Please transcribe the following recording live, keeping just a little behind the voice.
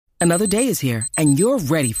Another day is here, and you're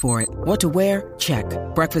ready for it. What to wear? Check.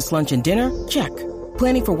 Breakfast, lunch, and dinner? Check.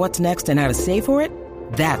 Planning for what's next and how to save for it?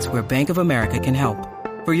 That's where Bank of America can help.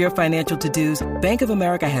 For your financial to-dos, Bank of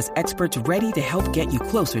America has experts ready to help get you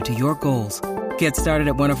closer to your goals. Get started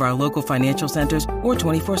at one of our local financial centers or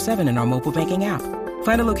 24/7 in our mobile banking app.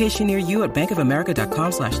 Find a location near you at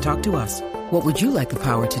bankofamerica.com/talktous. What would you like the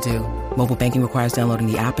power to do? Mobile banking requires downloading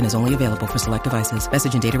the app and is only available for select devices.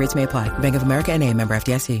 Message and data rates may apply. Bank of America N.A., member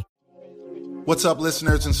FDIC. What's up,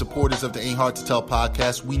 listeners and supporters of the Ain't Hard to Tell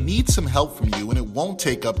podcast? We need some help from you, and it won't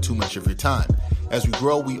take up too much of your time. As we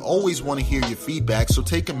grow, we always want to hear your feedback, so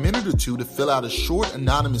take a minute or two to fill out a short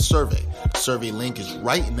anonymous survey. The survey link is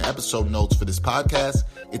right in the episode notes for this podcast.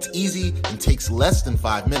 It's easy and takes less than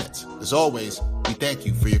 5 minutes. As always, we thank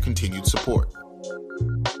you for your continued support.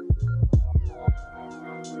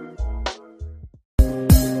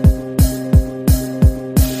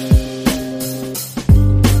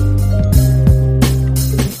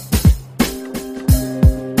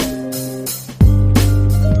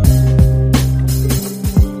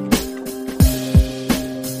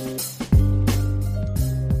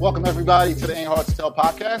 Welcome, everybody, to the Ain't Hard to Tell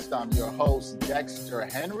podcast. I'm your host, Dexter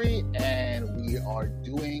Henry, and we are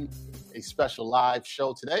doing a special live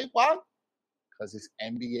show today. Why? Because it's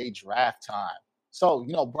NBA draft time. So,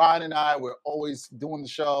 Brian and I, we're always doing the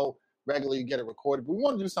show regularly, get it recorded, but we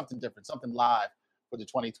want to do something different, something live for the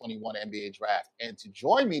 2021 NBA draft. And to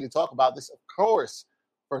join me to talk about this, of course,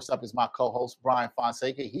 first up is my co-host, Brian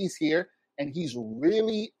Fonseca. He's here, and he's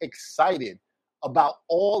really excited about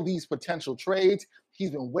all these potential trades. He's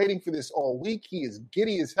been waiting for this all week. He is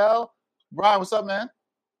giddy as hell. Brian, what's up, man?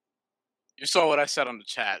 You saw what I said on the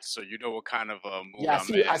chat, so you know what kind of mood I'm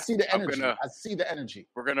in. I see the energy. I see the energy.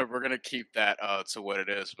 We're gonna keep that to what it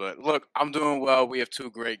is. But look, I'm doing well. We have two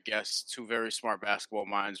great guests, two very smart basketball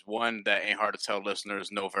minds. One that Ain't Hard to Tell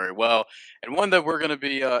listeners know very well, and one that we're gonna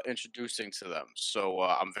be introducing to them. So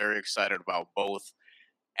I'm very excited about both.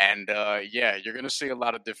 And you're gonna see a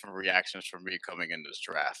lot of different reactions from me coming in this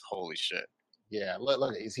draft. Holy shit! Yeah,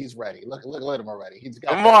 look, he's ready. Look at him already. He's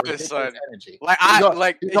got Come on, ridiculous son. energy.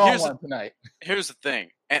 Tonight. Here's the thing,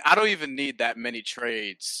 and I don't even need that many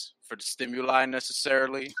trades for the stimuli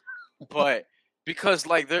necessarily, but because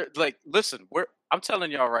listen, I'm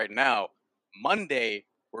telling y'all right now, Monday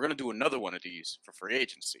we're gonna do another one of these for free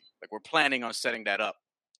agency. Like we're planning on setting that up,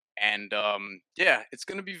 and it's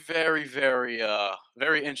gonna be very, very,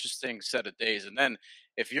 very interesting set of days. And then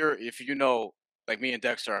if you know. Like me and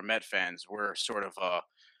Dexter are Met fans, we're sort of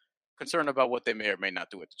concerned about what they may or may not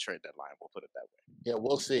do at the trade deadline. We'll put it that way. Yeah,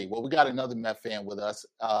 we'll see. Well, we got another Met fan with us.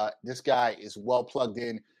 This guy is well plugged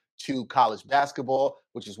in to college basketball,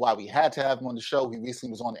 which is why we had to have him on the show. He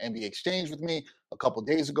recently was on the NBA Exchange with me a couple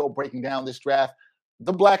days ago, breaking down this draft.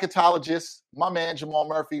 The Blackatologist, my man Jamal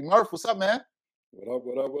Murphy. Murph, what's up, man?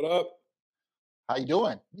 What up? How you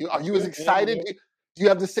doing? Are you as excited? Do you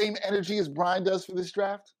have the same energy as Brian does for this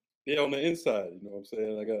draft? Yeah, on the inside, you know what I'm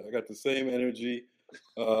saying? I got the same energy.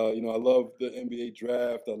 I love the NBA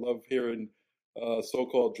draft. I love hearing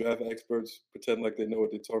so-called draft experts pretend like they know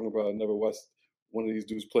what they're talking about. I never watched one of these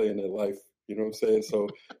dudes play in their life. You know what I'm saying? So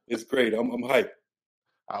it's great. I'm hyped.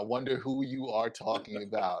 I wonder who you are talking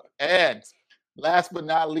about. And last but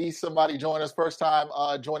not least, somebody joined us first time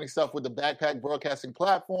joining stuff with the Backpack Broadcasting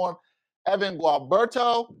platform, Evan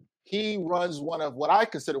Gualberto. He runs one of what I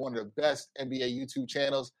consider one of the best NBA YouTube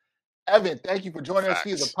channels. Evan, thank you for joining us. He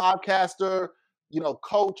is a podcaster,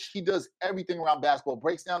 coach. He does everything around basketball.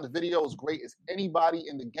 Breaks down the video as great as anybody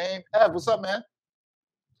in the game. Ev, what's up, man?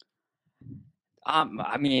 I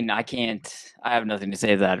have nothing to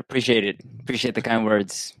say to that. Appreciate it. Appreciate the kind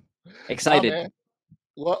words. Excited. Oh,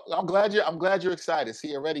 well, I'm glad you're excited.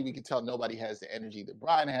 See, already we can tell nobody has the energy that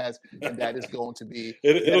Brian has, and that is going to be.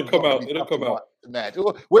 It'll come out. It'll come out. Match.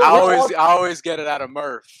 I always get it out of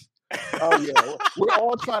Murph. Oh yeah, we're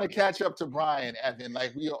all trying to catch up to Brian, Evan.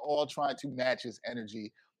 Like we are all trying to match his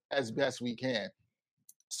energy as best we can.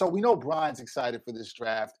 So we know Brian's excited for this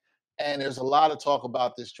draft, and there's a lot of talk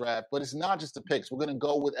about this draft. But it's not just the picks. We're going to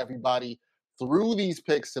go with everybody through these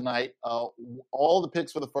picks tonight. All the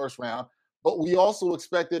picks for the first round. But we also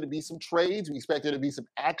expect there to be some trades. We expect there to be some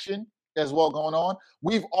action as well going on.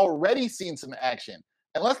 We've already seen some action,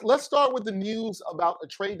 and let's start with the news about a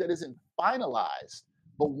trade that isn't finalized,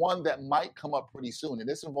 but one that might come up pretty soon. And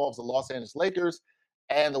this involves the Los Angeles Lakers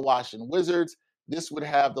and the Washington Wizards. This would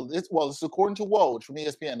have this is according to Woj from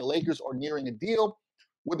ESPN. The Lakers are nearing a deal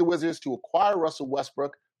with the Wizards to acquire Russell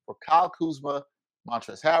Westbrook for Kyle Kuzma,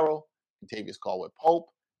 Montrezl Harrell, Kentavious Caldwell-Pope,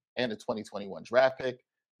 and the 2021 draft pick.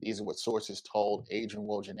 These are what sources told Adrian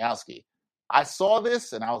Wojnarowski. I saw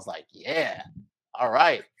this and I was like, yeah, all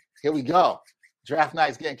right. Here we go. Draft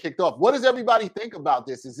night's getting kicked off. What does everybody think about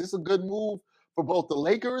this? Is this a good move for both the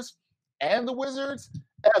Lakers and the Wizards?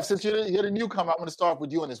 Ev, since you're the newcomer, I'm going to start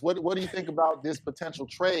with you on this. What do you think about this potential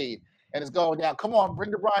trade? And it's going down. Come on,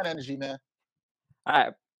 bring the Brian energy, man.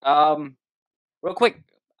 All right. Real quick,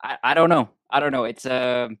 I don't know. It's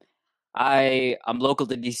I'm local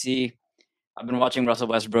to DC. I've been watching Russell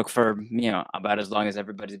Westbrook for about as long as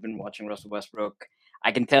everybody's been watching Russell Westbrook.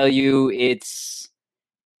 I can tell you it's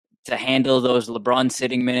to handle those LeBron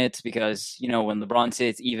sitting minutes because when LeBron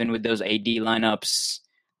sits, even with those AD lineups,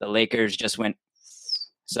 the Lakers just went.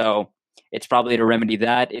 So it's probably to remedy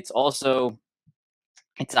that. It's also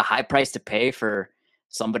it's a high price to pay for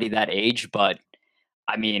somebody that age, but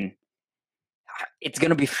I mean, it's going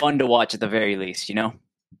to be fun to watch at the very least,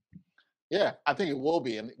 Yeah, I think it will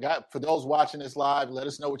be. And for those watching this live, let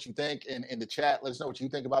us know what you think in the chat. Let us know what you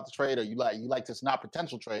think about the trade, or you like this not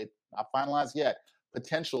potential trade, not finalized yet,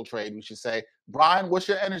 potential trade, we should say. Brian, what's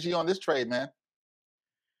your energy on this trade, man?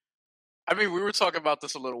 I mean, we were talking about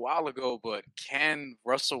this a little while ago, but can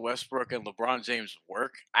Russell Westbrook and LeBron James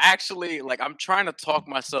work? I'm trying to talk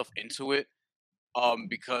myself into it,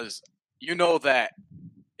 because that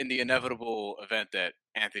in the inevitable event that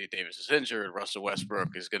Anthony Davis is injured, Russell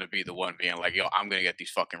Westbrook is going to be the one being like, yo, I'm going to get these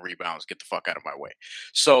fucking rebounds, get the fuck out of my way.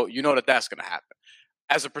 So that's going to happen.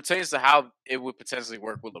 As it pertains to how it would potentially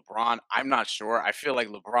work with LeBron, I'm not sure. I feel like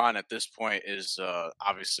LeBron at this point is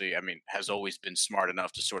obviously, has always been smart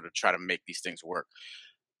enough to sort of try to make these things work.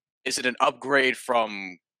 Is it an upgrade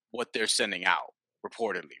from what they're sending out,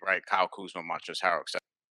 reportedly, right? Kyle Kuzma, Montrezl Harrell,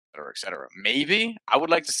 et cetera. Maybe. I would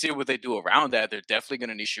like to see what they do around that. They're definitely going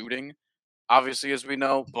to need shooting, obviously, as we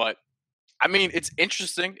know. But, it's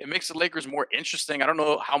interesting. It makes the Lakers more interesting. I don't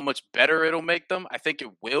know how much better it'll make them. I think it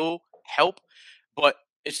will help. But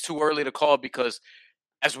it's too early to call because,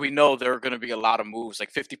 as we know, there are going to be a lot of moves.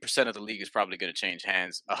 Like 50% of the league is probably going to change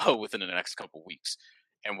hands within the next couple of weeks.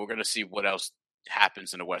 And we're going to see what else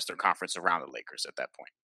happens in the Western Conference around the Lakers at that point.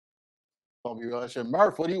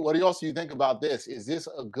 Murph, what else do you think about this? Is this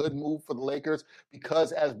a good move for the Lakers?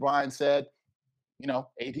 Because, as Brian said,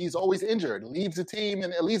 AD's always injured, leads the team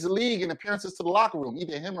and leads the league in appearances to the locker room,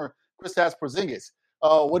 either him or Kristaps Porzingis.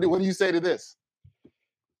 What do you say to this?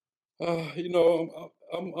 I'm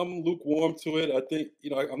lukewarm to it. I think,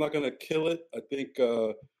 I'm not going to kill it. I think,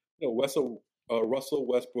 Russell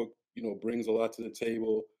Westbrook, brings a lot to the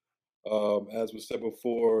table. As was said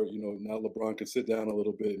before, now LeBron can sit down a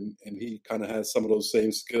little bit and he kind of has some of those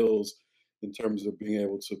same skills in terms of being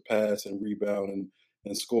able to pass and rebound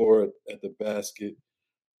and score at the basket.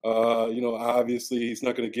 Obviously he's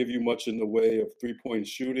not going to give you much in the way of 3-point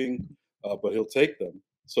shooting, but he'll take them.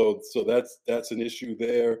 So that's an issue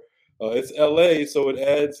there. It's LA, so it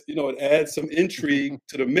adds some intrigue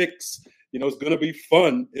to the mix. It's going to be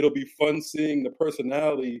fun. It'll be fun seeing the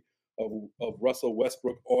personality of Russell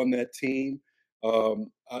Westbrook on that team. I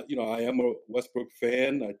am a Westbrook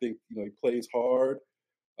fan. I think he plays hard,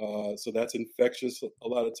 so that's infectious a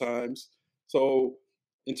lot of times. So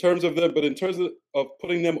in terms of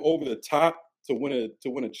putting them over the top to win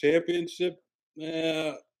a championship,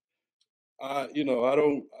 I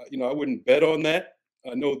wouldn't bet on that.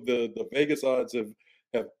 I know the Vegas odds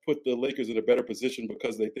have put the Lakers in a better position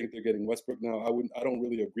because they think they're getting Westbrook now. I don't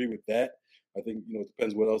really agree with that. I think it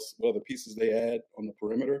depends what other pieces they add on the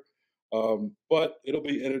perimeter. But it'll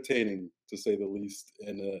be entertaining to say the least.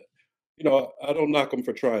 And I don't knock them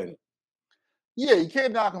for trying it. Yeah, you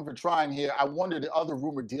can't knock them for trying here. I wonder, the other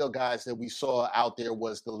rumored deal, guys, that we saw out there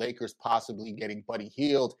was the Lakers possibly getting Buddy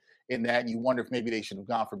Hield in that. And you wonder if maybe they should have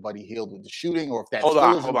gone for Buddy Hield with the shooting, or if that hold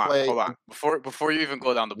on. Before you even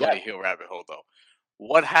go down the Buddy Hield rabbit hole, though,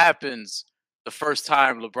 what happens the first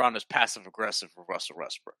time LeBron is passive aggressive with Russell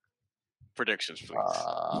Westbrook? Predictions, please.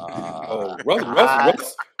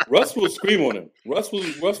 Russ will scream on him. Russ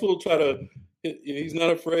will try to. He's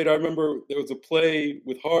not afraid. I remember there was a play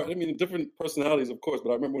with Harden. Different personalities, of course,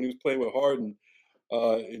 but I remember when he was playing with Harden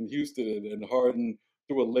in Houston, and Harden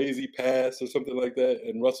threw a lazy pass or something like that,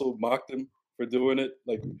 and Russell mocked him for doing it.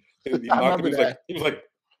 Like he mocked him. He was like,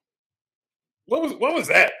 "What was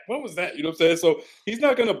that? What was that?" You know what I'm saying? So he's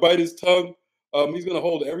not going to bite his tongue. He's going to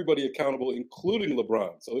hold everybody accountable, including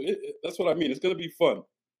LeBron. So that's what I mean. It's going to be fun.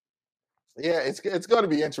 Yeah, it's going to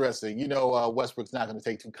be interesting. Westbrook's not going to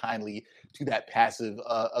take too kindly to that passive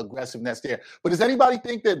aggressiveness there. But does anybody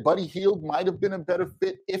think that Buddy Hield might have been a better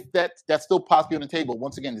fit if that's still possibly on the table?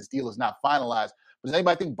 Once again, this deal is not finalized. But does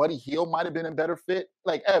anybody think Buddy Hield might have been a better fit?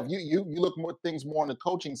 Like, Ev, you look more things more on the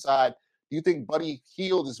coaching side. Do you think Buddy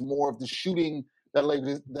Hield is more of the shooting that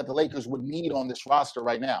the Lakers would need on this roster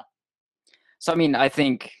right now? So, I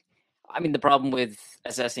think I mean, the problem with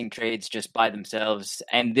assessing trades just by themselves,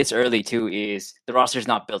 and this early too, is the roster's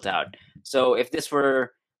not built out. So if this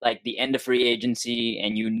were like the end of free agency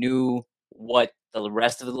and you knew what the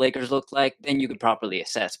rest of the Lakers looked like, then you could properly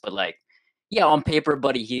assess. But like, yeah, on paper,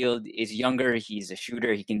 Buddy Hield is younger. He's a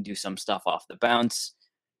shooter. He can do some stuff off the bounce.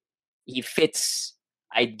 He fits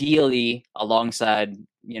ideally alongside,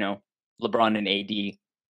 LeBron and AD.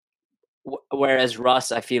 Whereas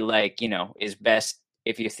Russ, I feel like, is best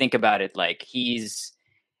if you think about it, like he's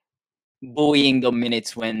buoying the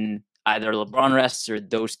minutes when either LeBron rests or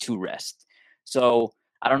those two rest. So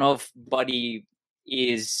I don't know if Buddy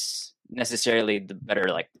is necessarily the better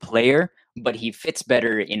like player, but he fits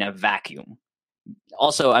better in a vacuum.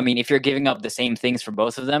 Also, I mean, if you're giving up the same things for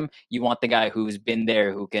both of them, you want the guy who's been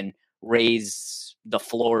there, who can raise the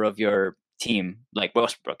floor of your team like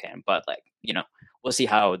Westbrook can. But like, we'll see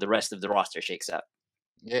how the rest of the roster shakes out.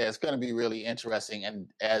 Yeah, it's going to be really interesting. And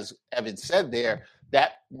as Evan said there,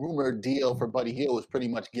 that rumored deal for Buddy Hield was pretty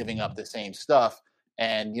much giving up the same stuff.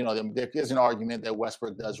 And, there is an argument that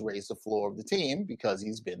Westbrook does raise the floor of the team because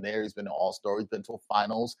he's been there. He's been an all-star. He's been to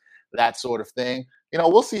finals, that sort of thing.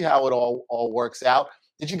 We'll see how it all works out.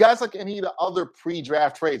 Did you guys like any of the other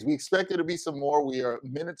pre-draft trades? We expect there to be some more. We are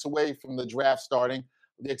minutes away from the draft starting.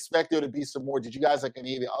 We expect there to be some more. Did you guys like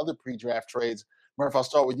any of the other pre-draft trades? Murph, I'll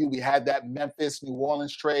start with you. We had that Memphis-New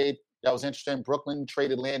Orleans trade. That was interesting. Brooklyn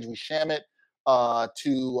traded Landry Shamet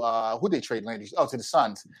to who they trade Landry? Oh, to the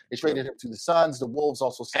Suns. They traded him to the Suns. The Wolves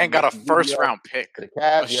also and got a first-round pick. To the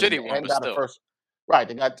Cavs. A shitty one, but still.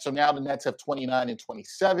 Right. So now the Nets have 29 and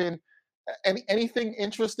 27. Anything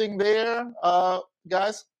interesting there,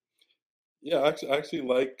 guys? Yeah, I actually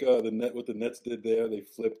like what the Nets did there. They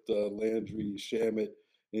flipped Landry Shamet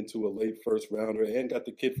into a late first rounder and got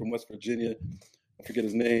the kid from West Virginia. I forget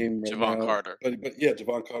his name. Javon Carter. But yeah,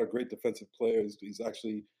 Javon Carter, great defensive player. He's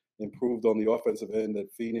actually improved on the offensive end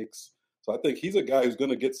at Phoenix. So I think he's a guy who's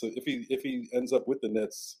going to get some. If he ends up with the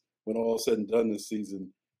Nets when all is said and done this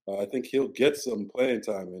season, I think he'll get some playing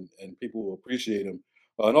time and people will appreciate him.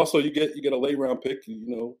 And also you get a late round pick.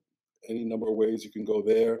 Any number of ways you can go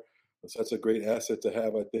there. So that's a great asset to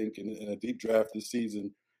have, I think, in a deep draft this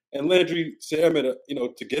season. And Landry Shamet,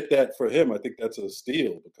 to get that for him, I think that's a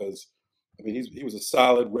steal because, I mean, he was a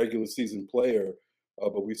solid regular season player.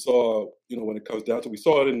 But we saw, when it comes down to, we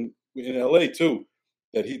saw it in LA too,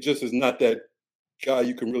 that he just is not that guy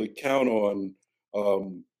you can really count on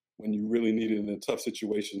when you really need it in a tough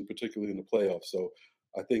situation, particularly in the playoffs. So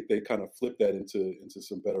I think they kind of flipped that into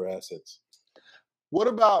some better assets. What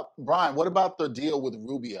about, Brian, what about the deal with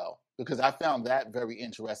Rubio? Because I found that very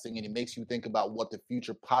interesting, and it makes you think about what the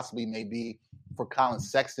future possibly may be for Colin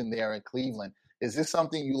Sexton there in Cleveland. Is this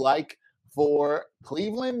something you like for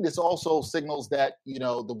Cleveland? This also signals that,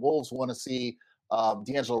 the Wolves want to see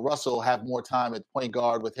D'Angelo Russell have more time at point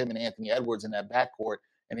guard with him and Anthony Edwards in that backcourt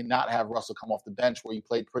and not have Russell come off the bench where he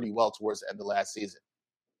played pretty well towards the end of last season.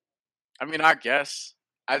 I mean, I guess.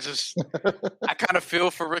 I kind of feel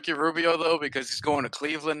for Ricky Rubio, though, because he's going to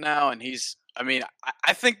Cleveland now. And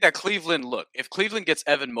I think that Cleveland, look, if Cleveland gets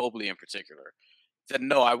Evan Mobley in particular, then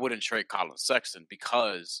no, I wouldn't trade Colin Sexton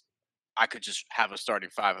because I could just have a starting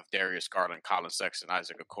five of Darius Garland, Colin Sexton,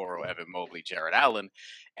 Isaac Okoro, Evan Mobley, Jarrett Allen.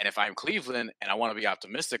 And if I'm Cleveland and I want to be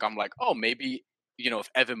optimistic, I'm like, oh, maybe, if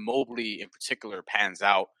Evan Mobley in particular pans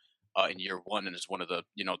out in year one and is one of the,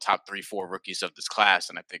 top 3-4 rookies of this class,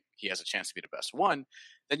 and I think he has a chance to be the best one,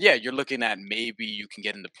 then yeah, you're looking at maybe you can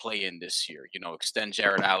get into play in this year, extend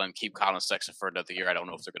Jarrett Allen, keep Colin Sexton for another year. I don't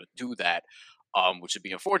know if they're going to do that, which would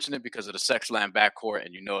be unfortunate because of the Sexland backcourt,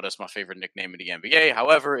 and that's my favorite nickname in the NBA.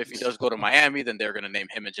 However, if he does go to Miami, then they're going to name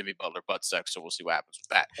him and Jimmy Butler Butt Sex, so we'll see what happens with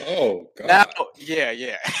that. Oh, God. Now,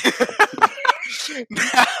 yeah.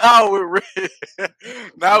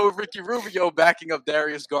 now with Ricky Rubio backing up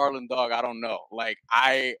Darius Garland, dog, I don't know. Like,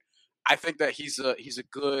 I think that he's a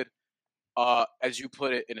good, as you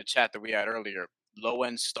put it in a chat that we had earlier,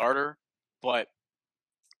 low-end starter, but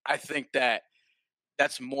I think that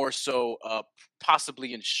that's more so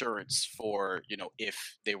possibly insurance for,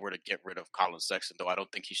 if they were to get rid of Colin Sexton, though I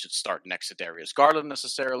don't think he should start next to Darius Garland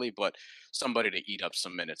necessarily, but somebody to eat up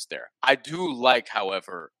some minutes there. I do like,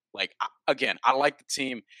 however, I like the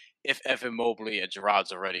team if Evan Mobley and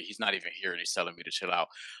Gerard's already, he's not even here and he's telling me to chill out.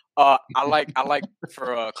 I like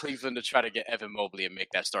for Cleveland to try to get Evan Mobley and make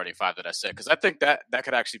that starting five that I said, because I think that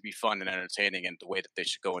could actually be fun and entertaining and the way that they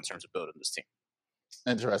should go in terms of building this team.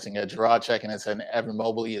 Interesting. Gerard checking and saying Evan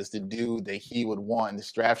Mobley is the dude that he would want in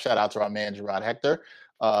this draft. Shout out to our man, Gerard Hector.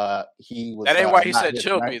 He was. That ain't why he not said here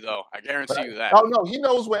chill tonight. me though. I guarantee you that. Oh no, he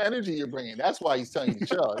knows what energy you're bringing. That's why he's telling you to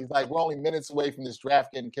chill. He's like, we're only minutes away from this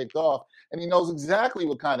draft getting kicked off, and he knows exactly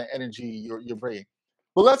what kind of energy you're bringing.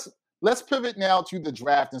 But let's pivot now to the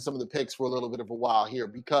draft and some of the picks for a little bit of a while here,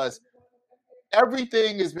 because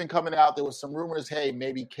everything has been coming out. There was some rumors, hey,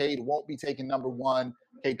 maybe Cade won't be taking number one.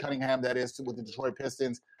 Cade Cunningham, that is, with the Detroit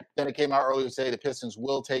Pistons. Then it came out earlier to say the Pistons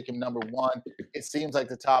will take him number one. It seems like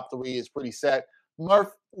the top three is pretty set.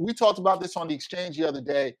 Murph, we talked about this on the exchange the other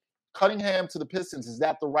day. Cunningham to the Pistons, is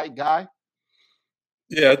that the right guy?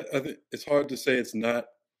 Yeah, I think it's hard to say it's not.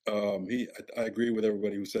 I agree with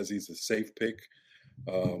everybody who says he's a safe pick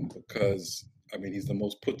because, I mean, he's the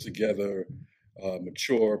most put together,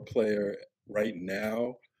 mature player right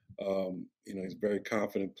now. He's a very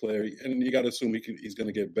confident player, and you got to assume he's going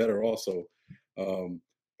to get better also.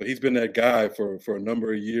 But he's been that guy for a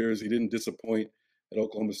number of years. He didn't disappoint at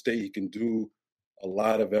Oklahoma State. He can do a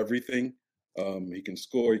lot of everything. He can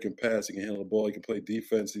score, he can pass, he can handle the ball, he can play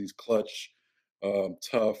defense. He's clutch,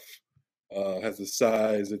 tough, has the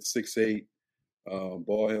size at 6'8",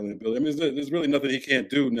 ball handling ability. I mean, there's really nothing he can't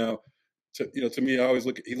do now. To me,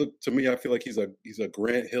 I feel like he's a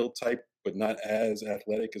Grant Hill type, but not as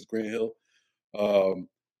athletic as Grant Hill.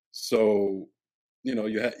 So,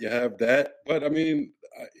 you have that. But I mean,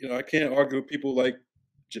 I can't argue with people like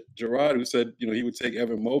Gerard, who said, he would take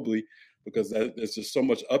Evan Mobley because there's just so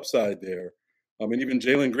much upside there. I mean, even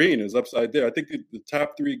Jalen Green is upside there. I think the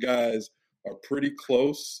top three guys are pretty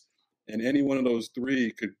close, and any one of those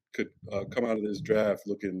three could come out of this draft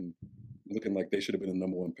looking like they should have been the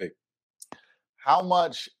number one pick. How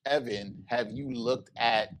much, Evan, have you looked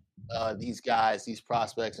at these guys, these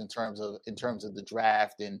prospects, in terms of the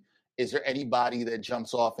draft? And is there anybody that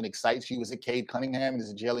jumps off and excites you? Is it Cade Cunningham?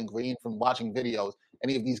 Is it Jalen Green? From watching videos,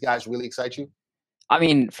 any of these guys really excite you? I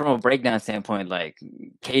mean, from a breakdown standpoint, like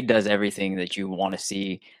Cade does everything that you want to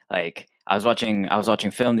see. Like I was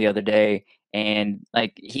watching film the other day, and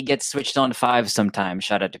like he gets switched on to five sometimes.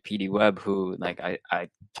 Shout out to PD Webb, who like I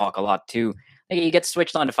talk a lot to. Like he gets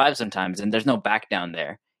switched on to five sometimes, and there's no back down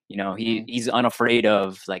there. He's unafraid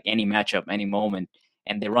of like any matchup, any moment,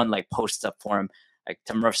 and they run like posts up for him. Like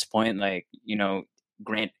to Murph's point, like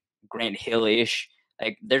Grant Hill-ish.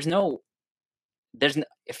 Like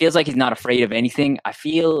it feels like he's not afraid of anything. I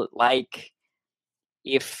feel like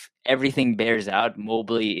if everything bears out,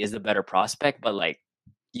 Mobley is the better prospect, but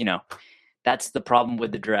that's the problem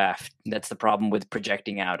with the draft. That's the problem with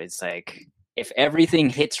projecting out. It's like if everything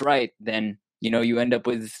hits right, then you end up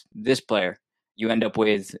with this player. You end up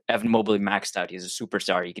with Evan Mobley maxed out. He's a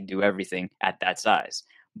superstar. He can do everything at that size.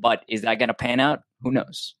 But is that going to pan out? Who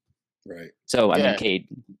knows? Right. So I mean, Cade.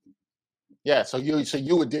 Yeah, so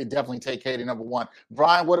you would definitely take Cade at number one.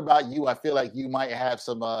 Brian, what about you? I feel like you might have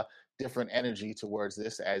some different energy towards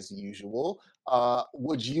this as usual.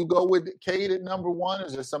 Would you go with Cade at number one, or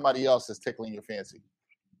is there somebody else that's tickling your fancy?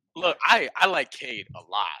 Look, I like Cade a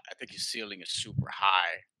lot. I think his ceiling is super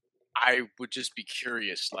high. I would just be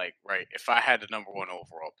curious, if I had the number one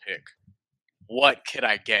overall pick, what could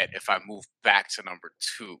I get if I moved back to number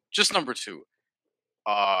two? Just number two.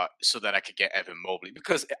 So that I could get Evan Mobley,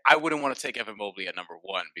 because I wouldn't want to take Evan Mobley at number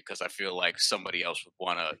one because I feel like somebody else would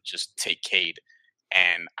want to just take Cade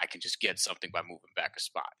and I can just get something by moving back a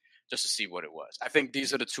spot just to see what it was. I think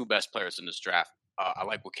these are the two best players in this draft. I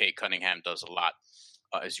like what Cade Cunningham does a lot,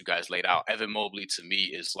 as you guys laid out. Evan Mobley to me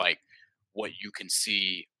is like what you can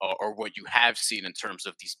see or what you have seen in terms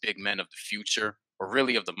of these big men of the future, or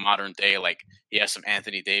really of the modern day. Like he has some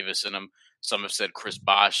Anthony Davis in him. Some have said Chris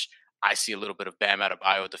Bosh. I see a little bit of Bam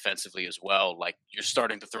Adebayo defensively as well. Like you're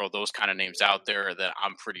starting to throw those kind of names out there that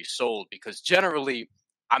I'm pretty sold, because generally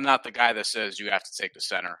I'm not the guy that says you have to take the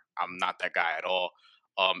center. I'm not that guy at all.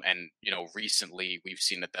 And recently we've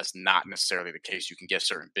seen that that's not necessarily the case. You can get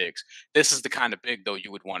certain bigs. This is the kind of big, though,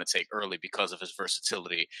 you would want to take early because of his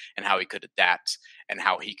versatility and how he could adapt and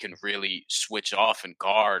how he can really switch off and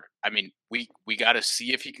guard. I mean, we got to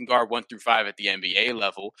see if he can guard 1 through 5 at the NBA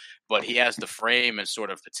level, but he has the frame and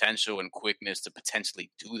sort of potential and quickness to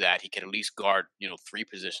potentially do that. He could at least guard, 3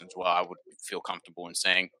 positions well, I would feel comfortable in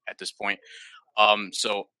saying at this point.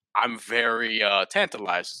 So I'm very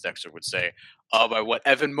tantalized, as Dexter would say, by what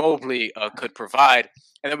Evan Mobley could provide.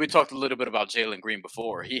 And then we talked a little bit about Jalen Green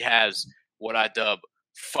before. He has what I dub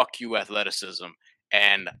fuck you athleticism.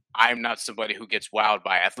 And I'm not somebody who gets wowed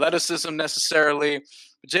by athleticism necessarily.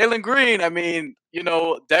 Jalen Green, I mean,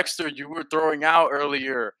 Dexter, you were throwing out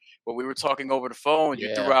earlier when we were talking over the phone.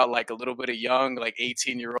 You threw out like a little bit of young, like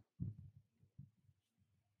 18-year-old.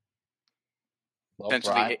 Well,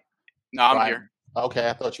 No, I'm here. Okay,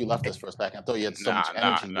 I thought you left us for a second. I thought you had so much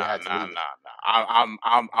energy you had to leave.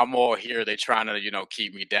 I'm all here. They trying to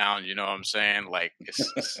keep me down. You know what I'm saying? Like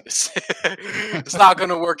it's not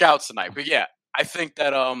gonna work out tonight. But yeah, I think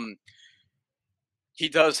that he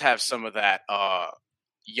does have some of that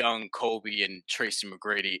young Kobe and Tracy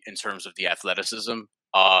McGrady in terms of the athleticism.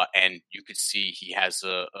 And you could see he has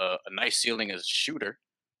a nice ceiling as a shooter.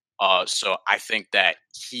 So I think that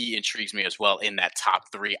he intrigues me as well in that top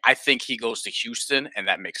 3. I think he goes to Houston, and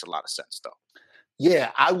that makes a lot of sense, though.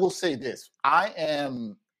 Yeah, I will say this. I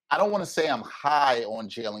don't want to say I'm high on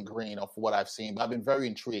Jalen Green or for what I've seen, but I've been very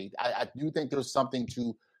intrigued. I do think there's something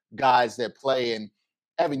to guys that play. And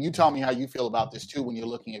Evan, you tell me how you feel about this too when you're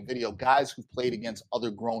looking at video. Guys who've played against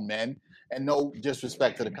other grown men, and no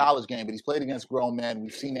disrespect to the college game, but he's played against grown men.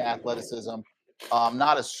 We've seen the athleticism.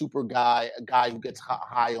 Not a super guy, a guy who gets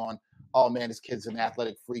high on, oh man, this kid's an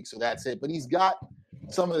athletic freak, so that's it. But he's got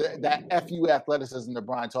some of that FU athleticism that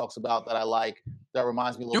Brian talks about that I like. That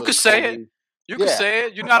reminds me a little bit. You could say it. You can say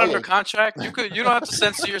it. You're not under contract. You don't have to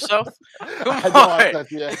censor yourself. I don't have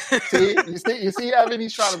to. You see, Evan,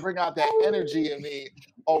 he's trying to bring out that energy in me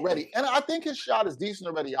already. And I think his shot is decent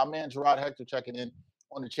already. Our man Gerard Hector checking in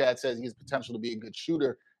on the chat says he has potential to be a good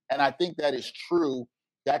shooter. And I think that is true.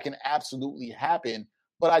 That can absolutely happen.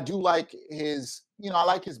 But I do like his, I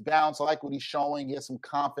like his bounce. I like what he's showing. He has some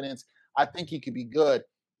confidence. I think he could be good.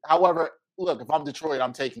 However, look, if I'm Detroit,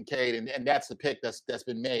 I'm taking Cade, and that's the pick that's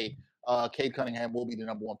been made. Cade Cunningham will be the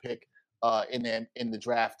number 1 pick in the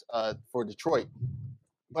draft for Detroit.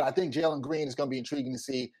 But I think Jalen Green is going to be intriguing to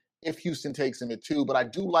see if Houston takes him at 2. But I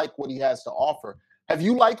do like what he has to offer. Have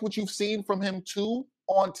you liked what you've seen from him too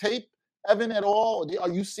on tape, Evan, at all? Are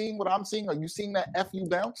you seeing what I'm seeing? Are you seeing that FU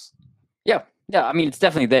bounce? Yeah. I mean, it's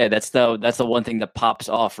definitely there. That's the one thing that pops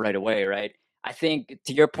off right away, right? I think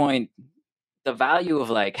to your point, the value of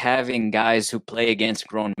like having guys who play against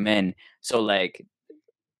grown men. So like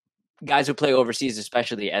guys who play overseas,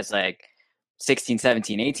 especially as like 16,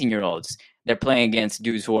 17, 18-year-olds, they're playing against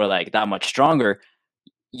dudes who are like that much stronger.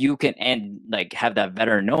 You can, and like have that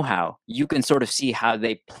veteran know-how. You can sort of see how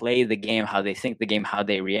they play the game, how they think the game, how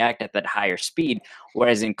they react at that higher speed.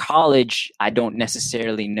 Whereas in college, I don't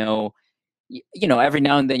necessarily know. Every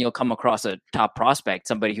now and then you'll come across a top prospect,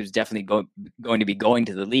 somebody who's definitely going to be going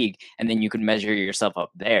to the league, and then you can measure yourself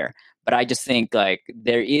up there. But I just think like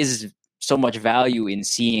there is so much value in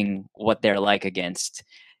seeing what they're like against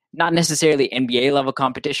not necessarily NBA level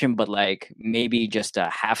competition, but like maybe just a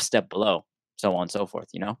half step below, so on and so forth,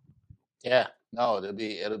 Yeah, no, it'll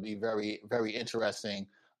be very, very interesting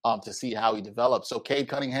to see how he develops. So Cade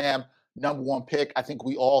Cunningham, number 1 pick. I think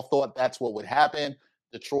we all thought that's what would happen.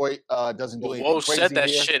 Detroit doesn't do anything crazy. Woj said that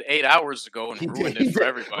shit 8 hours ago and ruined it for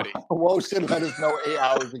everybody. Woj should let us know 8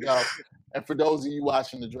 hours ago. And for those of you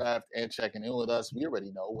watching the draft and checking in with us, we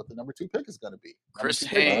already know what the number 2 pick is going to be.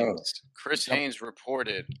 Chris Haynes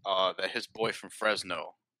reported that his boy from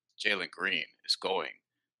Fresno, Jalen Green, is going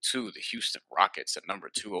to the Houston Rockets at number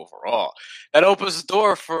 2 overall. That opens the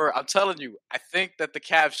door for, I'm telling you, I think that the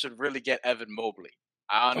Cavs should really get Evan Mobley.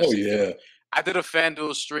 I honestly do. I did a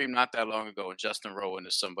FanDuel stream not that long ago, and Justin Rowan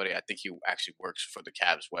is somebody, I think he actually works for the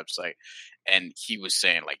Cavs website, and he was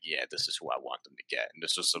saying, like, yeah, this is who I want them to get. And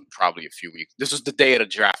this was probably a few weeks. This was the day of the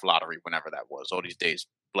draft lottery, whenever that was. All these days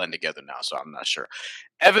blend together now, so I'm not sure.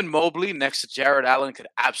 Evan Mobley next to Jared Allen could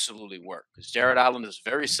absolutely work, because Jared Allen is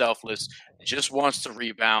very selfless, just wants to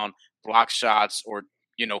rebound, block shots, or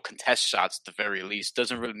contest shots at the very least.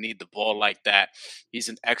 Doesn't really need the ball like that. He's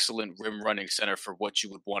an excellent rim running center for what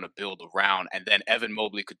you would want to build around. And then Evan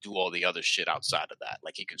Mobley could do all the other shit outside of that.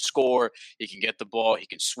 Like he can score, he can get the ball, he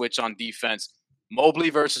can switch on defense.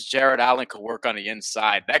 Mobley versus Jared Allen could work on the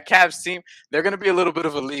inside. That Cavs team, they're going to be a little bit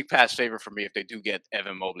of a league pass favorite for me if they do get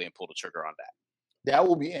Evan Mobley and pull the trigger on that. That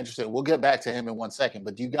will be interesting. We'll get back to him in 1 second.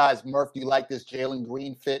 But do you guys, Murph, do you like this Jalen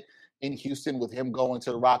Green fit in Houston with him going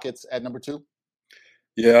to the Rockets at number 2?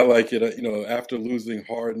 Yeah, I like it. After losing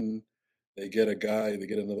Harden, they get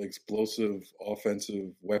another explosive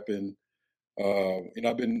offensive weapon.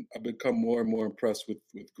 I've become more and more impressed with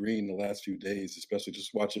Green the last few days, especially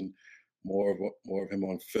just watching more of him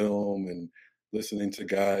on film and listening to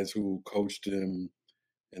guys who coached him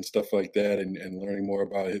and stuff like that, and learning more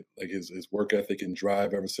about it, like his work ethic and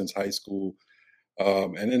drive ever since high school.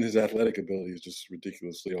 And then his athletic ability is just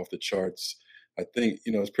ridiculously off the charts. I think,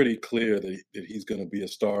 it's pretty clear that he's going to be a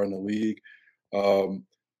star in the league. I'm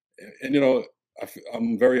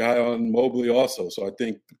very high on Mobley also. So I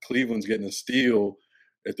think Cleveland's getting a steal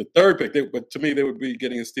at the 3rd pick. But to me, they would be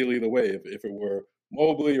getting a steal either way. If it were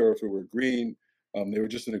Mobley or if it were Green, they were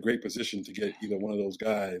just in a great position to get either one of those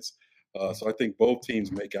guys. So I think both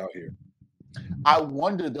teams make out here. I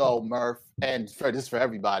wonder though, Murph, and for this for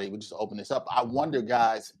everybody, we'll just open this up. I wonder,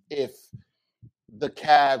 guys, if the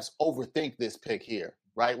Cavs overthink this pick here,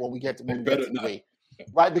 right? When we get to 3,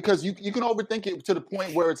 right? Because you can overthink it to the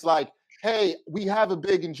point where it's like, hey, we have a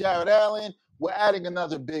big in Jarrett Allen, we're adding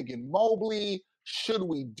another big in Mobley. Should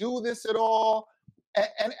we do this at all?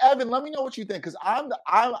 And Evan, let me know what you think, because I'm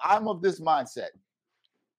of this mindset.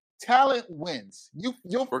 Talent wins.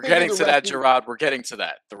 We're getting to that, Gerard. We're getting to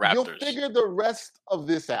that. The Raptors. You'll figure the rest of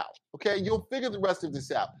this out. Okay, you'll figure the rest of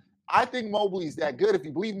this out. I think Mobley's that good. If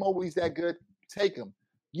you believe Mobley's that good, take him.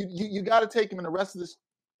 You got to take him, and the rest of this.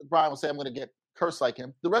 Brian will say, "I'm going to get cursed like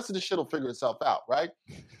him." The rest of the shit will figure itself out, right?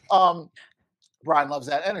 Brian loves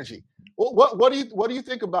that energy. What do you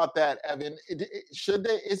think about that, Evan? Should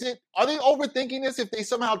they? Are they overthinking this if they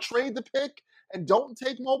somehow trade the pick and don't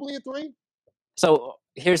take Mobley at 3? So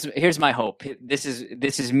here's my hope. This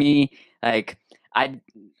is me. Like I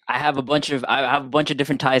have a bunch of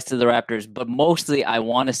different ties to the Raptors, but mostly I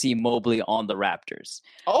want to see Mobley on the Raptors.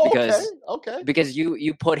 Oh, okay. Because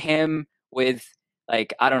you put him with,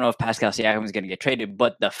 like, I don't know if Pascal Siakam is going to get traded,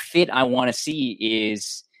 but the fit I want to see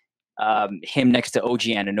is him next to OG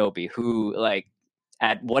Anunoby, who, like,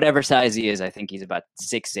 at whatever size he is, I think he's about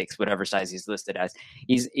 6'6", whatever size he's listed as.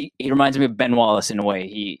 He reminds me of Ben Wallace in a way.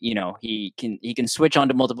 He can switch on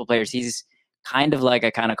to multiple players. He's kind of like, I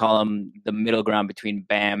kind of call him the middle ground between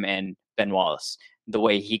Bam and Ben Wallace, the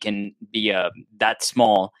way he can be that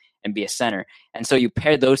small and be a center. And so you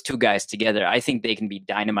pair those two guys together, I think they can be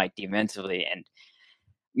dynamite defensively. And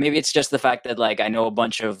maybe it's just the fact that, like, I know a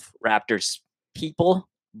bunch of Raptors people,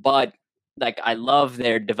 but like, I love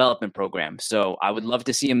their development program, so I would love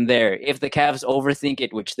to see him there. If the Cavs overthink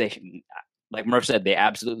it, which they, like Murph said, they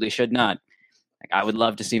absolutely should not, like, I would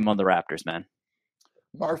love to see him on the Raptors, man.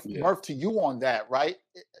 Murph, to you on that, right?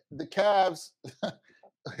 The Cavs,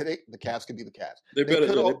 the Cavs could be the Cavs.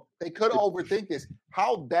 They could overthink this.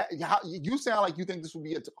 How bad? You sound like you think this would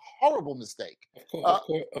be a horrible mistake. Of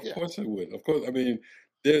course it would. Of course, I mean,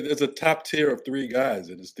 there's a top tier of 3 guys,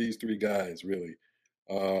 and it's these 3 guys really.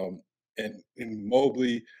 And in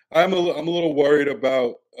Mobley, I'm a little worried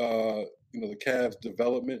about the Cavs'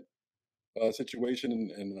 development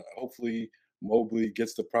situation, and hopefully Mobley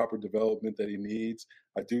gets the proper development that he needs.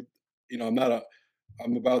 I do, I'm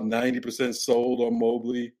about 90% sold on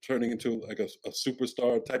Mobley turning into like a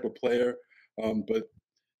superstar type of player, but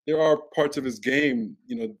there are parts of his game,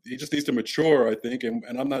 he just needs to mature, I think, and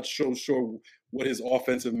I'm not so sure what his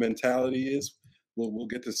offensive mentality is. We'll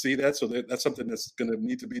get to see that. So that's something that's going to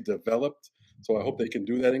need to be developed. So I hope they can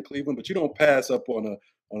do that in Cleveland. But you don't pass up on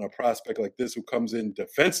a prospect like this who comes in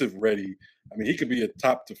defensive ready. I mean, he could be a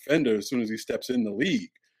top defender as soon as he steps in the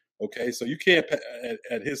league. Okay, so you can't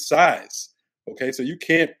at his size. Okay, so you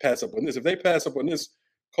can't pass up on this. If they pass up on this,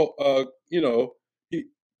 Kobe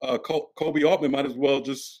Altman might as well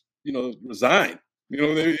just resign.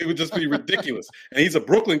 It would just be ridiculous. And he's a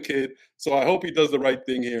Brooklyn kid, so I hope he does the right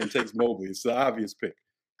thing here and takes Mobley. It's the obvious pick.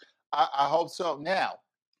 I hope so. Now,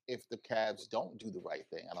 if the Cavs don't do the right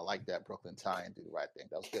thing, and I like that Brooklyn tie and do the right thing.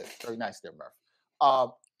 That was good. Very nice there,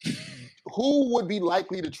 Murph. Who would be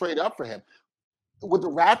likely to trade up for him? Would the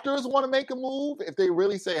Raptors want to make a move if they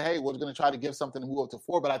really say, hey, we're going to try to give something to move up to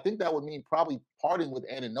 4? But I think that would mean probably parting with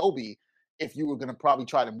Anunoby if you were going to probably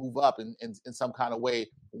try to move up in some kind of way,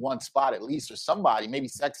 one spot at least, or somebody, maybe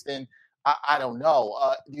Sexton. I don't know.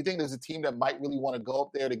 Do you think there's a team that might really want to go up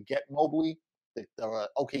there to get Mobley? The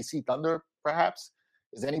OKC Thunder, perhaps?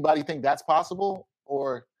 Does anybody think that's possible?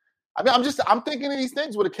 Or, I mean, I'm thinking of these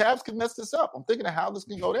things where the Cavs could mess this up. I'm thinking of how this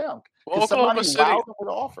can go down. Well, Oklahoma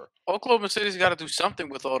City's got to do something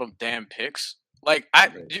with all them damn picks. Like,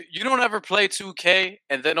 you don't ever play 2K,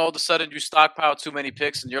 and then all of a sudden you stockpile too many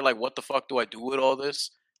picks, and you're like, what the fuck do I do with all this?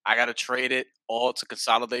 I got to trade it all to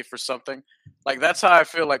consolidate for something. Like, that's how I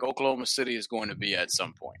feel like Oklahoma City is going to be at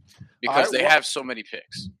some point, because they have so many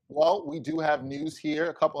picks. Well, we do have news here,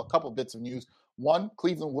 a couple bits of news. One,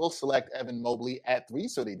 Cleveland will select Evan Mobley at 3,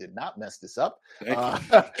 so they did not mess this up.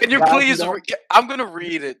 Can you please? I'm going to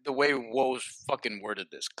read it the way Woj fucking worded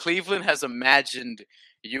this. Cleveland has imagined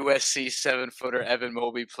USC 7-footer Evan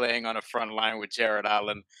Mobley playing on a front line with Jarrett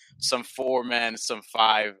Allen, some 4-man, some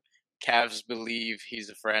 5. Cavs believe he's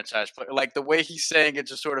a franchise player. Like, the way he's saying it,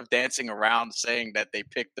 just sort of dancing around, saying that they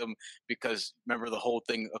picked him because, remember the whole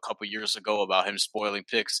thing a couple years ago about him spoiling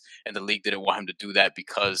picks, and the league didn't want him to do that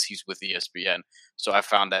because he's with ESPN. So I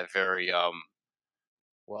found that very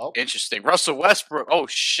interesting. Russell Westbrook. Oh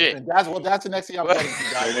shit. That's the next thing I'm getting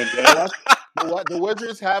to, guys. The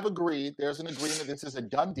Wizards have agreed. There's an agreement. This is a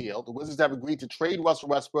done deal. The Wizards have agreed to trade Russell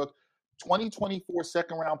Westbrook, 2024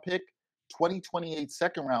 second round pick, 2028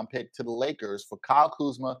 second-round pick to the Lakers for Kyle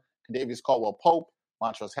Kuzma, Kentavious Caldwell-Pope,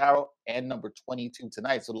 Montrezl Harrell, and number 22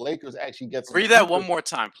 tonight. So the Lakers actually get some. Read that one more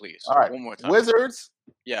time, please. All right. One more time. Wizards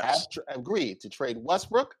have agreed to trade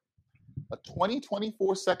Westbrook, a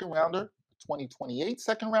 2024 second-rounder, a 2028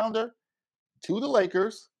 second-rounder, to the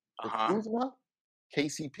Lakers for Kuzma,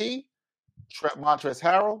 KCP, Montrezl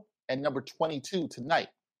Harrell, and number 22 tonight.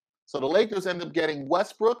 So the Lakers end up getting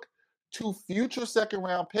Westbrook, 2 future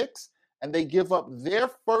second-round picks, and they give up their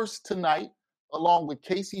first tonight, along with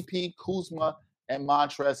KCP, Kuzma, and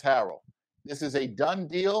Montrezl Harrell. This is a done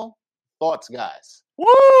deal. Thoughts, guys?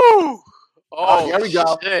 Woo! Oh, there we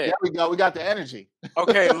go. Shit. There we go. We got the energy.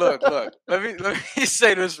 Okay, look. Let me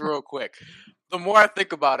say this real quick. The more I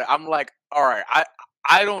think about it, I'm like, all right,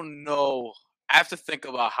 I don't know. I have to think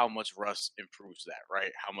about how much Russ improves that,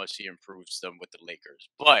 right? How much he improves them with the Lakers.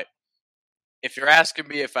 But if you're asking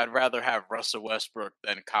me if I'd rather have Russell Westbrook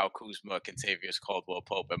than Kyle Kuzma, Kentavious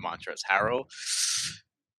Caldwell-Pope, and Montrezl Harrell,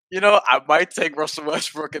 I might take Russell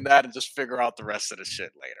Westbrook in that and just figure out the rest of the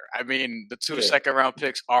shit later. I mean, the 2 second-round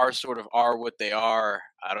picks are what they are.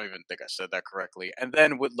 I don't even think I said that correctly. And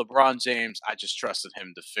then with LeBron James, I just trusted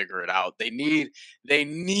him to figure it out. They need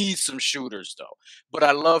some shooters, though. But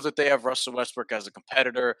I love that they have Russell Westbrook as a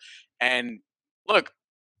competitor. And look,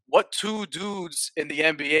 what 2 dudes in the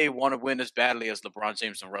NBA want to win as badly as LeBron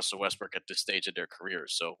James and Russell Westbrook at this stage of their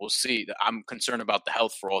careers? So we'll see. I'm concerned about the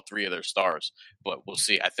health for all 3 of their stars, but we'll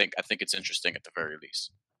see. I think it's interesting at the very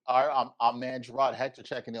least. All right, our man Gerard Hector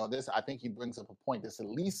checking in on this. I think he brings up a point that's at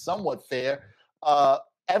least somewhat fair.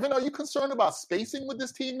 Evan, are you concerned about spacing with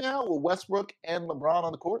this team now, with Westbrook and LeBron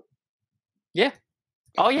on the court? Yeah.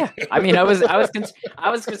 Oh yeah. I mean, I was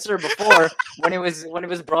concerned before when it was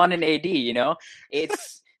Bron and AD.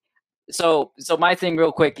 It's. So my thing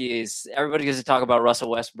real quick is everybody gets to talk about Russell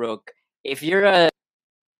Westbrook. If you're a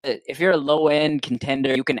low end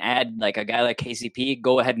contender, you can add like a guy like KCP.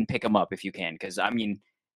 Go ahead and pick him up if you can, because I mean,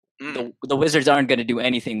 the Wizards aren't going to do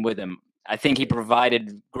anything with him. I think he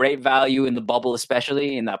provided great value in the bubble,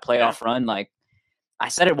 especially in that playoff run. Like I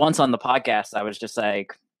said it once on the podcast, I was just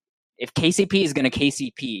like, if KCP is going to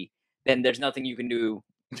KCP, then there's nothing you can do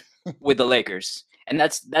with the Lakers, and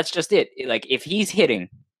that's just it. Like if he's hitting,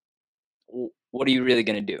 what are you really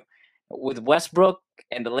going to do? With Westbrook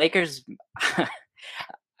and the Lakers,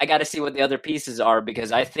 I got to see what the other pieces are,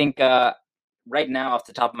 because I think right now, off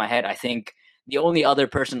the top of my head, I think the only other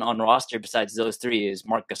person on roster besides those 3 is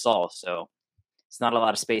Marc Gasol. So it's not a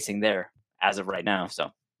lot of spacing there as of right now.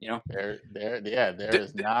 So, there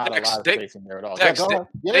is not a lot of spacing there at all.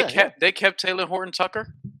 They kept Taylor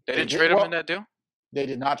Horton-Tucker. They didn't trade him in that deal. They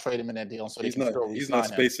did not trade him in that deal, so he's not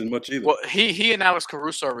spacing much either. Well, he and Alex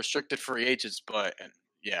Caruso are restricted free agents,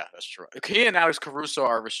 yeah, that's true. He and Alex Caruso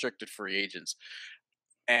are restricted free agents,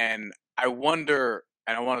 and I wonder,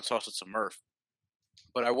 and I want to toss it to Murph,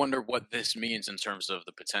 but I wonder what this means in terms of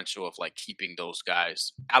the potential of like keeping those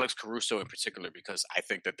guys, Alex Caruso in particular, because I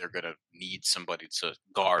think that they're gonna need somebody to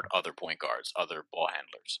guard other point guards, other ball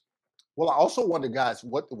handlers. Well, I also wonder, guys,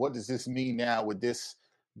 what does this mean now with this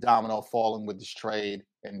domino falling with this trade?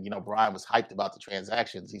 And Brian was hyped about the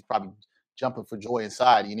transactions. He's probably jumping for joy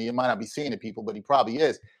inside. You might not be seeing it, people, but he probably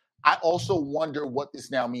is. I also wonder what this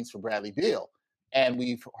now means for Bradley Beal. And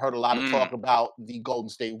we've heard a lot of talk about the Golden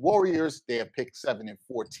State Warriors. They have picked 7 and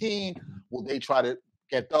 14. Will they try to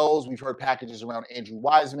get those? We've heard packages around Andrew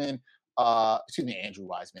Wiggins. Andrew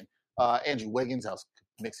Wiggins. I was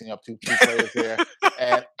mixing up two players there.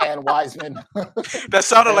 And Wiseman. That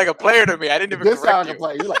sounded like a player to me. I didn't even correct you. This sounded like a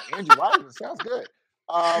player. You're like, Andrew Wiseman. Sounds good.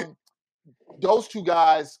 Those 2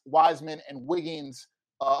 guys, Wiseman and Wiggins,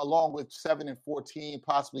 along with 7 and 14,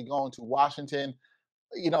 possibly going to Washington.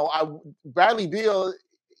 Bradley Beal,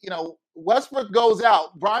 Westbrook goes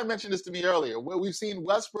out. Brian mentioned this to me earlier, where we've seen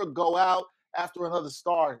Westbrook go out after another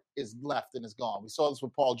star is left and is gone. We saw this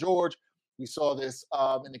with Paul George. We saw this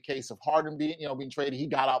in the case of Harden being traded. He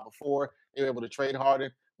got out before they were able to trade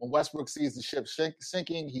Harden. When Westbrook sees the ship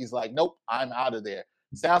sinking, he's like, nope, I'm out of there.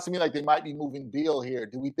 Sounds to me like they might be moving Beal here.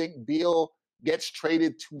 Do we think Beal gets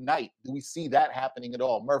traded tonight? Do we see that happening at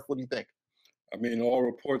all? Murph, what do you think? I mean, all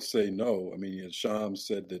reports say no. I mean, Shams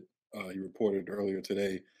said that he reported earlier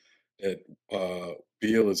today that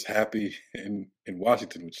Beal is happy in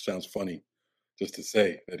Washington, which sounds funny just to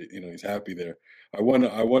say that he's happy there. I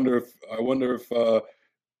wonder if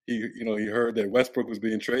he heard that Westbrook was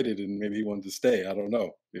being traded and maybe he wanted to stay. I don't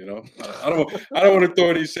know. I don't want to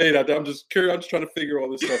throw any shade out there. I'm just curious. I'm just trying to figure all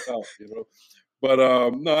this stuff out. But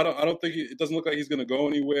no, I don't think it doesn't look like he's going to go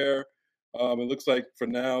anywhere. It looks like for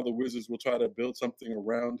now the Wizards will try to build something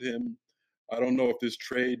around him. I don't know if this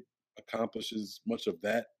trade accomplishes much of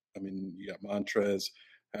that. I mean, you got Montrezl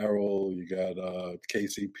Harrell, you got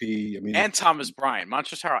KCP. I mean, and Thomas Bryant,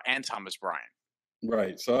 Montrezl Harrell, and Thomas Bryant.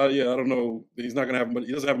 Right. So I don't know. He's not going to have much.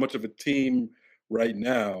 He doesn't have much of a team right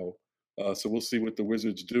now. So we'll see what the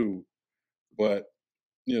Wizards do. But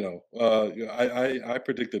I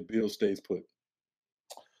predict that Beal stays put.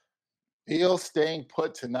 Beal staying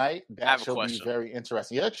put tonight. That shall be very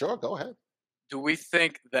interesting. Yeah, sure. Go ahead. Do we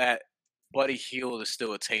think that Buddy Hield is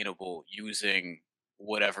still attainable using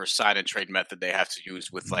whatever sign and trade method they have to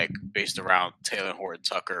use with based around Taylor Horton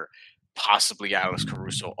Tucker, possibly Alex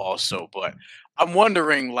Caruso also? But I'm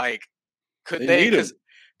wondering, could they?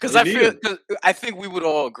 Because I think we would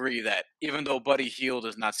all agree that even though Buddy Hield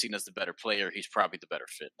is not seen as the better player, he's probably the better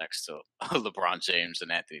fit next to LeBron James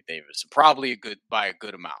and Anthony Davis, probably by a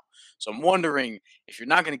good amount. So I'm wondering if you're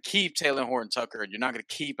not going to keep Taylor Horton Tucker and you're not going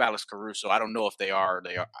to keep Alex Caruso. I don't know if they are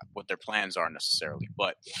what their plans are necessarily,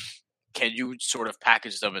 but can you sort of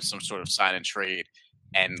package them as some sort of sign and trade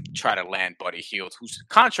and try to land Buddy Hield, whose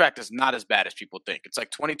contract is not as bad as people think? It's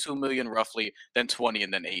like $22 million roughly, then 20,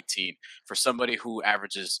 and then 18 for somebody who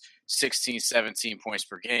averages 16, 17 points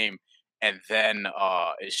per game, and then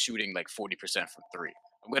is shooting 40% from three.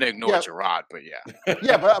 I'm going to ignore Gerard, but yeah.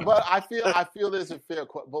 Yeah, but I feel there's a fair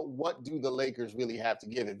question. But what do the Lakers really have to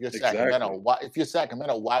give? If you're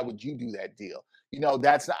Sacramento, why would you do that deal?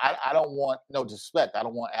 That's I don't want no disrespect. I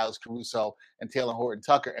don't want Alex Caruso and Taylor Horton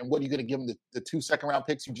Tucker. And what are you going to give them the 2 second-round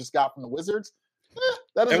picks you just got from the Wizards?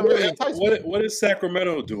 That doesn't really entice me. What is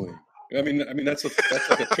Sacramento doing? I mean that's like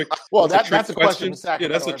a trick. Well, that's a question. Yeah,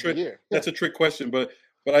 that's a trick. That's a trick question. But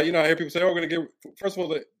I hear people say, "Oh, we're going to get." First of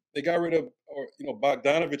all, they got rid of,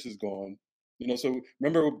 Bogdanovich is gone. So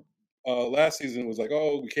remember last season it was like,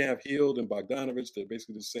 "Oh, we can't have Hield and Bogdanovich. They're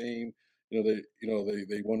basically the same."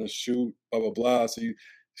 They want to shoot, blah blah blah. So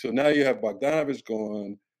now you have Bogdanovich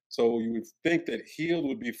gone. So you would think that Hield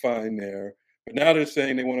would be fine there, but now they're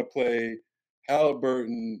saying they want to play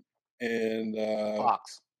Halliburton and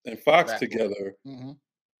Fox together. Mm-hmm.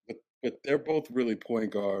 But they're both really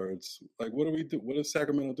point guards. What do we do? What is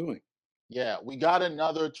Sacramento doing? Yeah, we got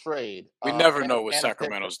another trade. We never know what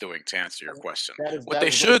Sacramento's doing, to answer your question. What they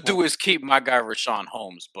should do is keep my guy Rashawn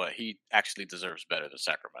Holmes, but he actually deserves better than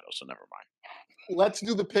Sacramento, so never mind. Let's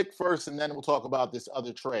do the pick first, and then we'll talk about this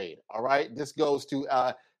other trade. All right? This goes to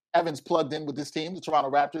Evans plugged in with this team, the Toronto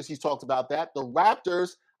Raptors. He's talked about that. The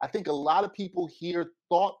Raptors, I think a lot of people here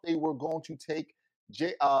thought they were going to take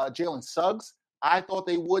Jalen Suggs. I thought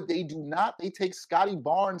they would. They do not. They take Scotty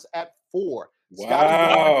Barnes at 4.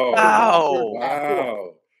 Wow.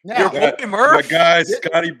 Now, my guy,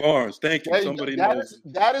 Scotty Barnes. Thank you. Somebody knows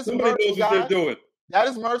what they're doing. That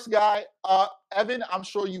is Murph's guy. Evan, I'm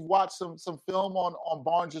sure you've watched some film on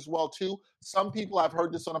Barnes as well, too. Some people, I've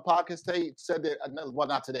heard this on a podcast today, said that, well,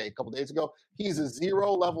 not today, a couple days ago, he's a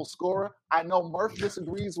 0-level scorer. I know Murph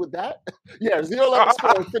disagrees with that. Yeah, 0-level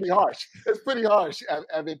scorer is pretty harsh. It's pretty harsh,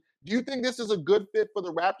 Evan. Do you think this is a good fit for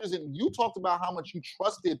the Raptors? And you talked about how much you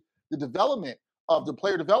trusted the development of the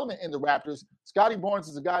player development in the Raptors. Scotty Barnes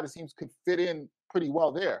is a guy that seems could fit in pretty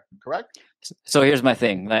well there, correct? So here's my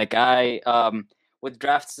thing. With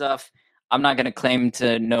draft stuff, I'm not gonna claim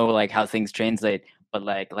to know how things translate, but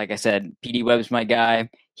like I said, PD Webb's my guy.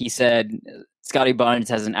 He said Scotty Barnes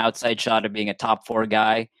has an outside shot of being a top 4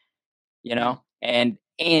 guy, and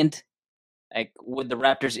with the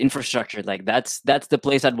Raptors infrastructure, that's the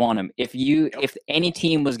place I'd want him. If any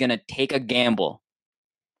team was gonna take a gamble,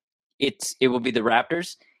 it will be the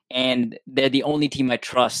Raptors, and they're the only team I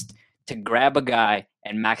trust to grab a guy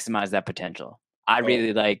and maximize that potential. I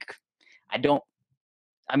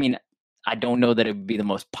don't know that it would be the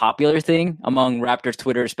most popular thing among Raptors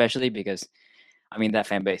Twitter, especially because, that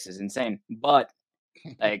fan base is insane. But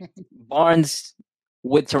Barnes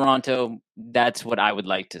with Toronto, that's what I would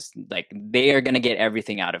like to they are going to get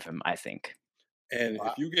everything out of him, I think. And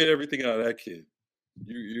if you get everything out of that kid,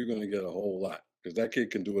 you're going to get a whole lot, because that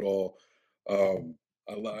kid can do it all.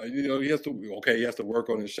 He has to work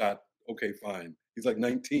on his shot. Okay, fine. He's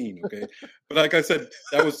 19, okay? But like I said,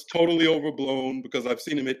 that was totally overblown, because I've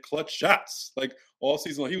seen him hit clutch shots all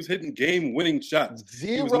season long. He was hitting game-winning shots.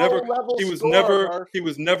 He was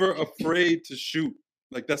never afraid to shoot.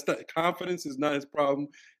 That's that confidence is not his problem.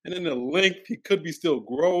 And then the length, he could be still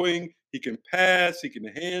growing. He can pass. He can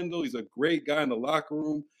handle. He's a great guy in the locker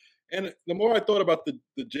room. And the more I thought about the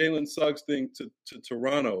Jalen Suggs thing to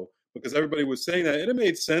Toronto, because everybody was saying that, and it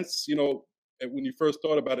made sense, when you first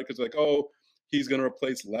thought about it, because he's going to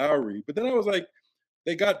replace Lowry. But then I was like,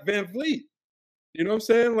 they got Van Vliet. You know what I'm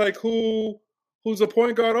saying? Who's a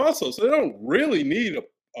point guard also. So they don't really need a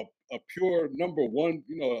pure number one,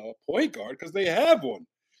 a point guard, because they have one.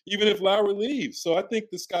 even if Lowry leaves. So I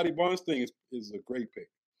think the Scotty Barnes thing is a great pick.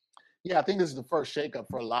 Yeah, I think this is the first shakeup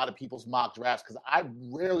for a lot of people's mock drafts because I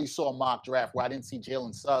rarely saw a mock draft where I didn't see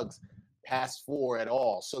Jalen Suggs past 4 at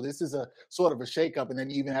all. So this is a sort of a shakeup. And then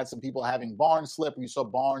you even had some people having Barnes slip. You saw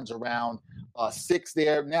Barnes around 6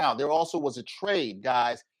 there. Now, there also was a trade,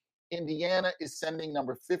 guys. Indiana is sending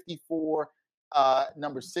number 54,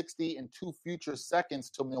 number 60, and 2 future seconds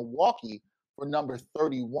to Milwaukee for number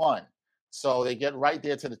 31. So they get right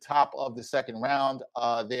there to the top of the second round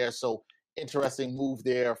there. So interesting move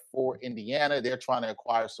there for Indiana. They're trying to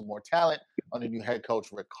acquire some more talent under new head coach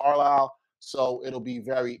Rick Carlisle. So it'll be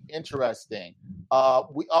very interesting.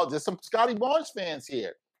 There's some Scotty Barnes fans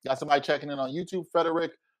here. Got somebody checking in on YouTube.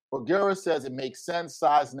 Frederick Borgera says it makes sense.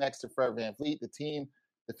 Size next to Fred VanVleet. The team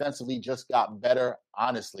defensively just got better,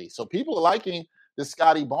 honestly. So people are liking the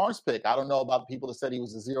Scotty Barnes pick. I don't know about the people that said he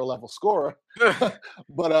was a 0-level scorer,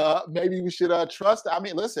 but maybe we should trust. I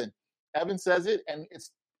mean, listen, Evan says it, and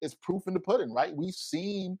it's proof in the pudding, right? We've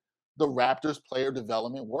seen the Raptors player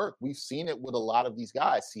development work. We've seen it with a lot of these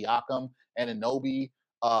guys, Siakam, Anunoby,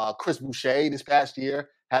 Chris Boucher this past year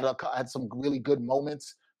had some really good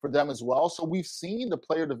moments for them as well. So we've seen the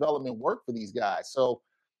player development work for these guys. So,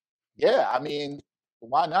 yeah, I mean,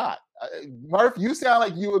 why not? Murph, you sound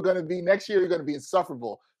like you were going to be, next year you're going to be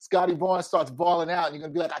insufferable. Scotty Barnes starts balling out, and you're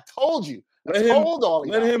going to be like, I told you. Let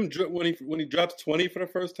him when he drops 20 for the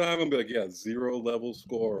first time, I'm be like, yeah, 0-level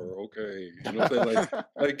scorer. Okay, you know what I'm saying?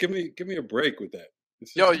 Like give me a break with that.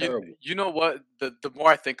 Yo, you know what? The more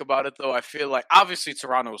I think about it, though, I feel like obviously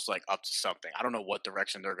Toronto's like up to something. I don't know what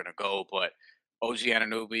direction they're gonna go, but OG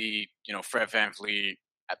Anunoby, Fred VanVleet,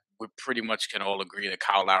 we pretty much can all agree that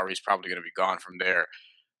Kyle Lowry is probably gonna be gone from there,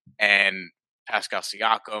 and Pascal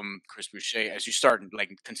Siakam, Chris Boucher. As you start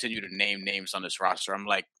continue to name names on this roster, I'm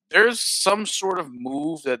like, there's some sort of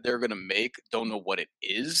move that they're gonna make. Don't know what it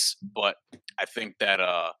is, but I think that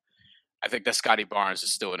Scotty Barnes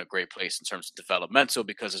is still in a great place in terms of developmental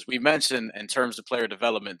because, as we mentioned, in terms of player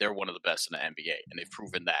development, they're one of the best in the NBA, and they've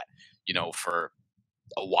proven that, for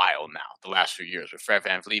a while now, the last few years, with Fred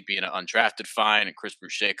VanVleet being an undrafted find and Chris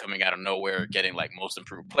Boucher coming out of nowhere, getting most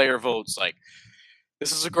improved player votes.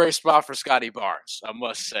 This is a great spot for Scotty Barnes, I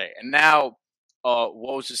must say. And now,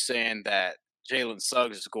 Woj is saying that Jalen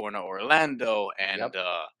Suggs is going to Orlando, and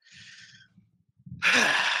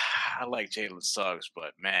I like Jalen Suggs,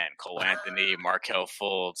 but man, Cole Anthony, Markelle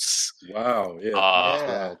Fultz. Wow, You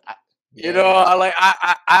got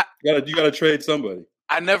to trade somebody.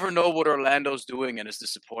 I never know what Orlando's doing, and it's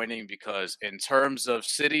disappointing because in terms of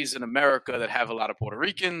cities in America that have a lot of Puerto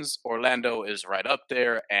Ricans, Orlando is right up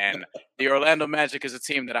there, and the Orlando Magic is a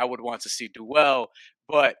team that I would want to see do well.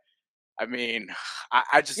 But I mean,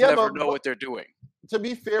 I just never know what they're doing. To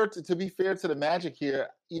be fair to the Magic here,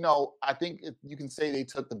 I think you can say they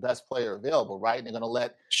took the best player available, right? And they're going to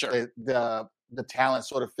let the talent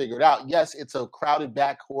sort of figure it out. Yes, it's a crowded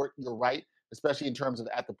backcourt. You're right, especially in terms of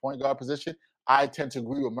at the point guard position. I tend to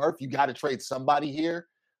agree with Murph. You got to trade somebody here.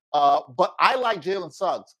 But I like Jalen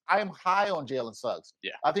Suggs. I am high on Jalen Suggs.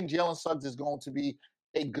 Yeah. I think Jalen Suggs is going to be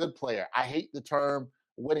a good player. I hate the term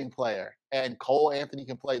winning player. And Cole Anthony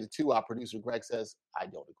can play the 2. Our producer Greg says, I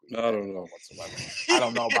don't agree. I don't know whatsoever. I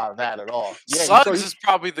don't know about that at all. Yeah, Suggs is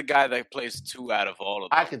probably the guy that plays 2 out of all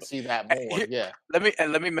of them. I can see that more. Yeah.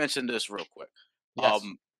 Let me mention this real quick. Yes.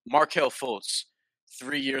 Markelle Fultz,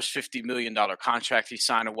 3 years, $50 million contract he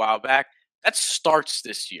signed a while back. That starts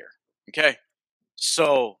this year. Okay.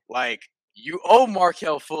 So you owe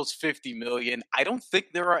Markelle Fultz $50 million. I don't think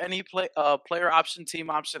there are any player option, team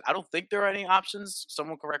option. I don't think there are any options.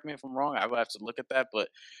 Someone correct me if I'm wrong. I would have to look at that, but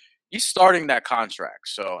he's starting that contract.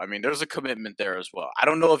 So, I mean, there's a commitment there as well. I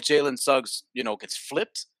don't know if Jalen Suggs, gets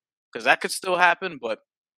flipped because that could still happen, but,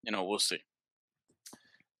 we'll see.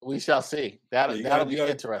 We shall see. That'll be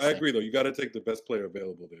interesting. I agree, though. You got to take the best player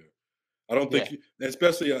available there. I don't think,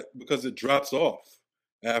 especially because it drops off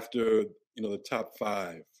after, the top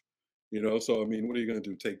 5. So I mean, what are you going to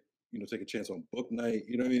do? Take a chance on book night?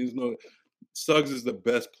 I mean, Suggs is the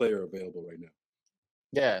best player available right now.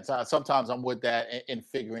 Yeah, so sometimes I'm with that in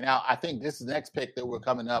figuring out. I think this next pick that we're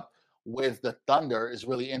coming up with the Thunder is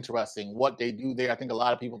really interesting. What they do there, I think a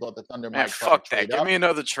lot of people thought the Thunder might fuck that. Give me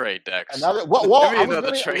another trade, Dex. Give me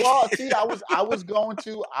another trade. Well, see, I was going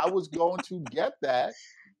to get that.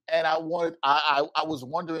 And I was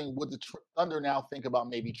wondering, would the Thunder now think about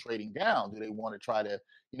maybe trading down? Do they want to try to,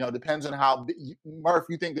 depends on how Murph,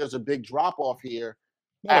 you think there's a big drop off here?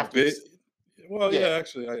 Not big. Well, yeah,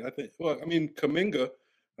 actually, I think. Well, I mean, Kuminga,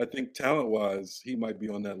 I think talent wise, he might be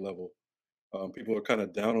on that level. People are kind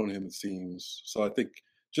of down on him, it seems. So I think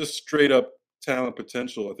just straight up talent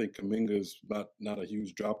potential, I think Kuminga's not a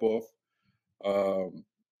huge drop off.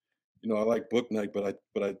 You know, I like Bouknight, but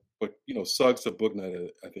you know, Suggs to Bouknight,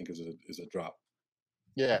 I think is a drop.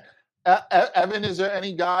 Yeah. Evan, is there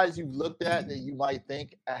any guys you've looked at that you might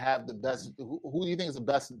think have the best? Who do you think is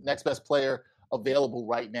the next best player available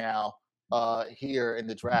right now here in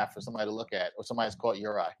the draft for somebody to look at, or somebody that's caught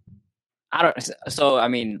your eye? I don't. So I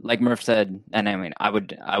mean, like Murph said, and I mean, I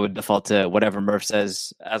would default to whatever Murph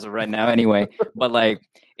says as of right now, anyway. But like,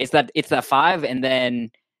 it's that 5, and then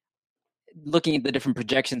looking at the different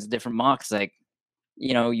projections, different mocks, like,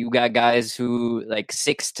 you know, you got guys who like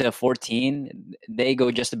 6 to 14, they go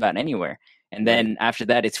just about anywhere, and then after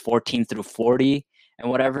that, it's 14 through 40 and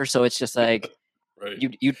whatever. So it's just like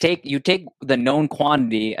you take the known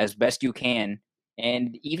quantity as best you can,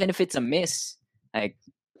 and even if it's a miss, like.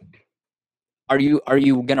 Are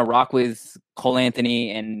you gonna rock with Cole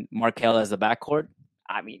Anthony and Markelle as the backcourt?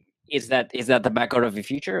 I mean, is that the backcourt of the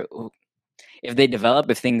future? If they develop,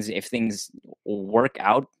 if things work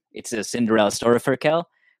out, it's a Cinderella story for Kel.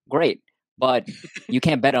 Great, but you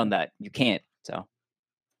can't bet on that. You can't. So,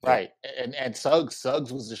 right, and Suggs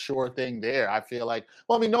was the sure thing there. I feel like,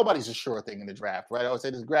 well, I mean, nobody's a sure thing in the draft, right? I would say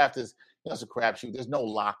this draft is, you know, it's a crapshoot. There's no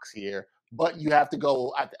locks here. But you have to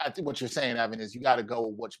go. I think what you're saying, Evan, is you got to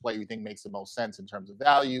go which player you think makes the most sense in terms of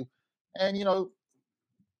value. And you know,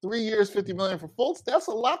 3 years, $50 million for Fultz, that's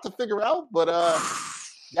a lot to figure out. But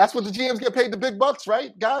that's what the GMs get paid the big bucks,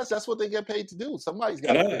 right, guys? That's what they get paid to do. Somebody's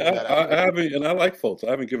got to figure that out. I like Fultz.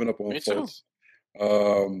 I haven't given up on Fultz.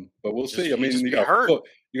 But we'll see. I mean, you got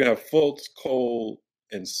Fultz, Cole,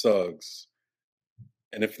 and Suggs.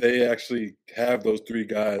 And if they actually have those 3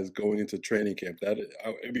 guys going into training camp,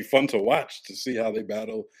 it'd be fun to watch, to see how they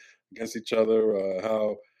battle against each other,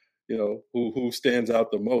 how, you know, who stands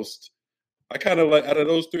out the most. I kind of like, out of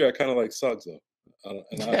those 3, I kind of like Suggs though.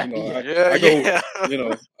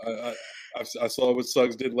 I saw what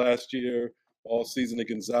Suggs did last year, all season at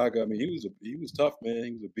Gonzaga. I mean, he was tough, man.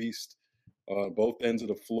 He was a beast on both ends of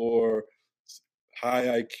the floor,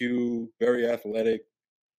 high IQ, very athletic.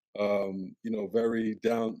 You know, very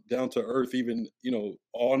down to earth, even, you know,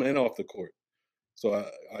 on and off the court. So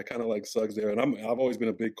I kind of like Suggs there, and I've always been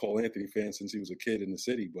a big Cole Anthony fan since he was a kid in the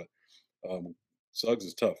city. But Suggs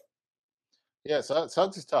is tough. Yeah,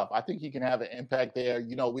 Suggs is tough. I think he can have an impact there.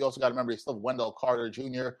 You know, we also got to remember, still Wendell Carter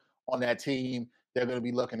Jr. on that team. They're going to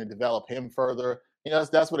be looking to develop him further. You know,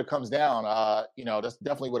 that's what it comes down. You know, that's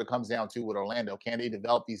definitely what it comes down to with Orlando. Can they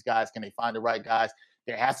develop these guys? Can they find the right guys?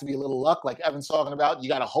 There has to be a little luck, like Evan's talking about. You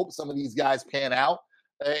got to hope some of these guys pan out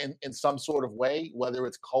in some sort of way, whether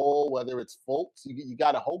it's Cole, whether it's Fultz. You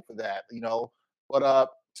got to hope for that, you know. But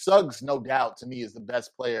Suggs, no doubt, to me, is the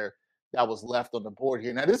best player that was left on the board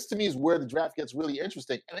here. Now, this to me is where the draft gets really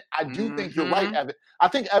interesting. And I do think you're right, Evan. I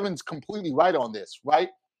think Evan's completely right on this, right?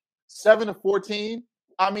 7 to 14.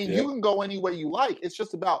 I mean, you can go any way you like. It's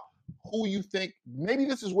just about who you think. Maybe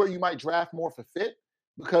this is where you might draft more for fit,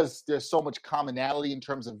 because there's so much commonality in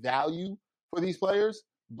terms of value for these players.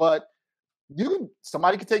 But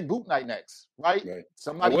somebody could take Bouknight next, right?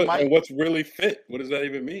 Somebody might. And what's really fit? What does that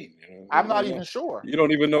even mean? You know, I'm not even sure. You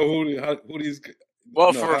don't even know who these.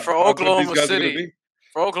 Well, for Oklahoma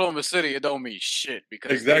City, it don't mean shit,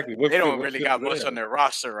 because they don't really got much on their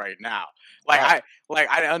roster right now. Like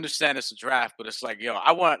I understand it's a draft, but it's like, yo,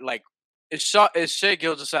 I want, like, is Shai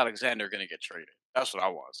Gilgeous-Alexander going to get traded? That's what I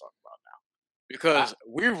want to talk about now, because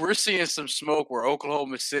we're seeing some smoke where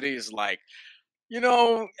Oklahoma City is like, you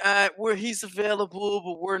know, where he's available,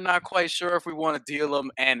 but we're not quite sure if we want to deal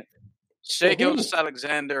him. And Shai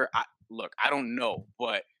Gilgeous-Alexander, I don't know,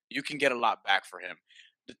 but you can get a lot back for him.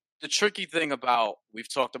 The tricky thing about,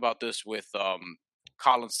 we've talked about this with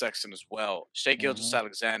Colin Sexton as well, Shai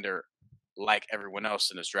Gilgeous-Alexander, like everyone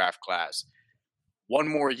else in this draft class, one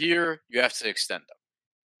more year, you have to extend him.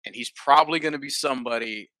 And he's probably going to be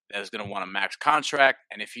somebody that is going to want a max contract.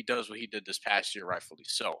 And if he does what he did this past year, rightfully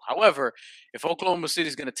so. However, if Oklahoma City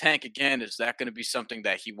is going to tank again, is that going to be something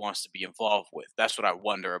that he wants to be involved with? That's what I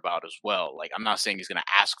wonder about as well. Like, I'm not saying he's going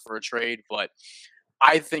to ask for a trade, but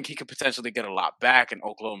I think he could potentially get a lot back, and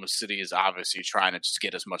Oklahoma City is obviously trying to just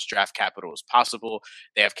get as much draft capital as possible.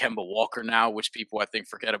 They have Kemba Walker now, which people I think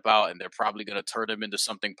forget about, and they're probably going to turn him into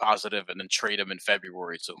something positive and then trade him in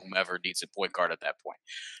February to whomever needs a point guard at that point.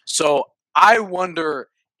 So I wonder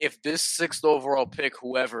if this 6th overall pick,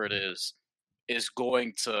 whoever it is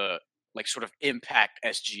going to, like, sort of impact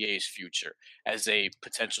SGA's future as a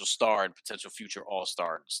potential star and potential future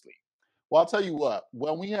all-star in this league. Well, I'll tell you what,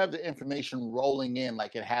 when we have the information rolling in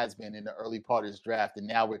like it has been in the early part of this draft, and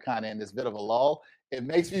now we're kind of in this bit of a lull, it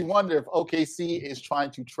makes me wonder if OKC is trying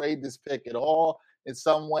to trade this pick at all. in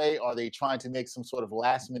some way? Are they trying to make some sort of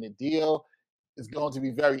last-minute deal? It's going to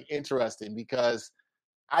be very interesting because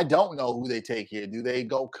I don't know who they take here. Do they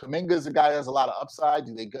go Kuminga's a guy that has a lot of upside?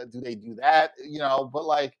 Do they do that? But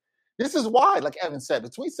like this is why, like Evan said,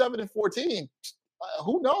 between 7 and 14,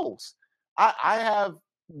 who knows? I have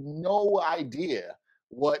no idea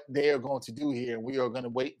what they are going to do here. We are going to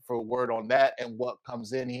wait for word on that and what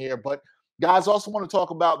comes in here. But guys, also want to talk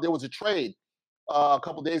about there was a trade a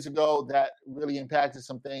couple days ago that really impacted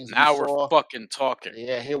some things. Now we're fucking talking.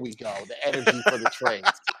 Yeah, here we go. The energy for the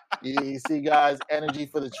trades. You see, guys, energy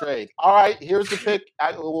for the trade. All right, here's the pick.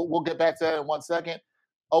 We'll get back to that in 1 second.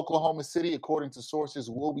 Oklahoma City, according to sources,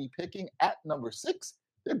 will be picking at number 6.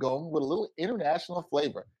 They're going with a little international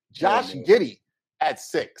flavor. Josh Giddey at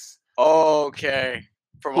 6. Okay.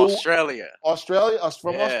 From Australia.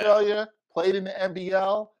 Australia, played in the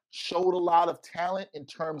NBL, showed a lot of talent in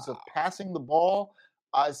terms of passing the ball.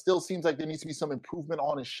 It still seems like there needs to be some improvement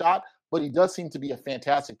on his shot, but he does seem to be a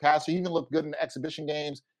fantastic passer. He even looked good in the exhibition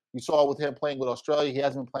games. You saw with him playing with Australia. He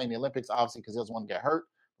hasn't been playing the Olympics, obviously, because he doesn't want to get hurt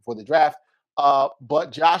before the draft.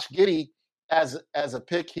 But Josh Giddey as a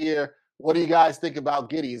pick here, what do you guys think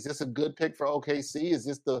about Giddey? Is this a good pick for OKC? Is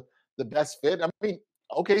this the best fit? I mean,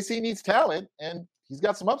 OKC needs talent, and he's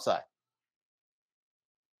got some upside.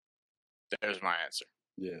 There's my answer.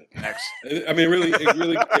 Yeah. Next. I mean,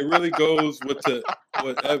 it really goes with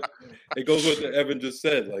what Evan just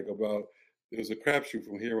said, like about there's a crapshoot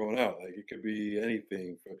from here on out. Like it could be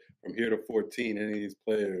anything from here to 14. Any of these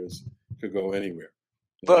players could go anywhere.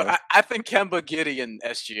 But I think Kemba, Giddey, and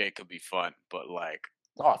SGA could be fun. But like,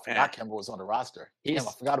 I forgot Kemba was on the roster. I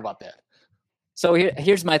forgot about that. So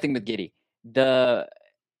here's my thing with Giddey.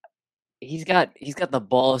 He's got the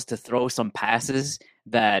balls to throw some passes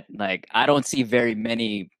that like I don't see very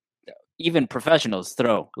many even professionals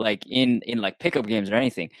throw like in like pickup games or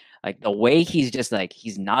anything. Like the way he's just like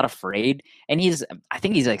he's not afraid, and I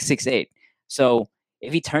think he's like 6'8". So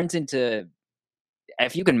if you can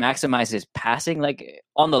maximize his passing, like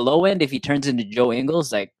on the low end, if he turns into Joe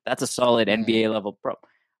Ingles, like that's a solid NBA level pro.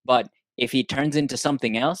 But if he turns into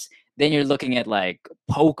something else, then you're looking at like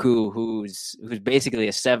Poku, who's basically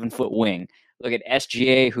a 7-foot wing. Look at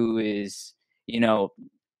SGA, who is,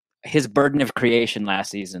 his burden of creation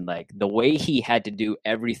last season, like the way he had to do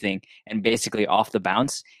everything and basically off the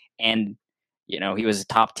bounce. And, he was a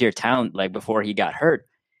top tier talent like before he got hurt.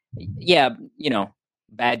 Yeah,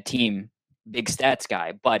 bad team, big stats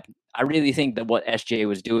guy. But I really think that what SGA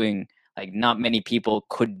was doing, like not many people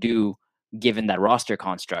could do given that roster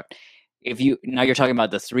construct. Now you're talking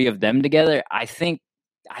about the three of them together, I think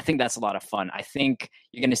that's a lot of fun. I think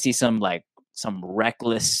you're going to see some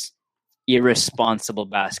reckless, irresponsible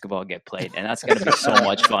basketball get played, and that's going to be so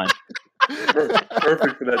much fun.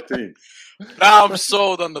 Perfect for that team. Now I'm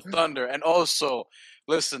sold on the Thunder. And also,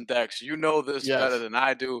 listen, Dex, you know this better than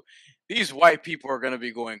I do. These white people are going to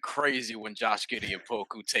be going crazy when Josh Giddey and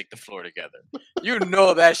Poku take the floor together. You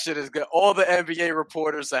know that shit is good. All the NBA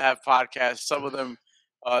reporters that have podcasts, some of them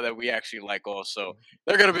that we actually like also,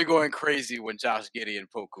 they're going to be going crazy when Josh Giddey and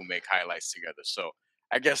Poku make highlights together. So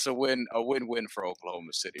I guess a win-win for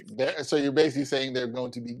Oklahoma City. So you're basically saying they're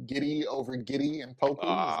going to be Giddey over Giddey and Poku?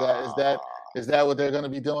 Is that what they're going to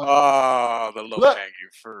be doing? Oh, the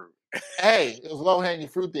low-hanging fruit. Hey, it was low-hanging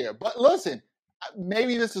fruit there. But listen,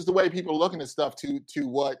 maybe this is the way people are looking at stuff to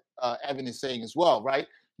what Evan is saying as well, right?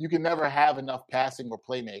 You can never have enough passing or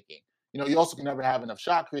playmaking. You also can never have enough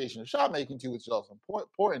shot creation or shot making too, which is also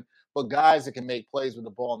important. But guys that can make plays with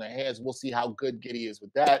the ball in their hands, we'll see how good Giddey is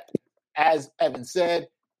with that. As Evan said,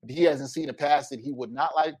 he hasn't seen a pass that he would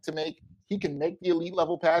not like to make. He can make the elite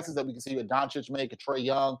level passes that we can see with Doncic make, a Trae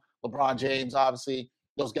Young, LeBron James, obviously.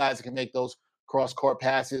 Those guys that can make those cross-court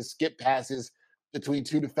passes, skip passes between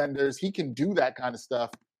two defenders. He can do that kind of stuff.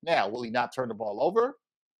 Now, will he not turn the ball over?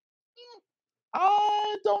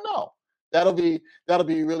 I don't know. That'll be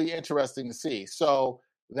really interesting to see. So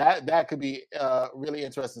that could be really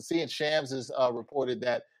interesting to see. And Shams has reported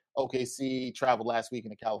that OKC traveled last week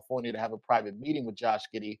into California to have a private meeting with Josh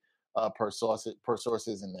Giddey per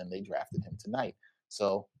sources, and then they drafted him tonight.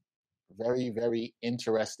 So very, very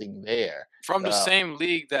interesting there. From the same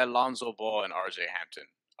league that Lonzo Ball and RJ Hampton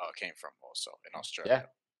came from also in Australia.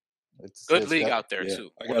 Yeah. Good league out there too.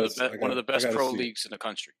 One of the best pro leagues in the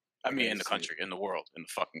country. In the world, in the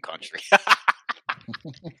fucking country.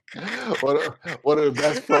 What are the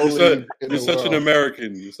best pro leagues in the world? You're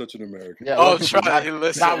such an American. Yeah, listen.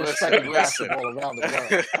 Basketball around the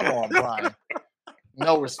world. Come on, Brian.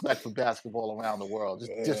 No respect for basketball around the world.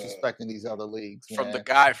 Just disrespecting these other leagues. From man.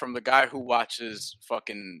 the guy who watches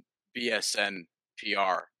fucking BSN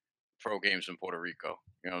PR pro games in Puerto Rico.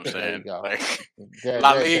 You know what I'm saying? There you go. Like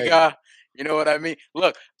La Liga. You know what I mean?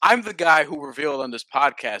 Look, I'm the guy who revealed on this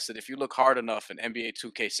podcast that if you look hard enough in NBA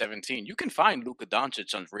 2K17, you can find Luka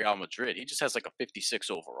Doncic on Real Madrid. He just has like a 56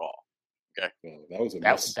 overall. Okay,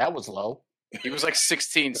 that was low. He was like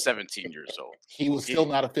 16, 17 years old. He was still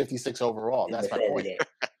not a 56 overall. That's my point.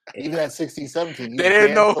 Even at 16, 17, they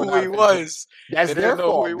didn't know who he was. That's their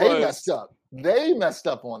fault. They messed up. They messed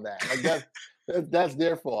up on that. Like that's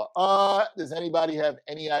their fault. Does anybody have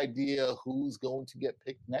any idea who's going to get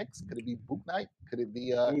picked next? Could it be Book Night? Could it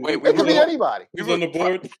be it could be anybody. Who's on the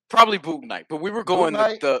board? Probably Book Night. But we were going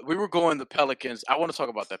the Pelicans. I want to talk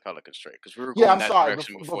about that Pelicans trade because we were going that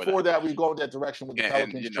direction before that. We go in that direction with the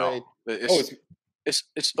Pelicans trade.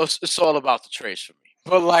 It's all about the trades for me.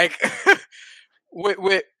 But like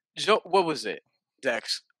with Joe, what was it,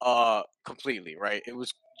 Dex? Completely right. It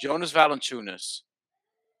was Jonas Valanciunas.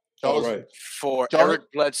 For Eric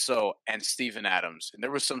Bledsoe and Steven Adams, and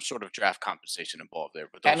there was some sort of draft compensation involved there.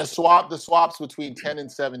 But the swaps between 10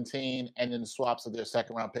 and 17, and then the swaps of their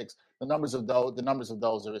second round picks. The numbers of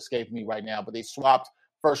those are escaping me right now. But they swapped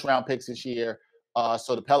first round picks this year.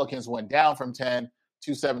 So the Pelicans went down from 10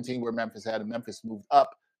 to 17, where Memphis had, and Memphis moved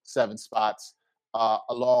up 7 spots,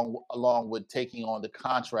 along with taking on the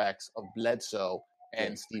contracts of Bledsoe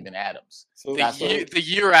and Steven Adams. So the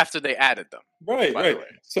year after they added them. Right.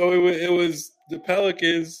 So it was the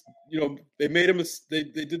Pelicans, they made they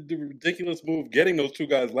did the ridiculous move getting those 2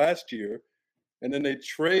 guys last year, and then they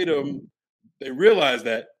trade them. They realize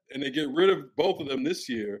that, and they get rid of both of them this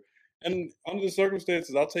year. And under the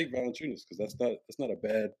circumstances, I'll take Valanciunas because that's not a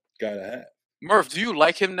bad guy to have. Murph, do you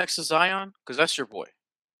like him next to Zion? Because that's your boy.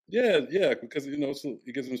 Yeah, because it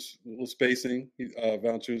gives him a little spacing.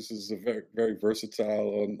 Valanciunas is a very, very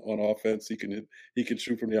versatile on offense. He can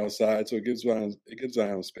shoot from the outside, so it gives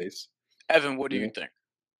Zion space. Evan, what do you think?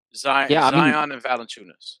 Zion and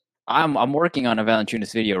Valanciunas. I'm working on a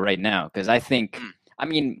Valanciunas video right now because I think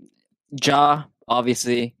Ja,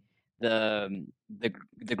 obviously the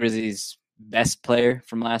Grizzlies' best player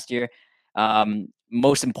from last year,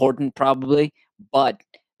 most important probably, but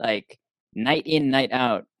like night in, night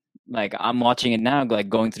out. Like I'm watching it now, like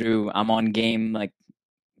going through. I'm on game like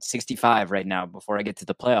 65 right now before I get to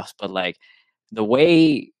the playoffs. But like the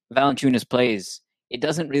way Valanciunas plays, it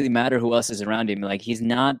doesn't really matter who else is around him. Like he's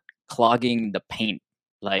not clogging the paint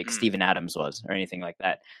like Steven Adams was or anything like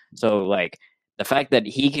that. So like the fact that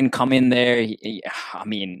he can come in there,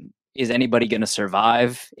 is anybody going to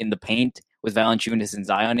survive in the paint with Valanciunas and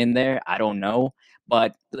Zion in there? I don't know,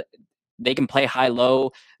 but they can play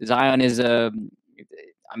high-low. Zion is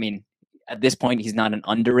at this point, he's not an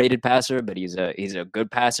underrated passer, but he's a good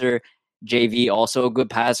passer. JV also a good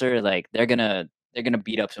passer. Like they're gonna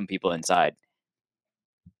beat up some people inside.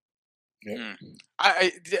 Yeah.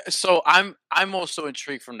 So I'm also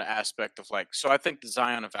intrigued from the aspect of so I think the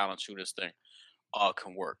Zion and Valanciunas thing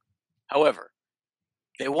can work. However,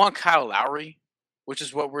 they want Kyle Lowry, which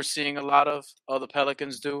is what we're seeing a lot of the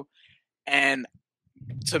Pelicans do, and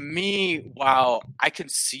to me, while I can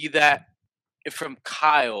see that from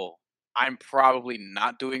Kyle, I'm probably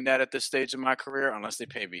not doing that at this stage in my career unless they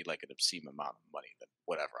pay me like an obscene amount of money. Then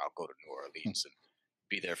whatever, I'll go to New Orleans and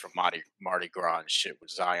be there for Mardi Gras and shit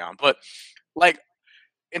with Zion. But like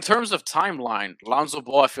in terms of timeline, Lonzo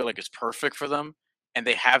Ball, I feel like is perfect for them, and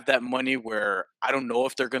they have that money where I don't know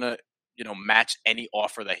if they're gonna match any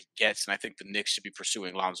offer that he gets. And I think the Knicks should be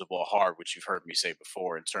pursuing Lonzo Ball hard, which you've heard me say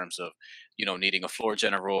before in terms of, needing a floor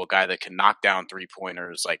general, a guy that can knock down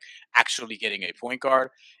 3-pointers, like actually getting a point guard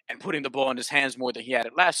and putting the ball in his hands more than he had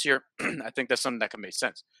it last year. I think that's something that can make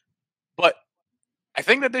sense. But I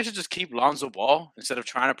think that they should just keep Lonzo Ball instead of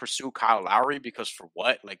trying to pursue Kyle Lowry because for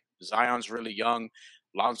what? Like Zion's really young.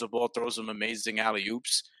 Lonzo Ball throws him amazing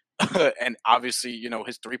alley-oops. And obviously,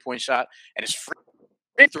 his 3-point shot and his free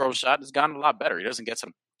throw shot has gotten a lot better. He doesn't get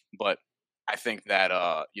some, but I think that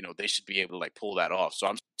they should be able to pull that off. So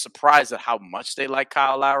I'm surprised at how much they like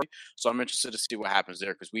Kyle Lowry. So I'm interested to see what happens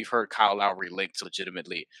there because we've heard Kyle Lowry linked to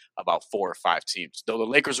legitimately about 4 or 5 teams. Though the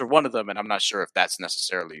Lakers are one of them, and I'm not sure if that's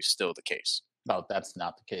necessarily still the case. No, that's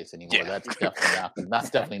not the case anymore. Yeah. That's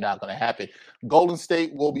definitely not going to happen. Golden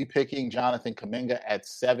State will be picking Jonathan Kuminga at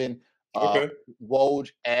 7. Okay. Woj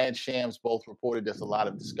and Shams both reported there's a lot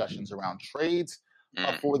of discussions around trades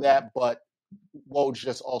for that, but Woj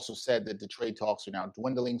just also said that the trade talks are now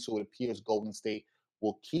dwindling, so it appears Golden State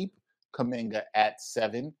will keep Kuminga at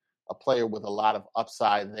 7, a player with a lot of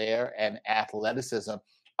upside there and athleticism.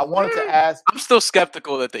 I wanted to ask... I'm still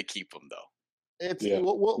skeptical that they keep him, though.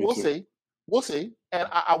 We'll see. We'll see. And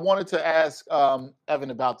I wanted to ask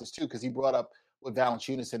Evan about this, too, because he brought up with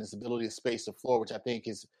Valanciunas and his ability to space the floor, which I think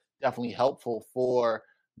is definitely helpful for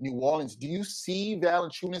New Orleans. Do you see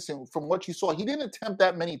Valanciunas, and from what you saw, he didn't attempt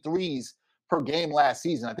that many threes per game last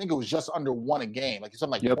season. I think it was just under one a game, like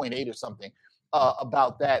something like 0.8 or something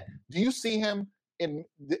about that. Do you see him in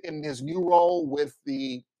his new role with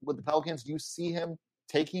the Pelicans? Do you see him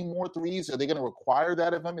taking more threes? Are they going to require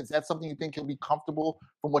that of him? Is that something you think he'll be comfortable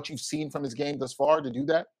from what you've seen from his game thus far to do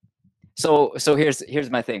that? So here's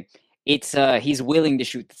my thing. It's he's willing to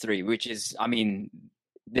shoot the three, which is, I mean,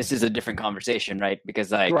 this is a different conversation, right?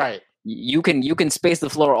 Because like right. you can space the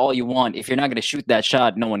floor all you want. If you're not going to shoot that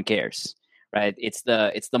shot, no one cares, right? It's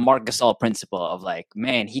the Marc Gasol principle of like,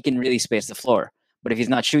 man, he can really space the floor, but if he's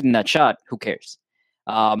not shooting that shot, who cares?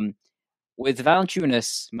 With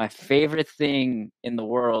Valanciunas, my favorite thing in the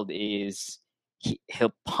world is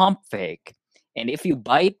he'll pump fake, and if you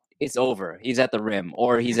bite, it's over. He's at the rim,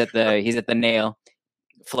 or he's at the nail,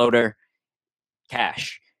 floater,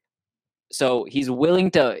 cash. So he's willing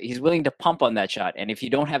to pump on that shot, and if you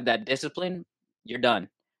don't have that discipline, you're done.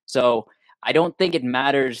 So I don't think it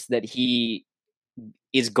matters that he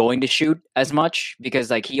is going to shoot as much, because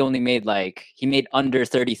like he made under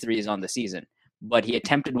 33s on the season, but he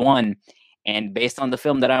attempted one, and based on the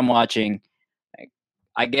film that I'm watching,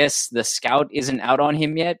 I guess the scout isn't out on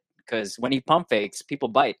him yet, because when he pump fakes, people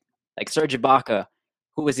bite. Like Serge Ibaka,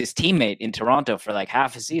 who was his teammate in Toronto for like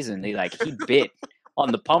half a season, he bit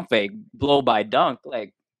on the pump fake, blow by dunk.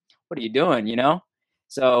 Like, what are you doing, you know?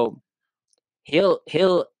 So he'll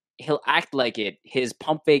act like it. His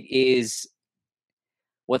pump fake is,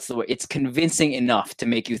 what's the word? It's convincing enough to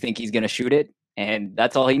make you think he's going to shoot it, and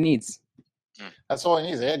that's all he needs. That's all he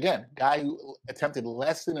needs. Again, guy who attempted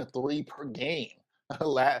less than a three per game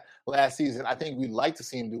last season. I think we'd like to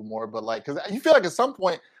see him do more, but like, because you feel like at some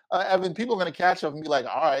point, Evan, people are going to catch up and be like,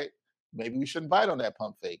 all right, maybe we shouldn't bite on that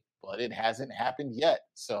pump fake, but it hasn't happened yet.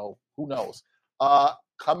 So who knows?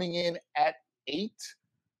 Coming in at 8,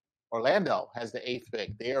 Orlando has the 8th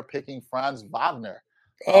pick. They are picking Franz Wagner.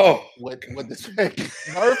 With this pick,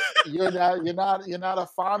 Murph, you're not a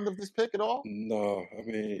fond of this pick at all? No,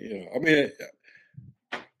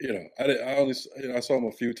 I saw him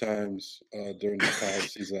a few times during the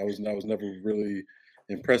college season. I was never really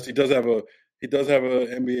impressed. He does have an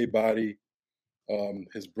NBA body.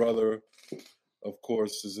 His brother, of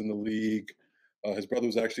course, is in the league. His brother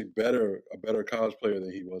was actually a better college player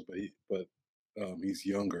than he was, but he's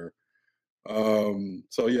younger.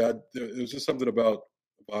 So yeah, it was just something about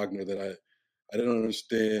Wagner that I didn't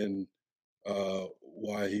understand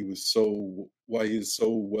why he is so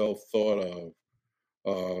well thought of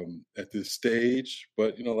at this stage.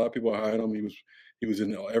 But a lot of people are high on him. He was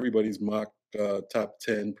in everybody's mock top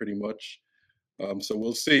 10 pretty much. So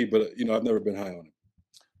we'll see. But I've never been high on him.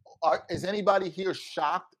 Is anybody here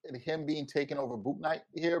shocked at him being taken over Bouknight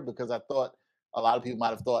here? Because I thought a lot of people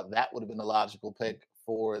might have thought that would have been the logical pick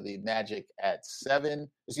for the Magic at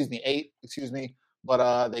 8.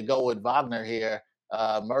 But they go with Wagner here.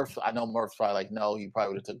 Murph, I know Murph's probably like, no, he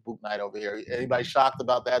probably would have took Bouknight over here. Anybody shocked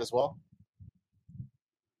about that as well?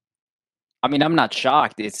 I mean, I'm not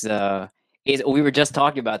shocked. We were just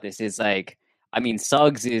talking about this. It's like, I mean,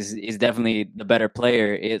 Suggs is definitely the better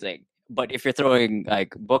player. It's like, but if you're throwing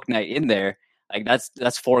like Bouknight in there, like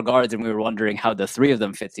that's 4 guards, and we were wondering how the 3 of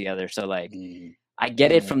them fit together. So like, I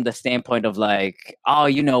get it from the standpoint of like,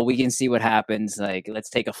 we can see what happens. Like, let's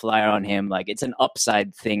take a flyer on him. Like, it's an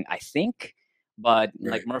upside thing, I think. But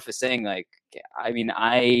like Murph is saying, like, I mean,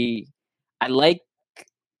 I like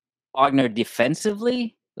Wagner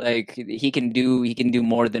defensively. Like, he can do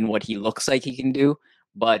more than what he looks like he can do.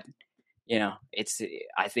 But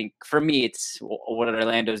I think for me, it's what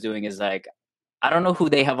Orlando's doing is like, I don't know who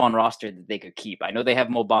they have on roster that they could keep. I know they have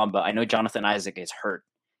Mo Bamba. I know Jonathan Isaac is hurt.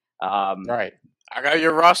 Right. I got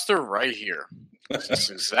your roster right here. This is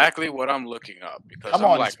exactly what I'm looking up, because Come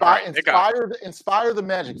I'm on, like, inspire the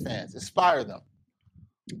Magic fans. Inspire them.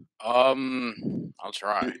 I'll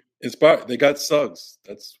try. They got Suggs.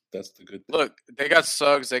 That's the good thing. Look, they got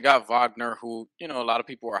Suggs. They got Wagner, who a lot of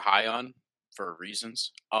people are high on for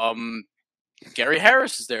reasons. Gary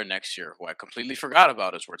Harris is there next year, who I completely forgot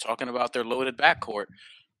about as we're talking about their loaded backcourt.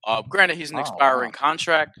 Granted, he's an expiring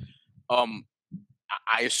contract.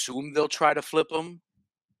 I assume they'll try to flip him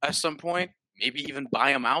at some point, maybe even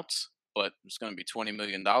buy him out, but it's going to be $20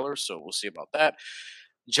 million, so we'll see about that.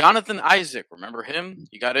 Jonathan Isaac, remember him?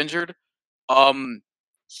 He got injured.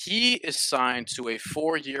 He is signed to a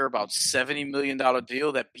 4-year, about $70 million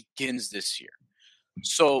deal that begins this year.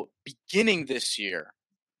 So beginning this year,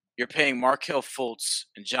 you're paying Markelle Fultz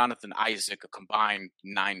and Jonathan Isaac a combined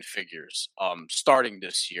 9 figures starting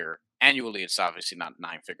this year. Annually, it's obviously not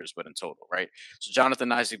 9 figures, but in total, right? So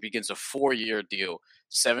Jonathan Isaac begins a 4-year deal,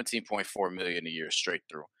 $17.4 million a year straight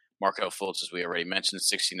through. Markelle Fultz, as we already mentioned,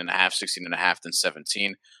 16.5, then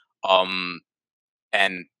 17.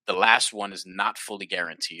 And the last one is not fully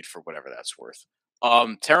guaranteed for whatever that's worth.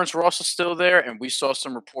 Terrence Ross is still there, and we saw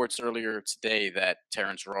some reports earlier today that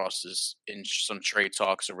Terrence Ross is in some trade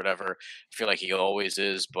talks or whatever. I feel like he always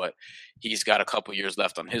is, but he's got a couple years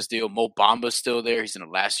left on his deal. Mo Bamba's still there. He's in the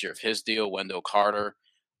last year of his deal. Wendell Carter,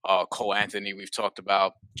 Cole Anthony, we've talked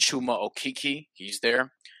about. Chuma Okeke, he's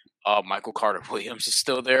there. Michael Carter Williams is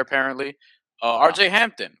still there, apparently. RJ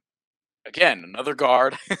Hampton, again, another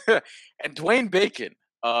guard. And Dwayne Bacon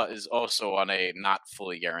is also on a not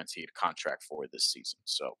fully guaranteed contract for this season.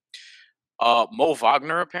 So Mo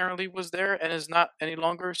Wagner apparently was there and is not any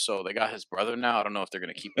longer. So they got his brother now. I don't know if they're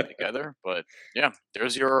going to keep them together. But, yeah,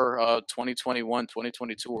 there's your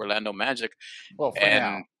 2021-2022 Orlando Magic. Well, for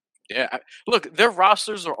now. Yeah, look, their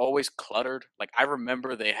rosters are always cluttered. Like, I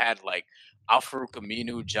remember they had, like, Al-Farouq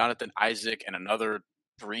Aminu, Jonathan Isaac, and another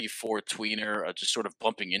 3-4 tweener just sort of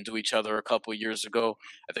bumping into each other a couple of years ago.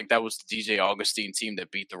 I think that was the DJ Augustine team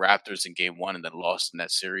that beat the Raptors in game 1 and then lost in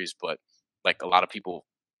that series. But like a lot of people,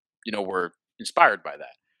 were inspired by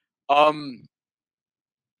that.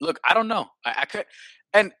 Look, I don't know. I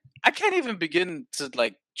can't even begin to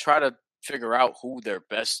like try to figure out who their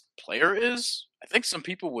best player is. I think some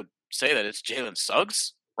people would say that it's Jalen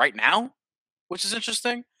Suggs right now, which is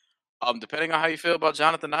interesting. Depending on how you feel about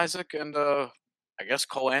Jonathan Isaac and I guess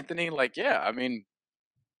Cole Anthony, like, yeah, I mean,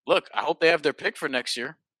 look, I hope they have their pick for next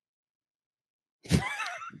year.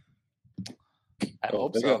 I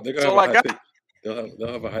hope so.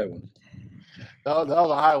 They'll have a high one. They'll have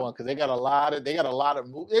a high one because they got a lot of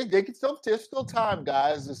moves. They can still. There's still time,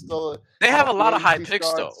 guys. There's still. They have a lot of high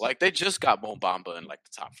picks though. Like they just got Mo Bamba in like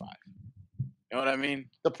the top 5. You know what I mean?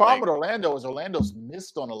 The problem with Orlando is Orlando's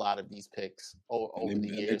missed on a lot of these picks over the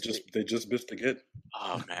years. They just missed again.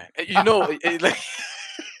 Oh man,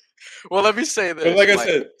 well, let me say this. But like I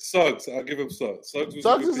said, Suggs, I'll give him Suggs.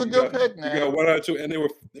 Suggs is a good pick, man. You got 1 out of 2, and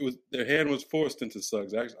their hand was forced into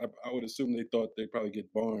Suggs. Actually, I would assume they thought they'd probably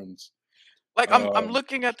get Barnes. Like I'm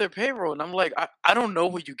looking at their payroll, and I'm like, I don't know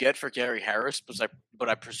what you get for Gary Harris, but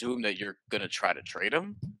I presume that you're gonna try to trade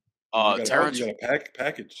him. You got a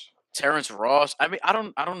package. Terrence Ross. I mean, I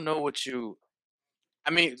don't know what you. I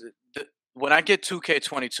mean, when I get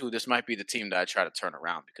 2K22, this might be the team that I try to turn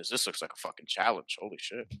around because this looks like a fucking challenge. Holy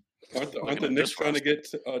shit! Aren't the Knicks trying to get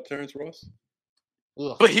Terrence Ross?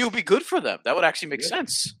 But he'll be good for them. That would actually make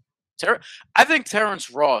sense. I think Terrence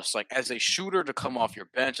Ross, like as a shooter to come off your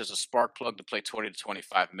bench, as a spark plug to play 20 to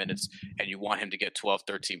 25 minutes, and you want him to get 12,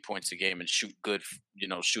 13 points a game and shoot good,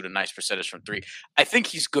 shoot a nice percentage from 3. I think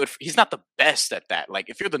he's good. He's not the best at that. Like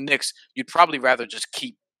if you're the Knicks, you'd probably rather just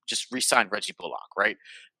re-sign Reggie Bullock, right?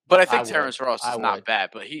 But I think Terrence Ross is not bad.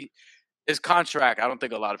 But his contract, I don't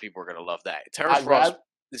think a lot of people are going to love that. Terrence Ross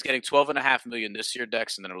is getting $12.5 million this year,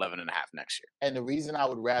 Dex, and then $11.5 next year. And the reason I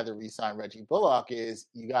would rather re-sign Reggie Bullock is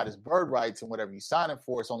you got his bird rights, and whatever you sign him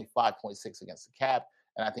for, it's only 5.6 against the cap,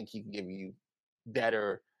 and I think he can give you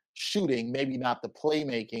better shooting. Maybe not the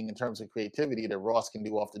playmaking in terms of creativity that Ross can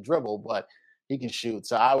do off the dribble, but he can shoot.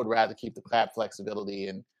 So I would rather keep the cap flexibility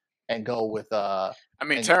and go with.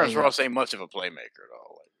 Terrence Ross ain't much of a playmaker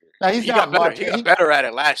though. Now he got better at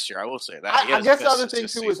it last year. I will say that. I guess the other thing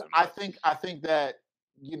too is I think that.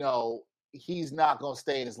 He's not going to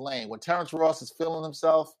stay in his lane. When Terrence Ross is feeling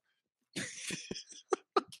himself,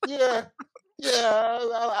 I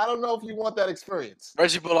don't know if you want that experience.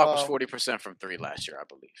 Reggie Bullock was 40% from 3 last year, I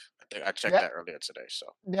believe. I checked that earlier today. So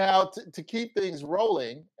now to keep things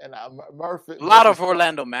rolling, and Murphy. A lot of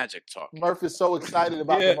Orlando Magic talk. Murph is so excited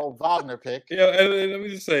about the Mo Wagner pick. Yeah, and let me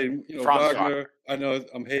just say, Wagner. I know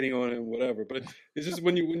I'm hating on him, whatever, but it's just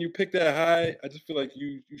when you pick that high, I just feel like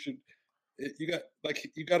you should. You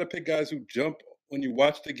got to pick guys who jump when you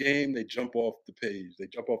watch the game. They jump off the page. They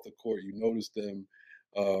jump off the court. You notice them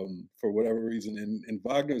for whatever reason. And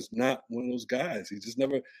Wagner's not one of those guys. He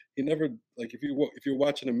never like if you're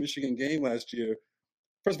watching a Michigan game last year.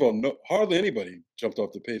 First of all, hardly anybody jumped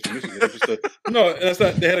off the page for Michigan. That's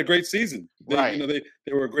not. They had a great season. They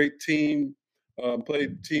were a great team.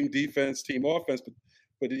 Played team defense, team offense,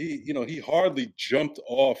 but he hardly jumped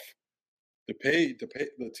off the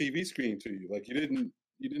TV screen to you. Like you didn't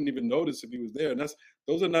even notice if he was there. And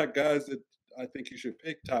those are not guys that I think you should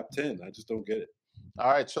pick top 10. I just don't get it.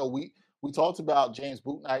 All right. So we talked about James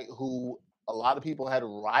Bouknight, who a lot of people had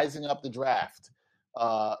rising up the draft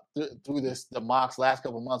through the mocks last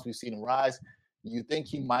couple of months. We've seen him rise. You think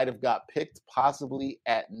he might have got picked possibly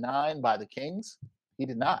at 9 by the Kings? He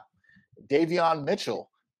did not. Davion Mitchell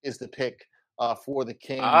is the pick for the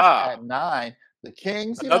Kings at 9. The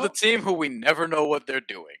Kings, another team who we never know what they're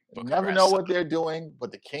doing. Never know what they're doing,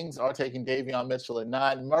 but the Kings are taking Davion Mitchell at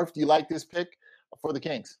 9. Murph, do you like this pick for the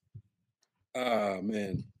Kings?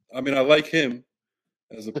 Man. I mean, I like him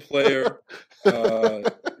as a player.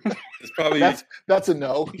 It's probably that's a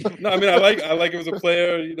no. No, I mean, I like him as a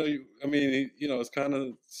player. It's kind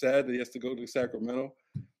of sad that he has to go to Sacramento.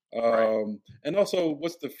 Right. And also,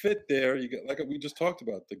 what's the fit there? You get, like we just talked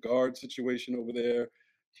about, the guard situation over there.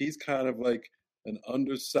 He's kind of like an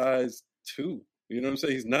undersized 2. You know what I'm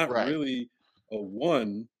saying? He's not really a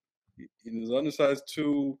 1. He's undersized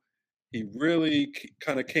 2. He really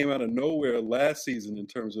kind of came out of nowhere last season in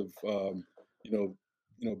terms of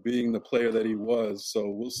being the player that he was. So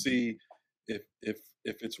we'll see if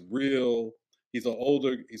it's real. He's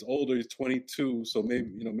older. He's 22. So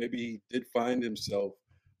maybe he did find himself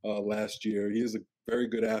last year. He is a very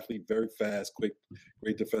good athlete, very fast, quick,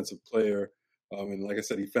 great defensive player. And like I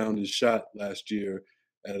said, he found his shot last year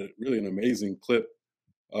at really an amazing clip.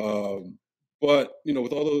 But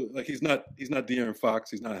with all those, he's not De'Aaron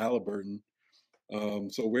Fox, he's not Halliburton.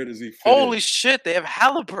 So where does he fit? Holy shit, they have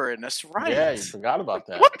Halliburton. That's right. Yeah, you forgot about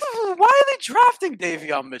that. Why are they drafting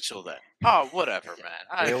Davion Mitchell then? Oh, whatever,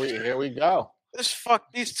 man. Here we go.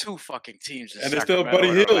 These two fucking teams. And they still have Buddy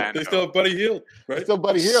Hield. They still have Buddy Hield, right? Still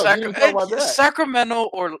Buddy Hield. You didn't talk about that. Sacramento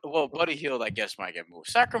Buddy Hield, I guess, might get moved.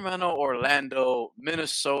 Sacramento, Orlando,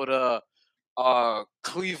 Minnesota,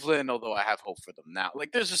 Cleveland. Although I have hope for them now.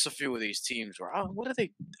 There's just a few of these teams where I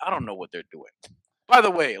don't know what they're doing. By the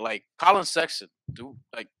way, Colin Sexton,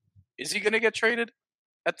 is he gonna get traded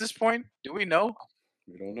at this point? Do we know?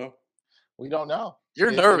 We don't know. We don't know.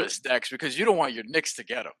 You're nervous, Dex, because you don't want your Knicks to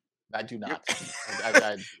get him. I do not.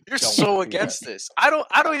 You're so against this. I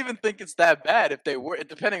don't even think it's that bad if they were,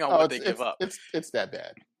 depending on what they give up. It's that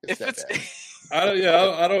bad. I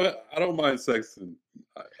don't mind Sexton.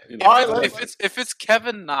 If it's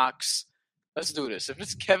Kevin Knox, let's do this. If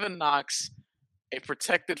it's Kevin Knox, a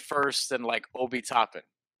protected first, and Obi Toppin,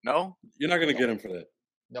 no, you're not going to get him for that.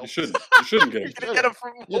 No, you shouldn't. You shouldn't get him. You're going to get him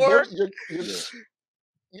for more.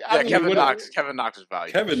 Kevin Knox. Kevin Knox is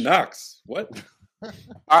valuable. Kevin Knox. What?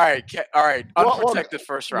 All right. Unprotected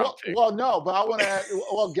first round pick. Well, no, but I want to add.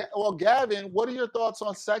 Well, Gavin, what are your thoughts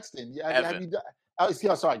on Sexton? Have you done?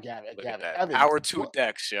 Sorry, Gavin. Evan. Hour 2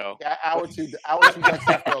 Dex, yo. Hour two Dex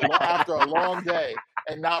after a long day,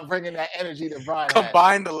 and not bringing that energy that Brian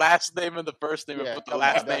combine the last name and the first name and put the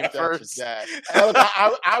last name first.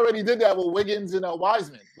 I already did that with Wiggins and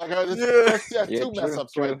Wiseman. That's 2 mess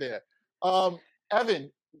ups right there.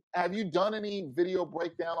 Evan, have you done any video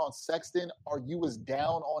breakdown on Sexton? Are you as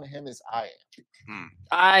down on him as I am?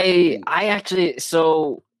 I actually,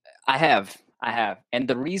 so I have. And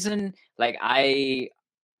the reason, I'm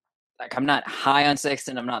not high on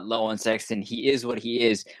Sexton, I'm not low on Sexton. He is what he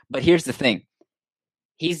is. But here's the thing.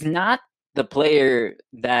 He's not the player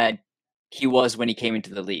that he was when he came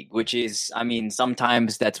into the league, which is,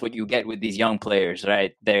 sometimes that's what you get with these young players,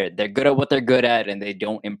 right? They're good at what they're good at and they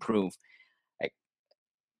don't improve.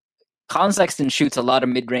 Colin Sexton shoots a lot of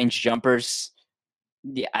mid-range jumpers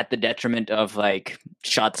at the detriment of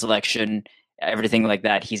shot selection, everything like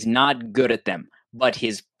that. He's not good at them, but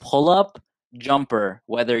his pull-up jumper,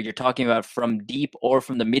 whether you're talking about from deep or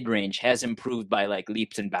from the mid-range, has improved by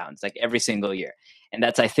leaps and bounds, every single year. And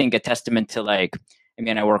that's, I think, a testament to I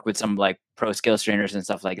work with some pro skills trainers and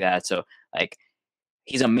stuff like that. So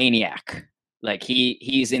he's a maniac.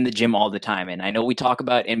 He's in the gym all the time. And I know we talk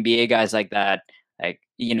about NBA guys like that,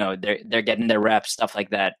 they're getting their reps, stuff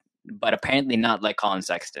like that, but apparently not like Colin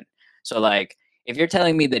Sexton. So if you're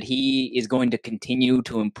telling me that he is going to continue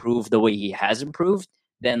to improve the way he has improved,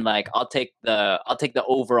 then I'll take the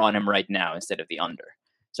over on him right now instead of the under.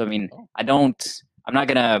 So I'm not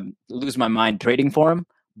gonna lose my mind trading for him,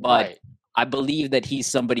 but right. I believe that he's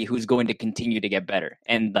somebody who's going to continue to get better.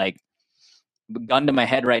 And gun to my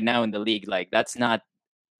head right now in the league, that's not.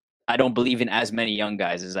 I don't believe in as many young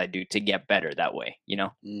guys as I do to get better that way.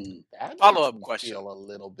 Follow-up question. Feel a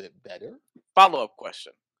little bit better. Follow-up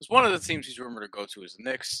question. Because one of the teams he's rumored to go to is the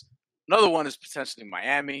Knicks. Another one is potentially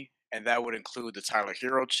Miami, and that would include the Tyler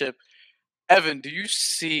Hero chip. Evan, do you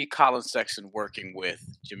see Colin Sexton working with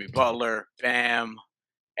Jimmy Butler, Bam,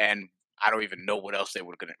 and I don't even know what else they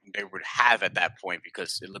would have at that point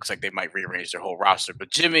because it looks like they might rearrange their whole roster.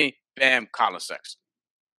 But Jimmy, Bam, Colin Sexton.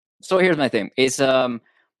 So here's my thing: is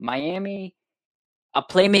Miami a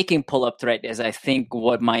playmaking pull-up threat? Is I think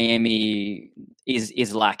what Miami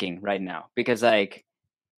is lacking right now because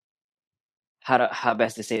how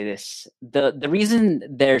best to say this. The reason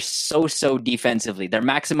they're so defensively, they're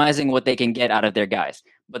maximizing what they can get out of their guys.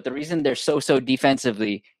 But the reason they're so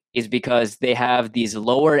defensively is because they have these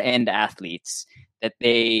lower end athletes that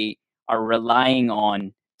they are relying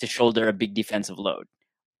on to shoulder a big defensive load.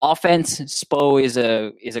 Offense, Spo is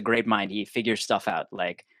a great mind. He figures stuff out,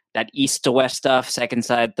 like that east to west stuff, second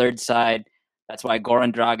side, third side. That's why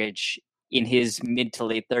Goran Dragic in his mid to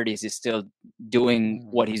late 30s is still doing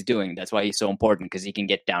what he's doing. That's why he's so important, because he can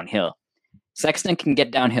get downhill. Sexton can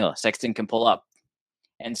get downhill. Sexton can pull up.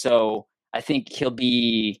 And so I think he'll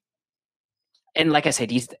be, and like I said,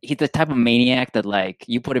 he's the type of maniac that, like,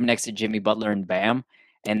 you put him next to Jimmy Butler and Bam,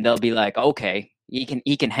 and they'll be like, okay, he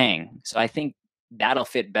can hang. So I think that'll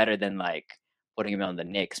fit better than like putting him on the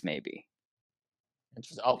Knicks, maybe.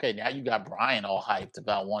 Interesting. Okay, now you got Brian all hyped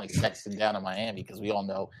about wanting Sexton down in Miami, because we all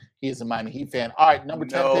know he is a Miami Heat fan. All right, number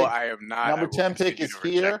 10 pick. No, I am not. Number 10 pick is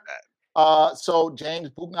here. So James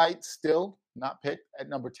Bouknight still not picked at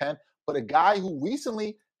number 10, but a guy who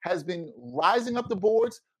recently has been rising up the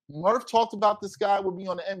boards. Murph talked about this guy would be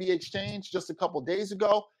on the NBA Exchange just a couple days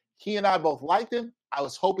ago. He and I both liked him. I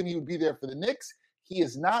was hoping he would be there for the Knicks. He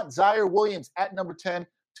is not. Zaire Williams at number 10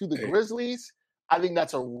 to the Grizzlies. I think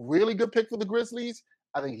that's a really good pick for the Grizzlies.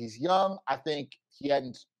 I think he's young. I think he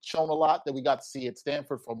hadn't shown a lot that we got to see at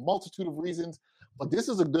Stanford for a multitude of reasons. But this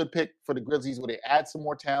is a good pick for the Grizzlies, where they add some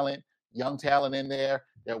more talent, young talent in there.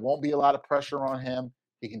 There won't be a lot of pressure on him.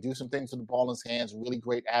 He can do some things with the ball in his hands. Really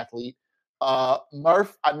great athlete.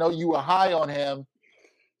 Murph, I know you were high on him.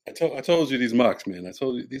 I told you these mocks, man. I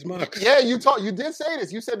told you these mocks. Yeah, you did say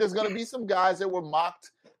this. You said there's going to be some guys that were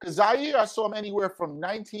mocked. Because Zaire, I saw him anywhere from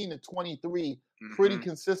 19 to 23, pretty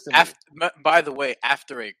consistently. By the way,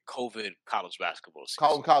 after a COVID college basketball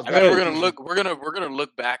season, we're gonna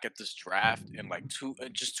look back at this draft in like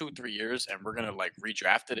 2-3 years, and we're gonna like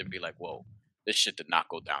redraft it and be like, "Whoa, this shit did not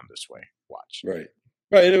go down this way." Watch. Right.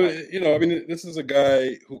 I mean, this is a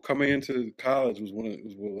guy who coming into college was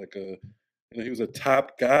he was a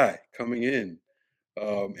top guy coming in,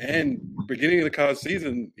 and beginning of the college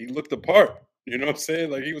season, he looked the part. You know what I'm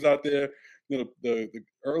saying? Like, he was out there, the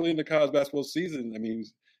early in the college basketball season. I mean,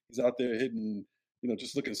 he's out there hitting,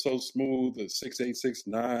 just looking so smooth, a 6'8",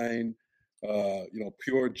 6'9",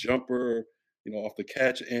 pure jumper, off the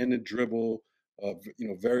catch and the dribble,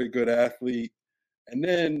 very good athlete. And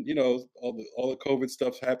then, all the COVID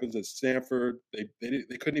stuff happens at Stanford. They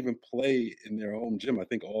couldn't even play in their home gym, I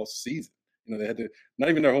think, all season. They had to, not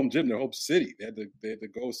even their home gym, their home city. They had to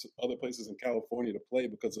go other places in California to play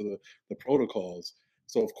because of the protocols.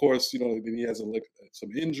 So, of course, then he has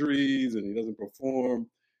some injuries and he doesn't perform.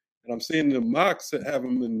 And I'm seeing the mocks that have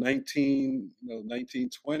him in 19,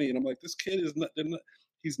 20. And I'm like, this kid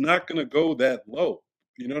he's not going to go that low.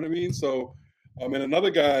 You know what I mean? So, and another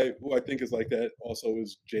guy who I think is like that also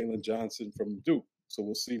is Jalen Johnson from Duke. So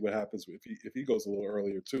we'll see what happens if he goes a little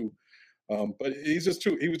earlier too. But he was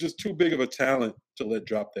just too big of a talent to let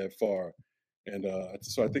drop that far. And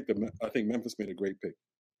so I think Memphis made a great pick.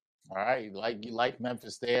 All right. You like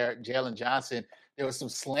Memphis there. Jalen Johnson, there was some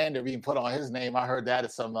slander being put on his name. I heard that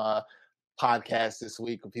at some podcast this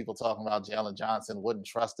week with people talking about Jalen Johnson, wouldn't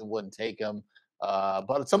trust him, wouldn't take him.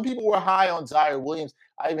 But some people were high on Zaire Williams.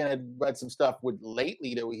 I even had read some stuff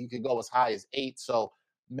lately that he could go as high as 8. So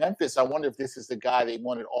Memphis, I wonder if this is the guy they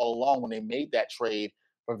wanted all along when they made that trade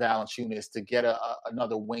for Valanciunas, to get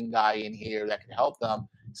another wing guy in here that can help them,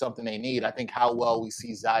 something they need. I think how well we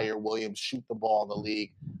see Zaire Williams shoot the ball in the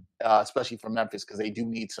league, especially for Memphis, because they do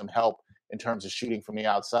need some help in terms of shooting from the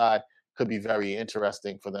outside, could be very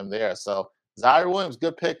interesting for them there. So Zaire Williams,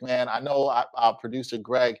 good pick, man. I know our producer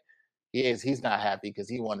Greg, he's not happy because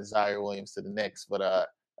he wanted Zaire Williams to the Knicks, but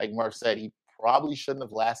like Murph said, he probably shouldn't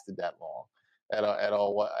have lasted that long at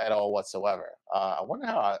all whatsoever. I wonder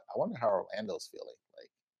how Orlando's feeling.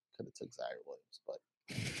 Could have took Zaire Williams, but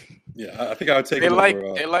yeah, I think I would take him over.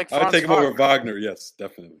 I would take him over Wagner. Yes,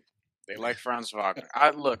 definitely. They like Franz Wagner.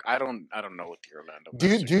 I don't know what the Orlando.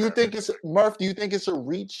 Do you think it's Murph? Do you think it's a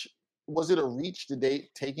reach? Was it a reach today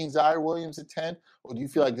taking Zaire Williams at 10, or do you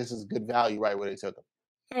feel like this is good value right where they took him?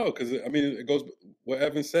 No, because I mean it goes what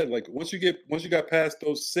Evan said. Like once you got past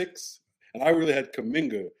those 6, and I really had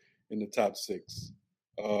Kuminga in the top 6.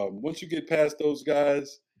 Once you get past those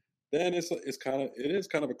guys, then it is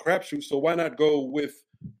kind of a crapshoot. So why not go with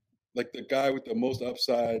like the guy with the most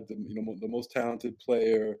upside, the most talented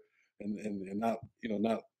player, and not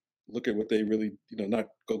look at what they really not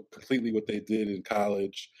go completely what they did in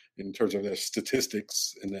college in terms of their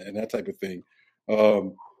statistics and that type of thing.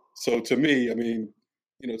 So to me, I mean,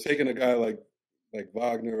 taking a guy like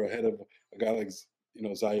Wagner ahead of a guy like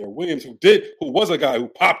Zaire Williams, who was a guy who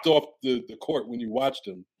popped off the court when you watched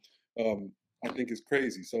him, I think is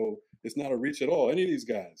crazy. So it's not a reach at all. Any of these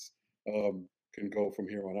guys can go from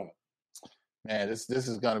here on out. Man, this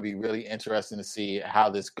is going to be really interesting to see how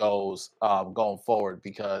this goes going forward,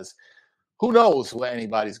 because who knows what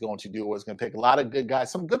anybody's going to do or is going to pick. A lot of good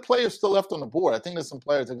guys, some good players still left on the board. I think there's some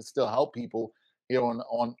players that can still help people here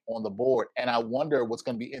on the board. And I wonder what's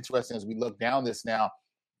going to be interesting as we look down this now,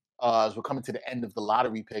 as we're coming to the end of the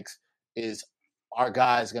lottery picks, is our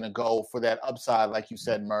guys going to go for that upside, like you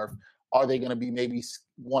said, Murph? Are they going to be maybe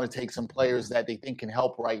want to take some players that they think can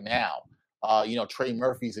help right now? Trey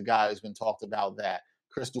Murphy's a guy who's been talked about that.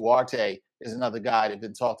 Chris Duarte is another guy that's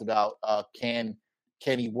been talked about. Can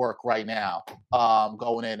he work right now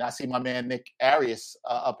going in? I see my man Nick Arias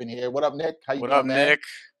up in here. What up, Nick? How you doing, man? Nick?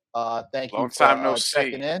 Thank Long you for time no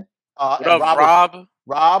checking see. in. What up, Rob?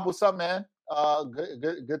 Rob, what's up, man?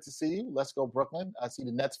 Good to see you. Let's go, Brooklyn. I see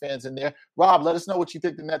the Nets fans in there. Rob, let us know what you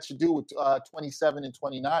think the Nets should do with 27 and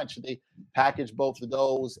 29. Should they package both of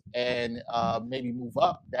those and maybe move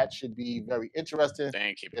up? That should be very interesting.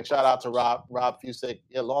 Thank you. And shout out to Rob Fusek.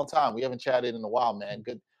 Yeah, long time. We haven't chatted in a while, man.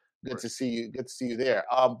 Good to see you. Good to see you there.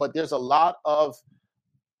 But there's a lot of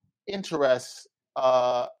interest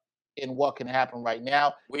in what can happen right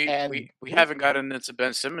now. We haven't gotten into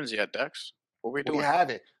Ben Simmons yet, Dex. What we doing? We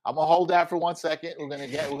have it. I'm gonna hold that for 1 second. We're gonna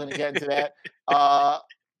get into that.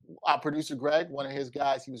 Our producer Greg, one of his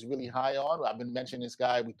guys, he was really high on. I've been mentioning this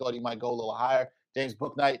guy. We thought he might go a little higher. James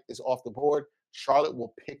Bouknight is off the board. Charlotte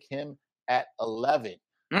will pick him at 11.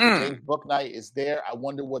 James Bouknight is there. I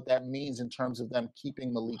wonder what that means in terms of them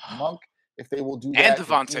keeping Malik Monk, if they will do that. And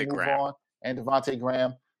Devontae Graham. And Devontae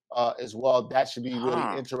Graham as well. That should be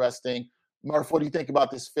really interesting. Murph, what do you think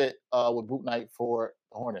about this fit with Bouknight for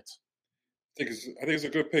the Hornets? I think it's a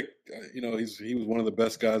good pick. He was one of the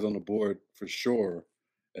best guys on the board for sure,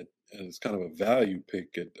 and it's kind of a value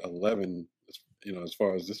pick at 11. As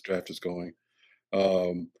far as this draft is going,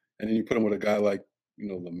 and then you put him with a guy like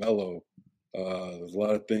LaMelo. There's a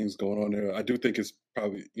lot of things going on there. I do think it's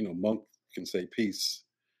probably Monk can say peace.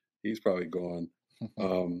 He's probably gone,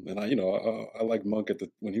 and I like Monk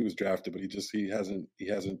when he was drafted, but he hasn't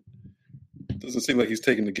doesn't seem like he's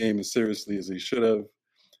taking the game as seriously as he should have.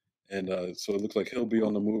 And so it looks like he'll be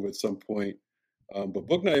on the move at some point. But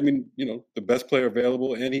Bouknight, the best player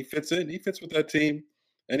available, and he fits in. He fits with that team,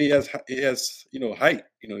 and he has height.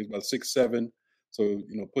 He's about 6'7", so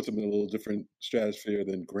puts him in a little different stratosphere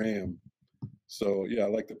than Graham. So yeah, I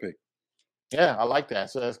like the pick. Yeah, I like that.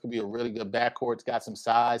 So that's gonna be a really good backcourt. It's got some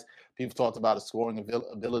size. People talked about a scoring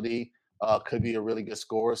ability. Could be a really good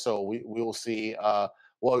scorer. So we will see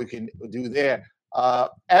what we can do there.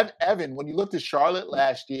 Evan, when you looked at Charlotte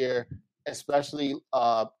last year, especially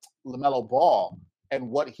LaMelo Ball and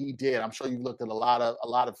what he did, I'm sure you looked at a lot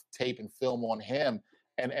of tape and film on him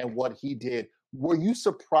and what he did. Were you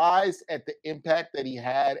surprised at the impact that he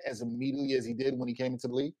had as immediately as he did when he came into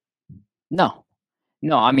the league? No.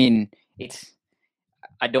 I mean,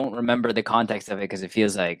 I don't remember the context of it because it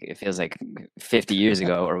feels like 50 years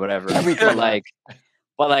ago or whatever.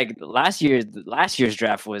 but last year's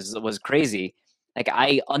draft was crazy. Like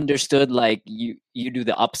I understood, like you do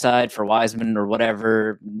the upside for Wiseman or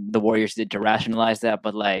whatever the Warriors did to rationalize that,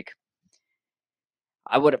 but like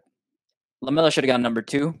LaMelo should have gone number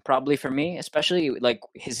 2 probably for me, especially like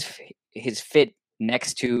his fit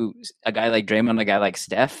next to a guy like Draymond, a guy like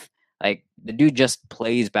Steph. Like the dude just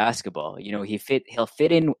plays basketball. He'll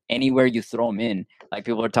fit in anywhere you throw him in. Like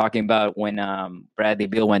people are talking about when Bradley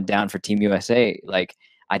Beal went down for Team USA. Like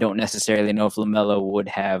I don't necessarily know if LaMelo would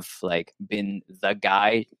have like been the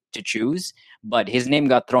guy to choose, but his name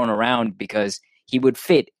got thrown around because he would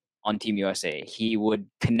fit on Team USA. He would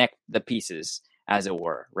connect the pieces, as it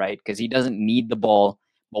were, right? Because he doesn't need the ball,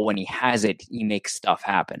 but when he has it, he makes stuff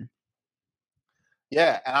happen.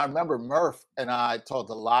 Yeah, and I remember Murph and I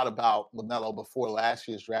talked a lot about LaMelo before last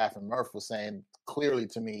year's draft, and Murph was saying clearly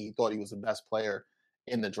to me he thought he was the best player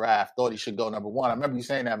in the draft, thought he should go number 1. I remember you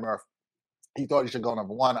saying that, Murph. He thought he should go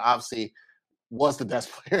number 1. Obviously, was the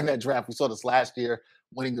best player in that draft. We saw this last year,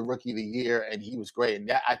 winning the Rookie of the Year, and he was great. And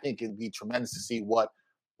that, I think it'd be tremendous to see what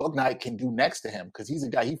Bouknight can do next to him because he's a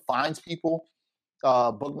guy, he finds people.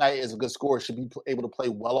 Bouknight is a good scorer, should be able to play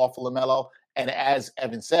well off of LaMelo. And as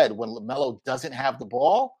Evan said, when LaMelo doesn't have the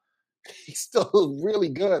ball, he's still really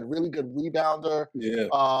good rebounder. Yeah.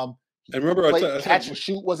 And remember, catch and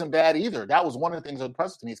shoot wasn't bad either. That was one of the things that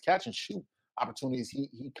impressed me. His catch and shoot opportunities,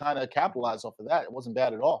 he kind of capitalized off of that. It wasn't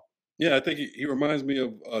bad at all. Yeah, I think he reminds me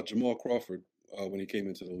of Jamal Crawford when he came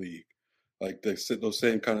into the league. Like those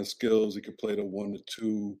same kind of skills. He could play the 1 to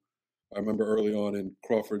 2 I remember early on in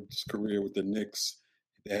Crawford's career with the Knicks,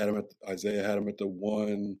 Isaiah had him at the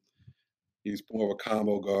 1. He's more of a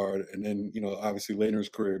combo guard. And then, obviously later in his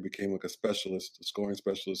career, he became like a specialist, a scoring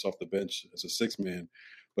specialist off the bench as a 6-man.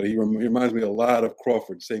 But he reminds me a lot of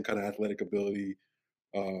Crawford, same kind of athletic ability.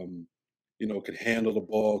 Could handle the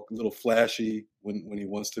ball, a little flashy when he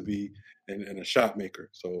wants to be, and a shot maker.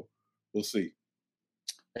 So we'll see.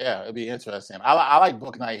 Yeah, it'll be interesting. I like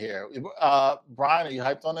Bouknight here. Brian, are you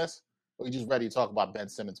hyped on this? Or are you just ready to talk about Ben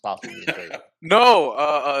Simmons possibly being traded?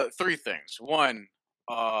 No, 3 things. 1,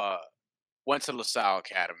 went to LaSalle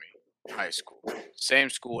Academy High School.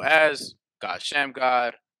 Same school as God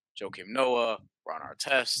Shamgod, Joakim Noah, Ron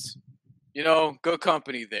Artest. Good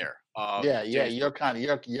company there. You're kind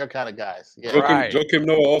of guys. Yeah. Joakim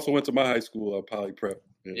Noah also went to my high school, Poly Prep.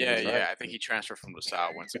 Yeah. I think he transferred from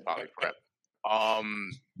LaSalle, went to Poly Prep.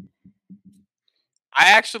 I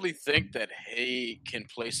actually think that he can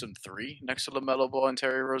play some 3 next to LaMelo Ball and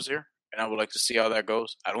Terry Rozier, and I would like to see how that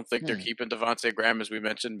goes. I don't think they're keeping Devontae Graham, as we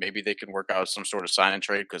mentioned. Maybe they can work out some sort of sign and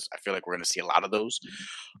trade because I feel like we're going to see a lot of those.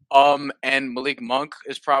 And Malik Monk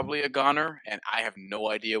is probably a goner, and I have no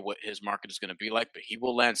idea what his market is going to be like, but he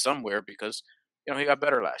will land somewhere because he got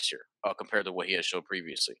better last year compared to what he has showed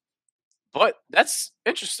previously. But that's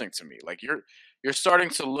interesting to me. Like you're starting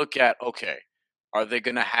to look at, okay, are they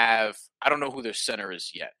going to have – I don't know who their center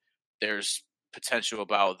is yet. There's potential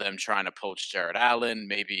about them trying to poach Jared Allen.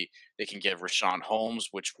 Maybe they can get Richaun Holmes,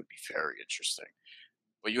 which would be very interesting.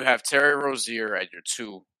 But you have Terry Rozier at your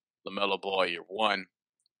 2, LaMelo Ball at your 1,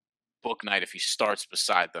 Bouknight, if he starts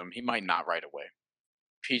beside them, he might not right away.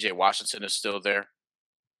 PJ Washington is still there.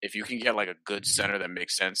 If you can get like a good center that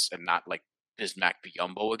makes sense and not like Bismack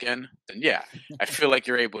Biyombo again, then yeah, I feel like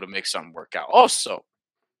you're able to make something work out. Also,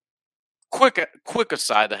 quick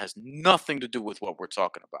aside that has nothing to do with what we're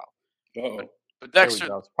talking about. But Dexter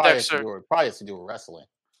probably has to do with wrestling.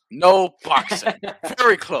 No boxing.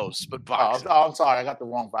 Very close, but boxing. I'm sorry, I got the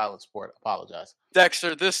wrong violent sport. I apologize.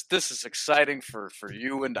 Dexter, this is exciting for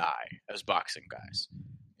you and I as boxing guys.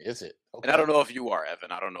 Is it? Okay. And I don't know if you are,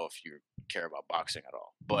 Evan. I don't know if you care about boxing at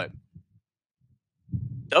all. But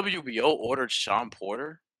WBO ordered Sean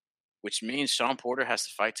Porter, which means Sean Porter has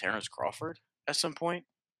to fight Terrence Crawford at some point.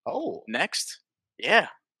 Oh. Next? Yeah.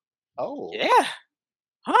 Oh. Yeah.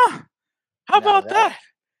 Huh. How about that?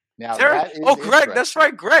 Now Greg, that's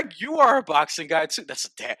right. Greg, you are a boxing guy too.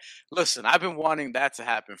 Listen, I've been wanting that to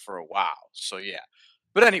happen for a while. So yeah.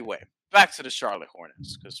 But anyway, back to the Charlotte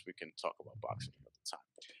Hornets, because we can talk about boxing another time.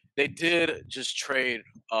 They did just trade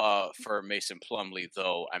for Mason Plumlee,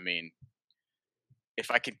 though. I mean,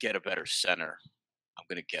 if I could get a better center, I'm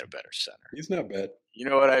gonna get a better center. He's not bad. You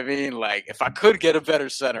know what I mean? Like, if I could get a better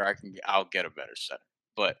center, I'll get a better center.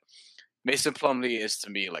 But Mason Plumlee is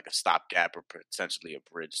to me like a stopgap or potentially a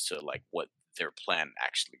bridge to like what their plan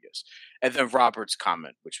actually is. And then Robert's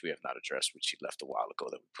comment, which we have not addressed, which he left a while ago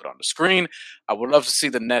that we put on the screen. I would love to see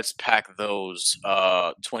the Nets pack those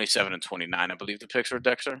 27 and 29. I believe the picks were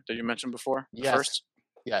Dexter that you mentioned before. Yes. First?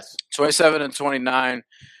 Yes. 27 and 29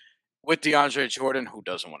 with DeAndre Jordan, who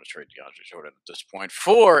doesn't want to trade DeAndre Jordan at this point,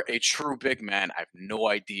 for a true big man. I have no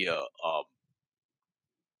idea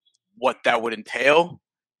what that would entail.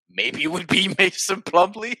 Maybe it would be Mason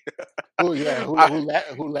Plumlee. Who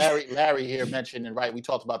Larry here mentioned, and right, we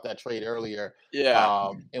talked about that trade earlier.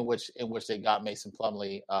 Yeah. In which they got Mason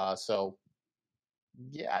Plumlee. So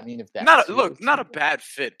yeah, I mean, if that not a bad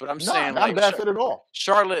fit, but I'm saying not a bad fit at all.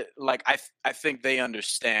 Charlotte, like I think they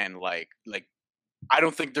understand, like I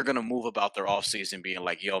don't think they're gonna move about their offseason being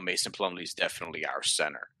like, yo, Mason Plumlee is definitely our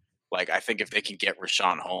center. Like, I think if they can get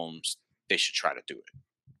Richaun Holmes, they should try to do it.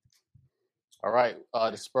 All right.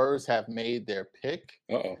 The Spurs have made their pick.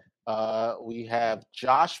 We have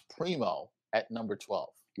Josh Primo at number 12.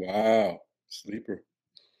 Wow. Sleeper.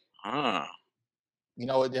 You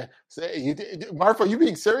know what? Marfa, are you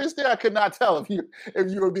being serious there? I could not tell if you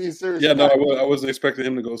were being serious. Yeah, no, I wasn't expecting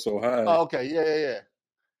him to go so high. Oh, okay.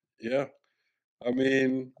 Yeah. I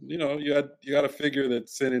mean, you got to figure that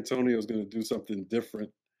San Antonio is going to do something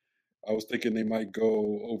different. I was thinking they might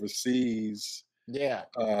go overseas. Yeah,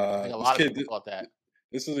 I think a lot of people thought that.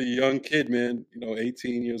 This is a young kid, man.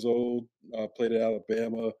 18 years old. Played at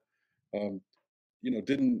Alabama.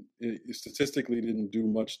 Statistically didn't do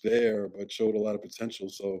much there, but showed a lot of potential.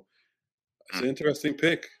 So it's an interesting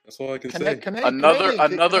pick. That's all I can say.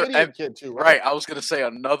 Canadian kid too, right? I was gonna say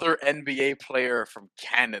another NBA player from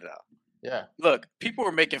Canada. Yeah. Look, people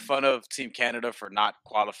were making fun of Team Canada for not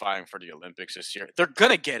qualifying for the Olympics this year. They're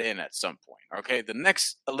going to get in at some point, okay? The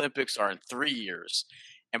next Olympics are in 3 years.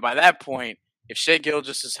 And by that point, if Shai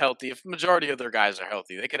Gilgeous is healthy, if the majority of their guys are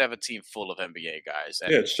healthy, they could have a team full of NBA guys.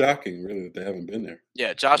 And, yeah, it's shocking, really, that they haven't been there.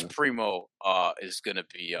 Yeah, Josh Primo is going to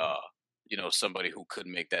be, somebody who could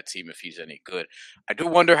make that team if he's any good. I do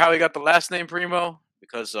wonder how he got the last name Primo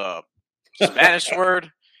because Spanish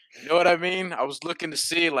word. You know what I mean? I was looking to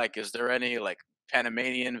see is there any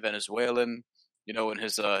Panamanian, Venezuelan, in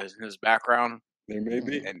his background. There may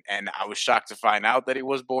be. And I was shocked to find out that he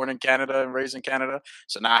was born in Canada and raised in Canada.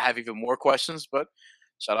 So now I have even more questions, but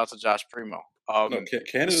shout out to Josh Primo.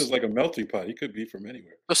 Canada is like a melting pot. He could be from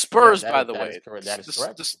anywhere. The Spurs, by the way. That is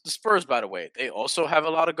correct. The Spurs, by the way, they also have a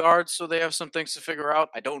lot of guards, so they have some things to figure out.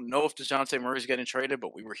 I don't know if DeJounte Murray's getting traded,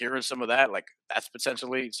 but we were hearing some of that. That's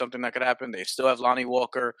potentially something that could happen. They still have Lonnie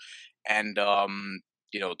Walker and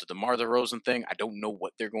the DeMar DeRozan thing, I don't know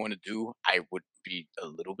what they're going to do. I would be a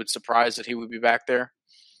little bit surprised that he would be back there.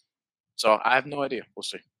 So I have no idea. We'll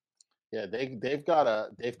see. Yeah, they've got a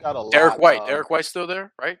Derek lot. White. Derek White's still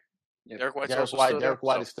there, right? Yeah, Derek White's Derek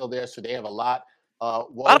White is still there, so they have a lot. A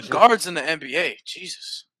lot of guards in the NBA.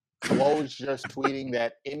 Jesus. Woj just tweeting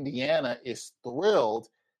that Indiana is thrilled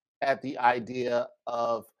at the idea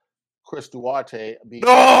of Chris Duarte being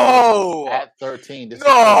at 13. And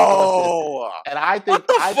I think what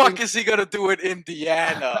the fuck is he gonna do in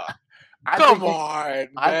Indiana? Come on,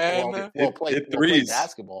 man. We'll play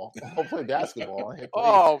basketball. We'll play basketball.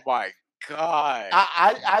 Oh my God.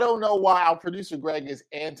 I don't know why our producer Greg is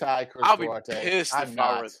anti Chris Duarte. I'll be pissed if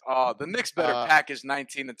I was. The Knicks better package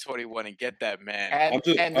 19 and 21 and get that man.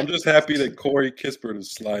 I'm just happy that Corey Kispert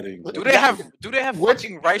is sliding. Do they have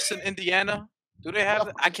fucking Rice in Indiana? Do they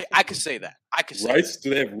have? I can say that. I can say Rice. That. Do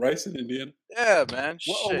they have Rice in Indiana? Yeah, man.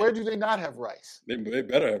 Where do they not have Rice? They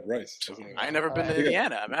better have Rice. I ain't never been to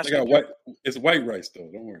Indiana. They got white. It's white rice though.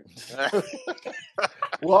 Don't worry.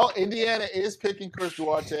 Well, Indiana is picking Chris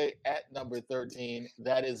Duarte at number 13.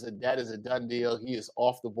 That is a done deal. He is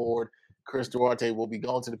off the board. Chris Duarte will be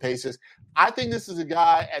going to the Pacers. I think this is a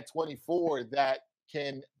guy at 24 that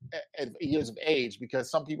can, at years of age, because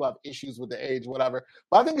some people have issues with the age, whatever.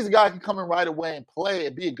 But I think he's a guy who can come in right away and play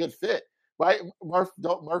and be a good fit, right? Murph,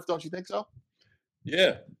 don't you think so?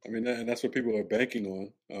 Yeah, I mean, and that's what people are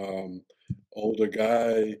banking on. Older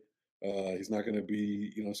guy, he's not going to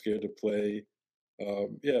be, scared to play.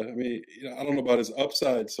 Yeah, I mean, I don't know about his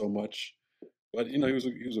upside so much, but he was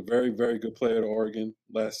a very, very good player at Oregon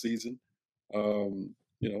last season.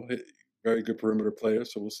 Very good perimeter player.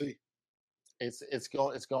 So we'll see. It's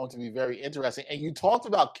going to be very interesting. And you talked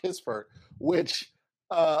about Kispert, which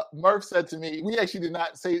Murph said to me. We actually did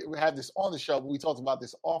not say we had this on the show, but we talked about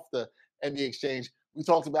this off the NBA Exchange. We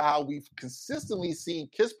talked about how we've consistently seen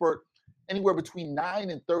Kispert anywhere between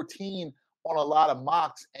 9 and 13 on a lot of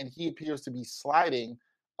mocks, and he appears to be sliding.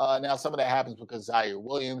 Now, some of that happens because Zaire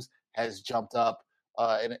Williams has jumped up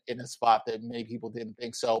in a spot that many people didn't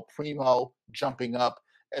think so. Primo jumping up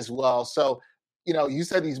as well. So, you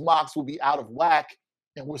said these mocks will be out of whack,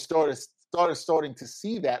 and we're starting to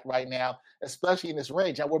see that right now, especially in this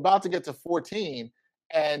range. Now, we're about to get to 14,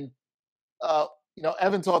 and,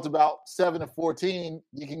 Evan talked about 7 to 14.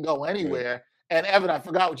 You can go anywhere. Right. And, Evan, I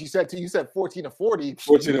forgot what you said, too. You said 14 to 40.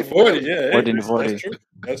 14 to 40, yeah. 14 to 40.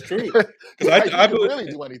 That's true. Because I believe really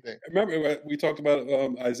do anything. Remember, we talked about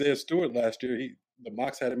Isaiah Stewart last year. The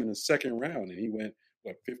mocks had him in the second round, and he went,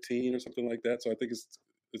 15 or something like that. So I think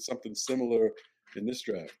it's something similar in this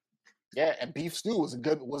draft. Yeah, and Beef Stew was a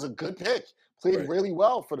good pick. Played really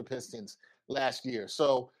well for the Pistons last year.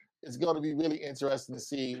 So it's going to be really interesting to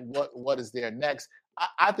see what is there next.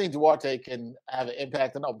 I think Duarte can have an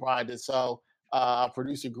impact. I know Brian did so.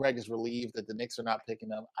 Producer Greg is relieved that the Knicks are not picking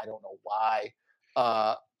him. I don't know why.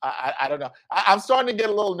 I don't know. I'm starting to get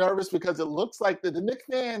a little nervous because it looks like the Knicks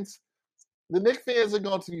fans are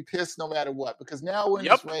going to be pissed no matter what, because now we're in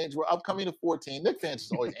this range. We're upcoming to 14. Knicks fans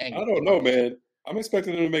is always angry. I don't know, man. I'm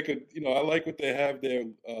expecting them to make I like what they have there.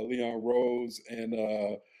 Leon Rose and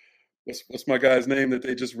what's my guy's name that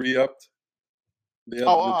they just re-upped? The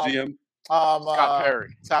GM? Scott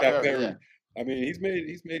Perry. Scott Perry. Yeah. I mean, he's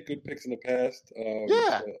made good picks in the past.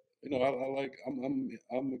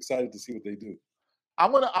 I'm excited to see what they do.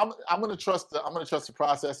 I'm gonna trust the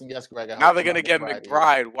process, and yes, Greg. Now they're gonna get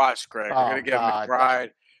McBride. Watch, Greg. They're gonna get McBride.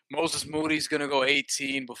 Moses Moody's gonna go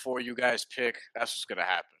 18 before you guys pick. That's what's gonna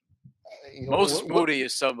happen. Moses Moody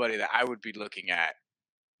is somebody that I would be looking at.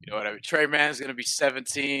 You know what I mean? Trey Mann's gonna be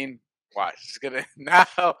 17. Watch, it's gonna now.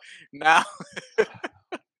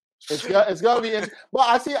 It's gonna be. Well,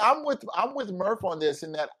 I see. I'm with Murph on this,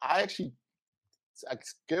 in that I'm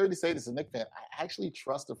scared to say this as a Knicks fan. I actually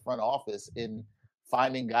trust the front office in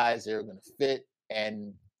finding guys that are going to fit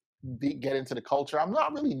and get into the culture. I'm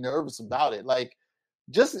not really nervous about it. Like,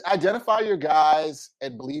 just identify your guys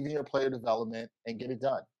and believe in your player development and get it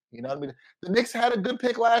done. You know what I mean? The Knicks had a good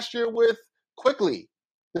pick last year with Quickly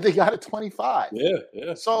that they got at 25.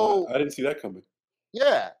 Yeah. So I didn't see that coming.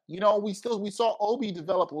 yeah, we saw Obi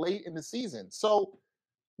develop late in the season. So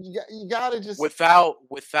you got to just without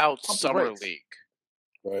Summer League.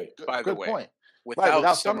 Right. By the way, point.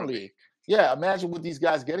 Without Summer League. Yeah, imagine with these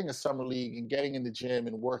guys getting a summer league and getting in the gym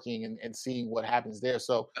and working and seeing what happens there.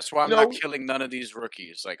 So that's why I'm not killing none of these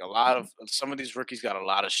rookies. Like some of these rookies got a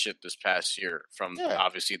lot of shit this past year from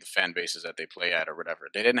obviously the fan bases that they play at or whatever.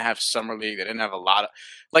 They didn't have summer league. They didn't have a lot of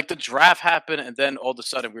the draft happened and then all of a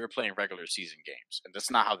sudden we were playing regular season games, and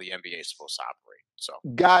that's not how the NBA is supposed to operate. So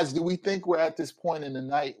guys, do we think we're at this point in the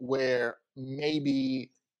night where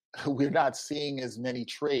maybe we're not seeing as many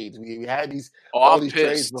trades? We had all these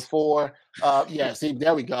trades before. See,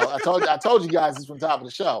 there we go. I told you guys this from the top of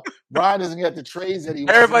the show. Brian doesn't get the trades that he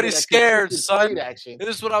wants. Everybody's scared, son.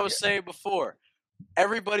 This is what I was saying before.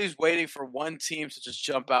 Everybody's waiting for one team to just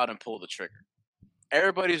jump out and pull the trigger.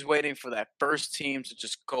 Everybody's waiting for that first team to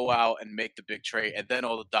just go out and make the big trade, and then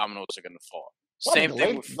all the dominoes are going to fall. Well, same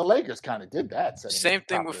thing with the Lakers. Kind of did that. Same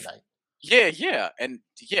thing with. Yeah, and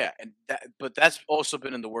that, but that's also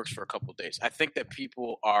been in the works for a couple of days. I think that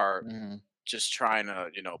people are just trying to,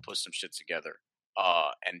 put some shit together,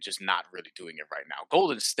 and just not really doing it right now.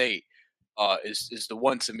 Golden State, is the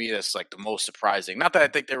one to me that's like the most surprising. Not that I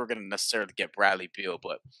think they were going to necessarily get Bradley Beal,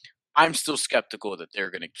 but I'm still skeptical that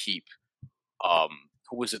they're going to keep.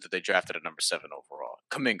 Who was it that they drafted at number 7 overall?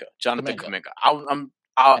 Jonathan Kuminga.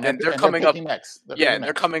 And they're coming up next.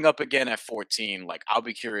 They're coming up again at 14. Like, I'll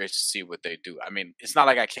be curious to see what they do. I mean, it's not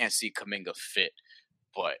like I can't see Kuminga fit,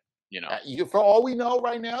 but for all we know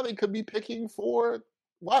right now, they could be picking for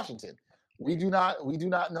Washington. We do not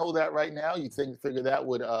know that right now. You figure that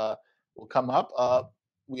will come up.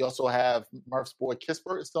 We also have Murph's boy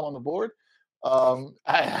Kispert is still on the board.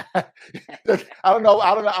 I don't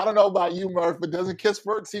know about you, Murph, but doesn't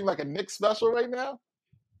Kispert seem like a Knicks special right now?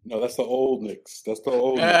 No, that's the old Knicks. That's the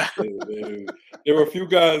old Knicks. There were a few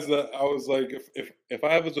guys that I was like, if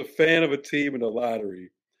I was a fan of a team in the lottery,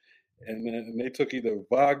 and they took either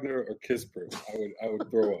Wagner or Kispert, I would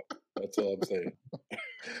throw up. That's all I'm saying.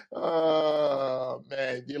 Oh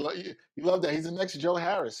man, you love that. He's the next Joe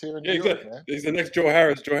Harris here in New York. Exactly. Man. He's the next Joe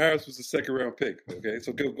Harris. Joe Harris was the second round pick. Okay,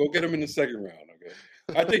 so go get him in the second round.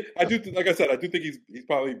 Okay, I do think he's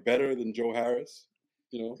probably better than Joe Harris.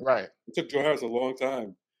 Right. It took Joe Harris a long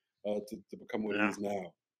time to become what he is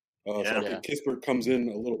now. So I think Kispert comes in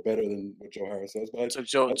a little better than what Joe Harris does. But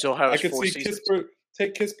Joe Harris, I could see Kispert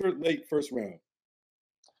take Kispert late first round.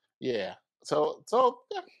 Yeah. So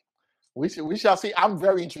yeah. We shall see. I'm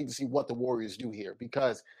very intrigued to see what the Warriors do here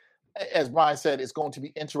because, as Brian said, it's going to be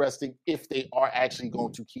interesting if they are actually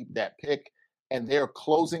going to keep that pick. And they're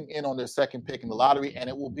closing in on their second pick in the lottery, and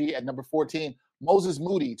it will be at number 14, Moses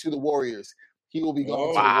Moody to the Warriors. He will be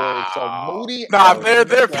going to the Warriors. So Moody.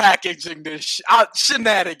 They're packaging this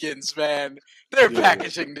shenanigans, man. They're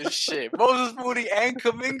packaging this shit. Moses Moody and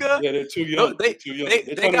Kuminga. Yeah, they're too young. They're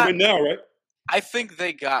trying to win now, right? I think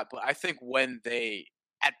when they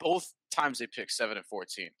at both times they picked 7 and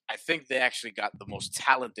 14, I think they actually got the most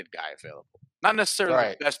talented guy available. Not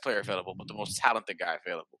necessarily the best player available, but the most talented guy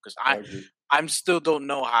available. Because I still don't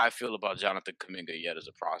know how I feel about Jonathan Kuminga yet as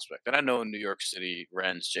a prospect. And I know in New York City,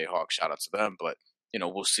 Rens, Jayhawks, shout out to them, but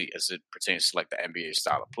we'll see as it pertains to like the NBA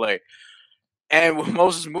style of play. And with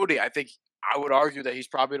Moses Moody, I think I would argue that he's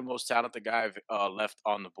probably the most talented guy left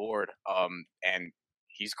on the board. And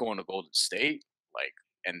he's going to Golden State,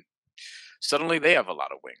 and suddenly they have a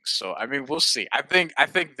lot of wings. So I mean, we'll see. I think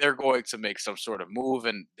they're going to make some sort of move,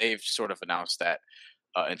 and they've sort of announced that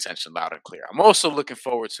intention loud and clear. I'm also looking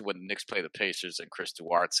forward to when the Knicks play the Pacers and Chris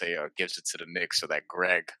Duarte gives it to the Knicks so that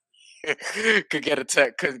Greg could get a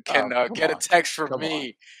text a text from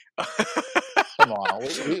me. Come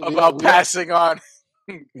on, about passing on.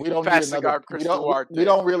 We don't need another. We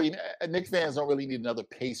don't really. Knicks fans don't really need another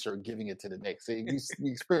Pacer giving it to the Knicks. We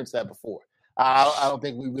experienced that before. I don't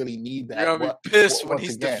think we really need that. You're gonna be pissed when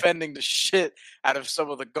he's defending the shit out of some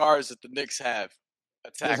of the guards that the Knicks have.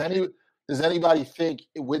 Does anybody think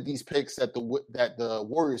with these picks that the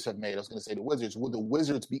Warriors have made? I was going to say the Wizards. Would the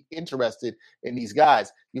Wizards be interested in these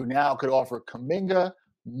guys? You now could offer Kuminga,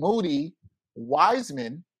 Moody,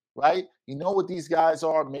 Wiseman, right? You know what these guys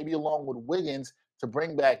are. Maybe along with Wiggins to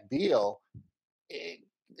bring back Beal.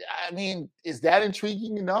 I mean, is that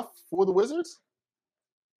intriguing enough for the Wizards?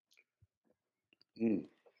 I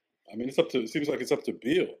mean, it seems like it's up to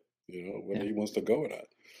Beal, whether he wants to go or not.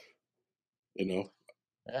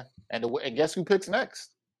 Yeah, and guess who picks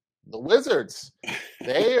next? The Wizards.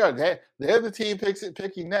 They're the team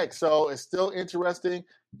picking next. So it's still interesting.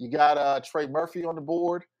 You got Trey Murphy on the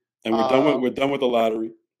board. And we're done with the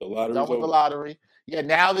lottery. The lottery's done with over. the lottery. Yeah,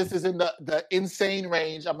 now this is in the insane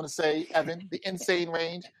range. I'm going to say, Evan, the insane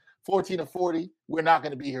range, 14 to 40. We're not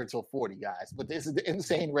going to be here until 40, guys. But this is the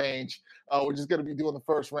insane range. We're just going to be doing the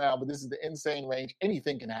first round, but this is the insane range.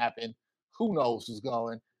 Anything can happen. Who knows who's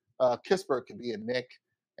going? Kispert could be a Knick,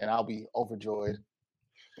 and I'll be overjoyed.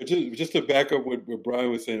 But just to back up what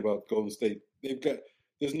Brian was saying about Golden State,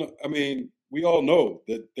 we all know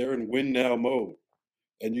that they're in win now mode.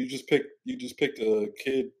 And you just picked a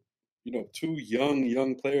kid, two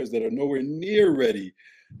young players that are nowhere near ready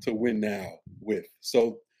to win now with.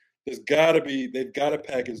 So they've got to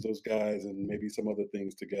package those guys and maybe some other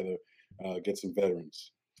things together, get some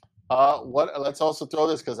veterans. Let's also throw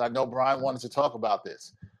this, because I know Brian wanted to talk about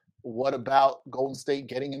this. What about Golden State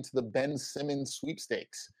getting into the Ben Simmons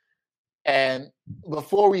sweepstakes? And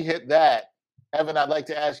before we hit that, Evan, I'd like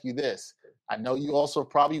to ask you this. I know you also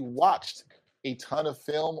probably watched a ton of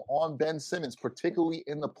film on Ben Simmons, particularly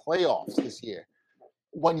in the playoffs this year.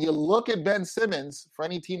 When you look at Ben Simmons, for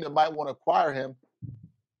any team that might want to acquire him,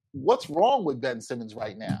 what's wrong with Ben Simmons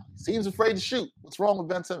right now? He seems afraid to shoot. What's wrong with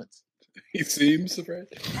Ben Simmons? He seems afraid.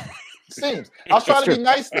 Seems. I was trying to be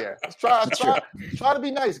nice there. Try to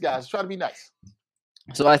be nice, guys. Try to be nice.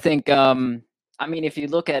 So I think, if you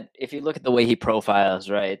look at the way he profiles,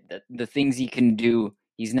 right, the things he can do,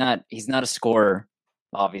 he's not a scorer,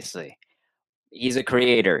 obviously. He's a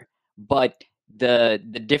creator. But the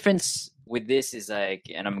difference with this is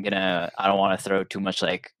like, and I don't want to throw too much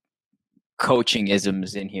like coaching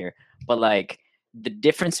isms in here, but like the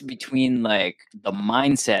difference between like the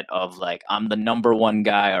mindset of like I'm the number one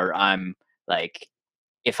guy, or I'm like,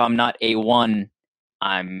 if I'm not A1,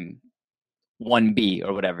 I'm 1B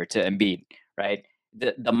or whatever to Embiid, right?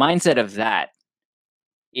 The mindset of that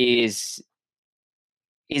is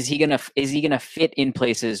he gonna fit in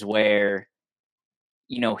places where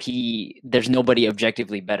there's nobody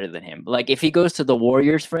objectively better than him. Like if he goes to the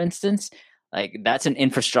Warriors, for instance, like that's an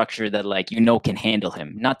infrastructure that like can handle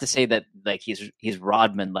him. Not to say that like he's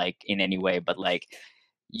Rodman like in any way, but like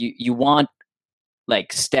you want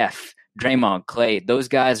like Steph, Draymond, Clay, those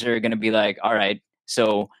guys are gonna be like, all right,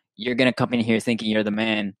 so you're gonna come in here thinking you're the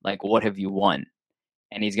man, like what have you won?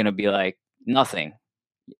 And he's gonna be like, nothing.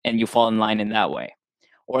 And you fall in line in that way.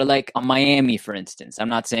 Or like a Miami, for instance. I'm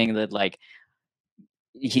not saying that like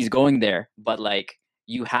he's going there, but like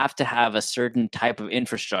you have to have a certain type of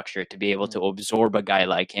infrastructure to be able to absorb a guy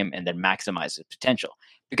like him and then maximize his potential.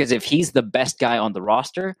 Because if he's the best guy on the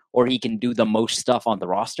roster, or he can do the most stuff on the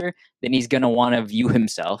roster, then he's going to want to view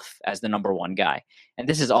himself as the number one guy. And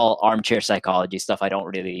this is all armchair psychology stuff I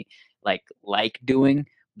don't really like doing.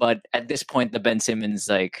 But at this point, the Ben Simmons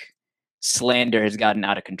like slander has gotten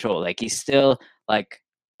out of control. Like he's still like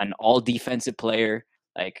an all defensive player,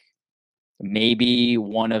 like maybe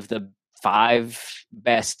one of the 5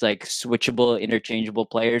 best like switchable, interchangeable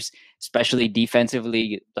players, especially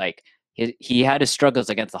defensively. Like he had his struggles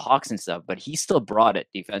against the Hawks and stuff, but he still brought it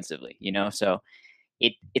defensively, So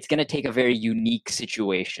it's going to take a very unique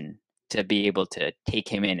situation to be able to take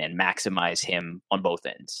him in and maximize him on both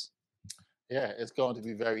ends. Yeah, it's going to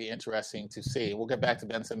be very interesting to see. We'll get back to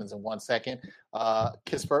Ben Simmons in 1 second.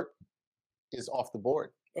 Kispert is off the board.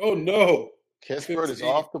 Oh, no. Kispert is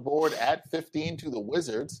off the board at 15 to the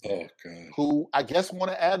Wizards, who I guess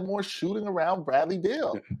want to add more shooting around Bradley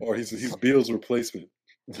Beal. Or he's Beal's replacement.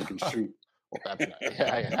 He can shoot. Well, that's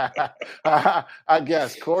nice. I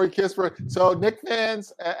guess. Corey Kispert. So Knick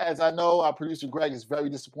fans, as I know, our producer Greg is very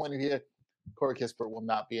disappointed here. Corey Kispert will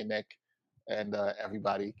not be a Knick, and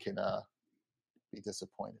everybody can be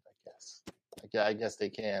disappointed, I guess. I guess they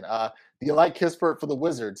can. Do you like Kispert for the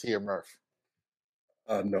Wizards here, Murph?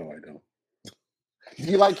 No, I don't. Do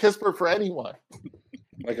you like Kispert for anyone?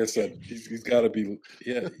 Like I said, he's got to be.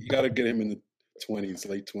 Yeah, you got to get him in the 20s,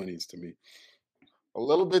 late 20s to me. A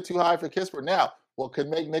little bit too high for Kispert. Now, what could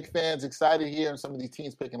make Knick fans excited here, and some of these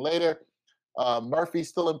teams picking later? Murphy's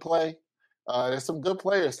still in play. There's some good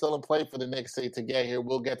players still in play for the Knicks to get here.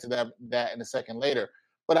 We'll get to that in a second later.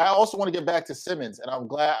 But I also want to get back to Simmons, and I'm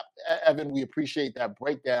glad, Evan, we appreciate that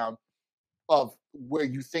breakdown of where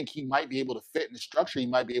you think he might be able to fit in the structure he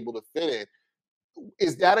might be able to fit in.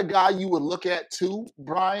 Is that a guy you would look at too,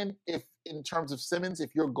 Brian, if in terms of Simmons,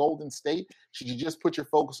 if you're Golden State? Should you just put your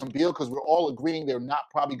focus on Beal? Because we're all agreeing they're not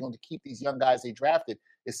probably going to keep these young guys they drafted.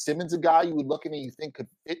 Is Simmons a guy you would look at and you think could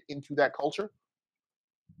fit into that culture?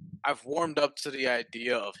 I've warmed up to the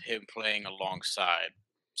idea of him playing alongside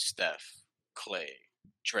Steph, Clay,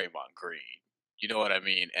 Draymond Green. You know what I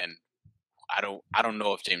mean? And I don't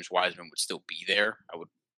know if James Wiseman would still be there. I would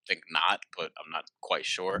think not, but I'm not quite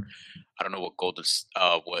sure. I don't know what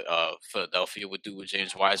Philadelphia would do with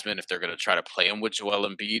James Wiseman if they're going to try to play him with Joel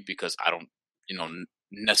Embiid, because I don't,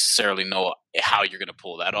 necessarily know how you're going to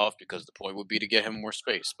pull that off, because the point would be to get him more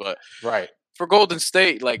space. But right for Golden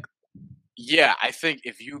State, like, yeah, I think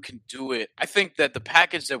if you can do it, I think that the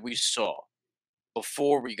package that we saw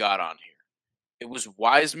before we got on here, it was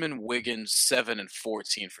Wiseman, Wiggins, 7 and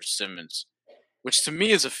 14 for Simmons, which to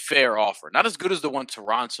me is a fair offer. Not as good as the one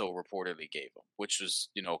Toronto reportedly gave him, which was,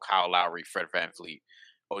 Kyle Lowry, Fred VanVleet,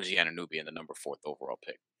 OG Anunoby, and the number 4th overall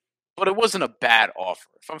pick. But it wasn't a bad offer.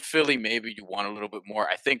 If I'm Philly, maybe you want a little bit more.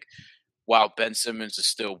 I think while Ben Simmons is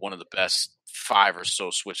still one of the best 5 or so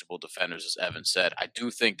switchable defenders, as Evan said, I do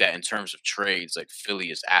think that in terms of trades, like, Philly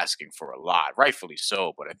is asking for a lot, rightfully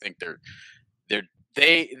so. But I think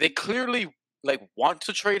they clearly want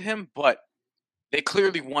to trade him, but they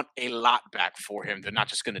clearly want a lot back for him. They're not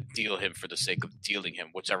just going to deal him for the sake of dealing him,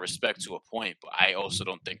 which I respect to a point, but I also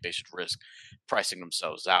don't think they should risk pricing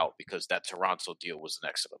themselves out, because that Toronto deal was an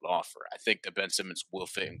excellent offer. I think that Ben Simmons will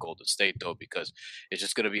fit in Golden State, though, because it's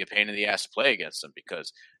just going to be a pain in the ass to play against them,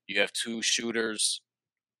 because you have 2 shooters,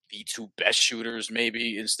 the 2 best shooters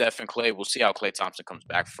maybe in Steph and Klay. We'll see how Klay Thompson comes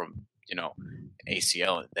back from, an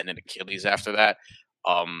ACL and then an Achilles after that.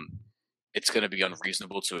 It's going to be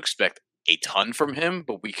unreasonable to expect a ton from him,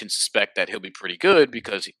 but we can suspect that he'll be pretty good,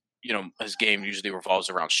 because his game usually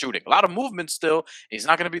revolves around shooting. A lot of movement still. He's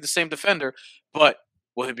not going to be the same defender, but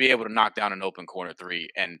will he be able to knock down an open corner 3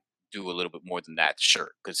 and do a little bit more than that?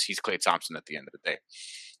 Sure, because he's Klay Thompson at the end of the day.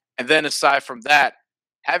 And then aside from that,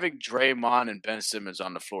 having Draymond and Ben Simmons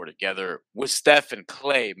on the floor together with Steph and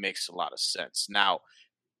Klay makes a lot of sense. Now,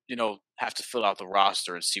 have to fill out the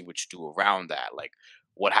roster and see what you do around that. Like,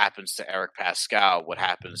 what happens to Eric Pascal? What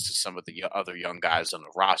happens to some of the other young guys on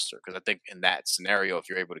the roster? Because I think in that scenario, if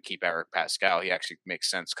you're able to keep Eric Pascal, he actually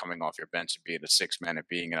makes sense coming off your bench and being a 6-man and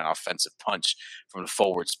being an offensive punch from the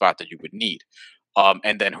forward spot that you would need.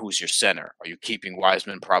 And then who's your center? Are you keeping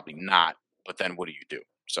Wiseman? Probably not. But then what do you do?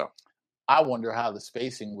 So I wonder how the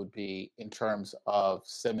spacing would be in terms of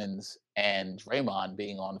Simmons and Draymond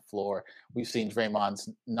being on the floor. We've seen Draymond's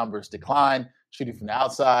numbers decline, shooting from the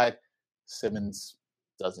outside. Simmons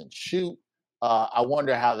doesn't shoot. I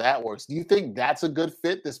wonder how that works. Do you think that's a good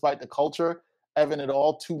fit, despite the culture, Evan, at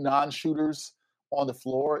all? 2 non-shooters on the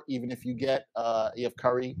floor, even if you have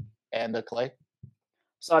Curry and Klay?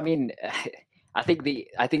 So, I mean, I think the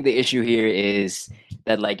issue here is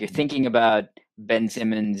that, like, you're thinking about Ben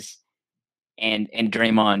Simmons and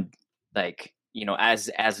Draymond, like,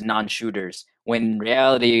 as non-shooters, when in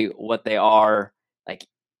reality what they are, like,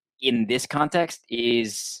 in this context,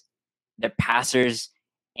 is they're passers.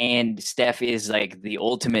 And Steph is like the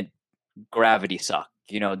ultimate gravity suck.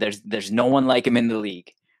 There's no one like him in the league,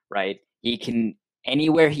 right? He can,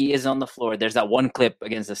 anywhere he is on the floor. There's that one clip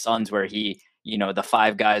against the Suns where he, the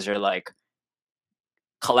 5 guys are like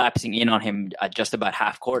collapsing in on him at just about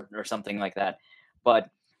half court or something like that. But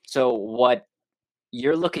so what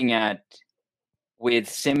you're looking at with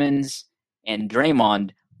Simmons and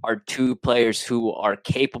Draymond are 2 players who are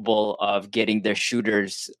capable of getting their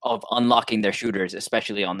shooters, of unlocking their shooters,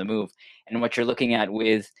 especially on the move. And what you're looking at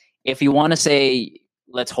with, if you want to say,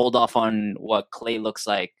 let's hold off on what Klay looks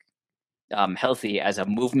like healthy as a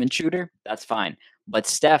movement shooter, that's fine. But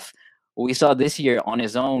Steph, we saw this year on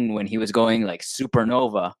his own when he was going like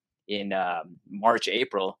supernova in March,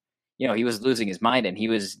 April, he was losing his mind, and he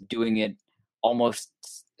was doing it almost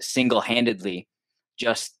single-handedly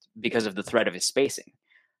just because of the threat of his spacing.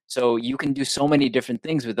 So you can do so many different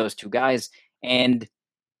things with those 2 guys. And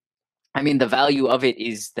I mean, the value of it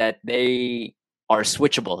is that they are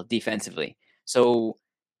switchable defensively. So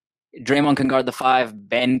Draymond can guard the 5,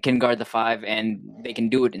 Ben can guard the 5, and they can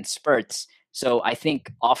do it in spurts. So I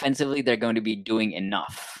think offensively, they're going to be doing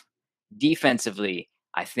enough. Defensively,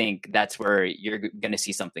 I think that's where you're going to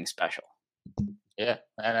see something special. Yeah,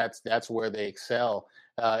 and that's where they excel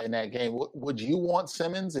in that game. Would you want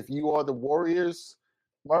Simmons if you are the Warriors,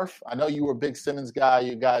 Murph? I know you were a big Simmons guy.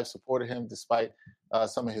 You guys supported him despite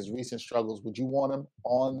some of his recent struggles. Would you want him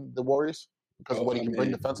on the Warriors because of what he can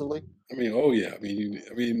bring defensively? Oh yeah. I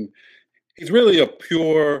mean, he's really a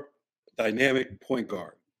pure dynamic point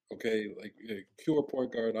guard. Okay, like a pure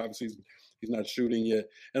point guard. Obviously, he's not shooting yet.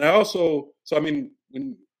 And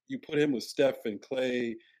when you put him with Steph and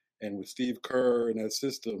Klay and with Steve Kerr in that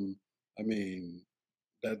system, I mean,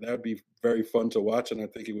 that'd be very fun to watch, and I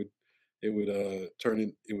think it would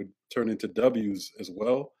turn into W's as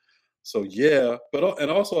well. So yeah,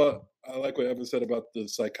 and also I like what Evan said about the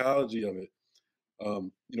psychology of it.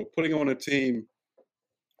 Putting on a team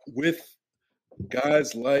with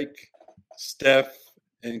guys like Steph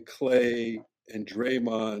and Clay and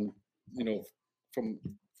Draymond, from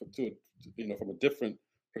a different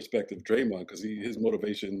perspective, Draymond, because his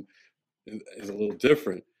motivation is a little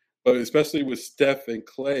different. But especially with Steph and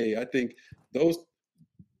Clay, I think those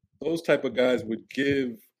type of guys would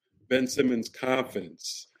give Ben Simmons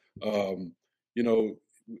confidence. Him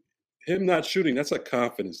not shooting, that's a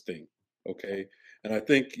confidence thing, okay? And I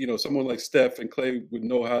think, someone like Steph and Clay would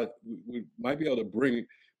know might be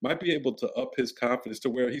able to up his confidence to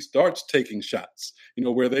where he starts taking shots,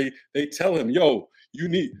 where they tell him, yo,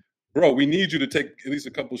 we need you to take at least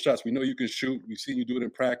a couple shots. We know you can shoot. We've seen you do it in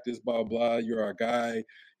practice, blah, blah. You're our guy.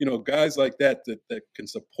 Guys like that can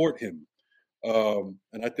support him.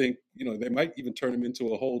 And I think, they might even turn him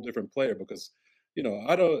into a whole different player because,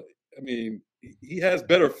 he has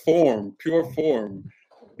better form, pure form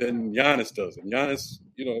than Giannis does. And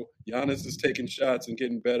Giannis is taking shots and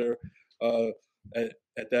getting better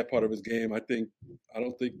at that part of his game. I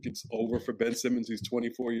don't think it's over for Ben Simmons. He's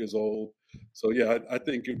 24 years old. So, yeah, I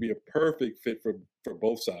think it would be a perfect fit for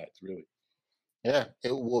both sides, really. Yeah,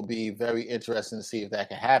 it will be very interesting to see if that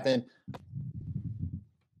can happen.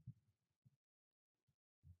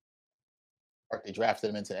 They drafted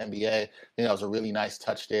him into the NBA. I think that was a really nice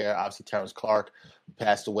touch there. Obviously, Terrence Clarke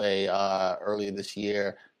passed away earlier this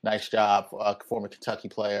year. Nice job, former Kentucky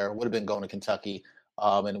player. Would have been going to Kentucky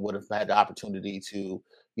and would have had the opportunity to,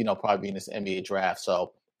 probably be in this NBA draft.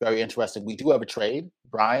 So very interesting. We do have a trade.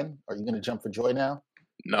 Brian, are you going to jump for joy now?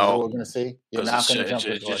 No. We're going to see. You're not going to jump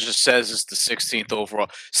for joy. It just says it's the 16th overall.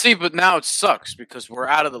 See, but now it sucks because we're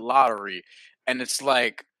out of the lottery, and it's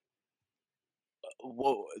like,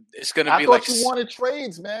 well, it's going to be like. I thought you wanted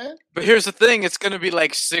trades, man. But here's the thing: it's going to be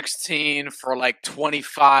like 16 for like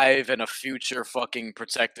 25 and a future fucking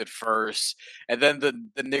protected first, and then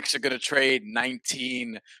the Knicks are going to trade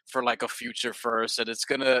 19 for like a future first, and it's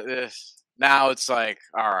gonna. Now it's like,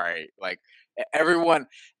 all right, like everyone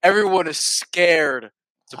is scared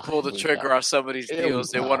to pull the trigger on some of these deals.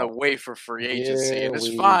 They want to wait for free agency, and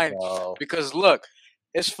it's fine because look,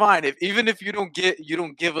 it's fine even if you don't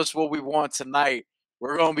give us what we want tonight.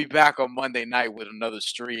 We're going to be back on Monday night with another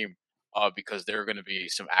stream because there are going to be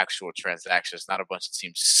some actual transactions, not a bunch of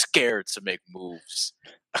teams scared to make moves.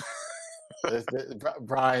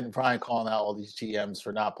 Brian calling out all these GMs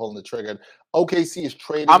for not pulling the trigger. OKC is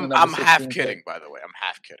trading. I'm half kidding, pick. By the way. I'm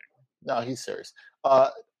half kidding. No, he's serious.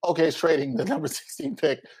 OK is trading the number 16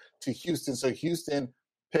 pick to Houston. So Houston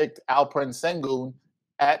picked Alperen Sengun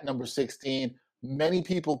at number 16. Many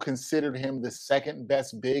people considered him the second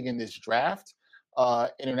best big in this draft.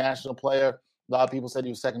 International player. A lot of people said he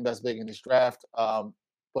was second best big in this draft.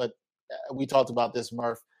 But we talked about this,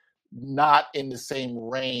 Murph, not in the same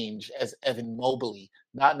range as Evan Mobley,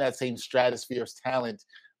 not in that same stratosphere of talent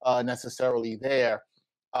necessarily there.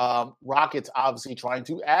 Rockets obviously trying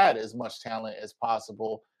to add as much talent as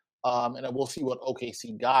possible. And we'll see what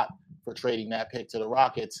OKC got for trading that pick to the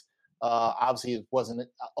Rockets. Obviously, it wasn't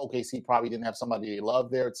OKC probably didn't have somebody they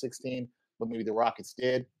loved there at 16, but maybe the Rockets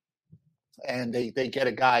did. And they get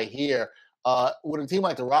a guy here. With a team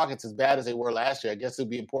like the Rockets, as bad as they were last year, I guess it would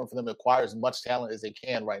be important for them to acquire as much talent as they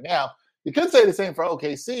can right now. You could say the same for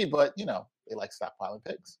OKC, but, they like stockpiling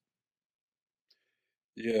picks.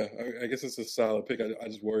 Yeah, I guess it's a solid pick. I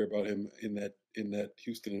just worry about him in that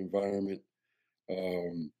Houston environment.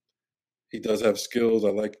 He does have skills. I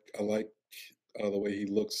like the way he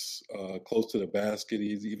looks close to the basket.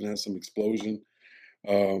 He even has some explosion.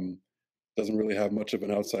 Doesn't really have much of an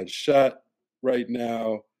outside shot right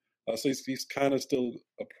now. So he's kind of still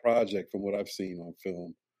a project from what I've seen on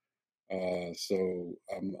film. So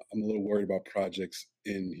I'm a little worried about projects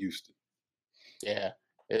in Houston. Yeah,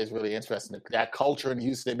 it is really interesting. That culture in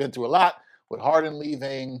Houston, they've been through a lot with Harden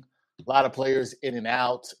leaving, a lot of players in and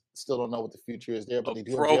out. Still don't know what the future is there, but they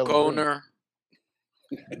do have broke owner.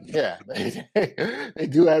 Yeah, they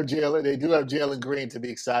do have Jalen. They do have Jalen Green to be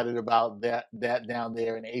excited about that down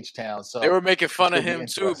there in H-Town. So they were making fun of him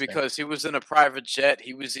too because he was in a private jet.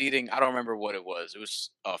 He was eating. I don't remember what it was. It was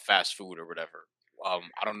fast food or whatever.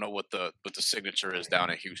 I don't know what the signature is down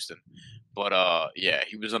in Houston, but yeah,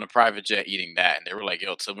 he was on a private jet eating that, and they were like,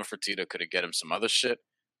 "Yo, Tillman Fertitta could have get him some other shit."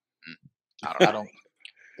 I don't.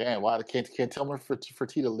 Damn, why can't Tillman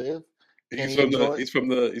Fertitta live? He's from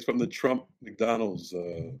the Trump McDonald's.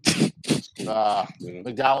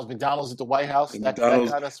 McDonald's at the White House.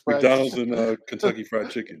 McDonald's and Kentucky Fried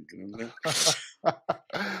Chicken. You know what I'm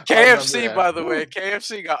KFC, by the way,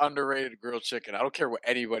 KFC got underrated grilled chicken. I don't care what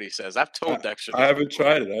anybody says. I've told Dexter. I haven't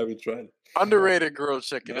tried it. Underrated grilled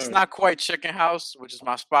chicken. It's not quite Chicken House, which is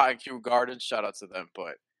my spot in Kew Gardens. Shout out to them,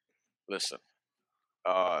 but listen.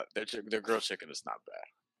 Their grilled chicken is not bad.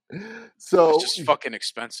 So it's just fucking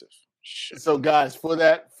expensive. Shit. So guys, for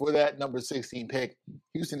that number 16 pick,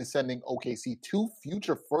 Houston is sending OKC 2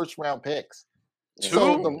 future first round picks.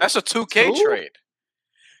 Two? That's a 2K trade.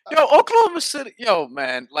 Yo, Oklahoma City. Yo,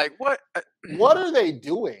 man, like what? What are they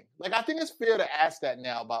doing? Like, I think it's fair to ask that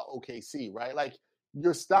now about OKC, right? Like,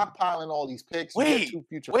 you're stockpiling all these picks. Wait,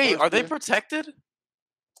 are they protected?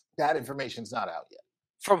 That information's not out yet.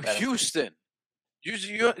 From Houston,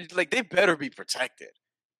 you like they better be protected.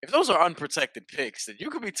 If those are unprotected picks, then you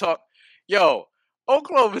could be talking. Yo,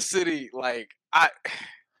 Oklahoma City, like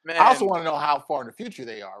man. I also want to know how far in the future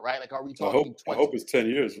they are, right? Like, are we talking? I hope it's 10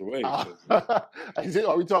 years away. Are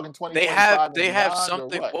we talking 20? They have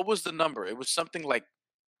something. What was the number? It was something like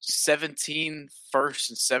 17 firsts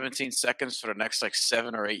and 17 seconds for the next like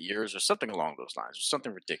 7 or 8 years, or something along those lines. Or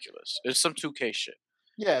something ridiculous. It's some 2K shit.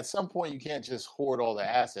 Yeah, at some point you can't just hoard all the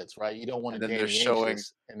assets, right? You don't want to gain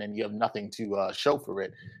interest, and then you have nothing to show for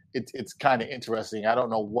it. It's kind of interesting. I don't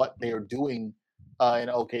know what they're doing in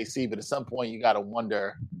OKC, but at some point you got to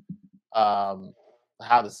wonder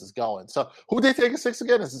how this is going. So, who they take a 6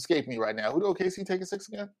 again? It's escaped me right now. Who do OKC take a 6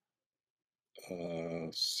 again?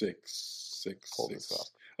 6. Pull this up.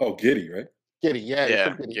 Oh, Giddey, right? Giddey, yeah.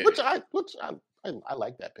 Giddey. Which I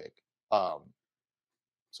like that pick.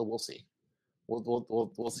 So we'll see.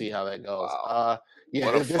 We'll see how that goes. Wow.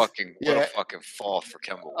 What a fucking fall for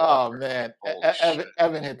Kemba Walker. Oh man,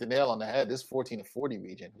 Evan hit the nail on the head. This 14 to 40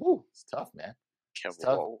 region. Woo, it's tough, man.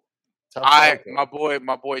 Kemba tough.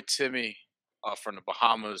 My boy Timmy from the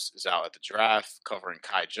Bahamas is out at the draft covering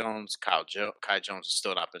Kai Jones. Kai Jones has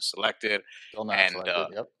still not been selected.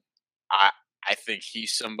 Yep. I think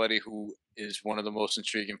he's somebody who is one of the most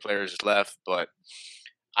intriguing players left, but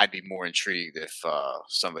I'd be more intrigued if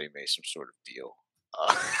somebody made some sort of deal.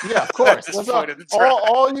 Yeah, of course.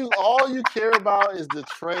 All you care about is the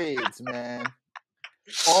trades, man.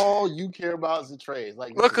 All you care about is the trades.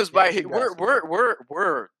 Like, look, because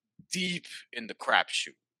we're deep in the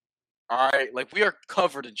crapshoot. All right, like we are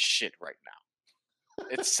covered in shit right now.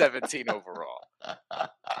 It's 17 overall.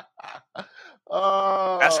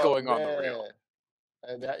 That's going on the real.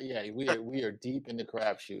 We are deep in the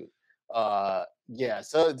crapshoot.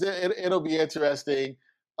 So it'll be interesting.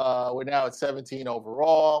 We're now at 17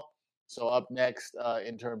 overall. So up next,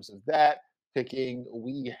 in terms of that picking,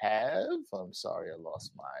 we have. I'm sorry, I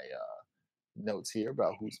lost my notes here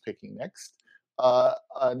about who's picking next.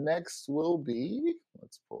 Next will be.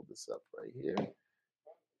 Let's pull this up right here.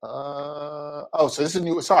 So this is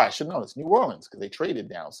new. Sorry, I should know it's New Orleans because they traded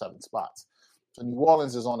down 7 spots. So New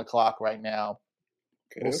Orleans is on the clock right now.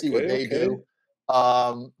 We'll see what they do.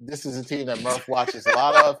 This is a team that Murph watches a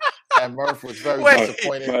lot of, and Murph was very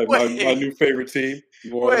disappointed. My new favorite team.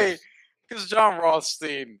 Because John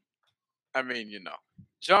Rothstein,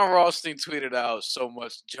 John Rothstein tweeted out so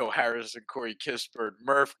much Joe Harris and Corey Kispert.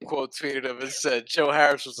 Murph quote tweeted him and said Joe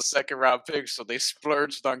Harris was a 2nd round pick, so they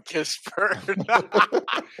splurged on Kispert.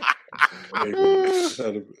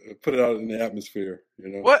 Put it out in the atmosphere,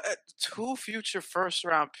 What 2 future 1st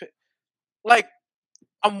round picks? Like,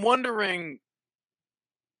 I'm wondering.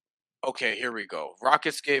 Okay, here we go.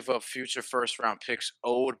 Rockets gave up future 1st round picks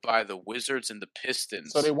owed by the Wizards and the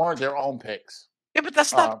Pistons. So they weren't their own picks. Yeah, but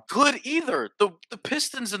that's not good either. The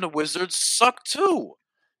Pistons and the Wizards suck too.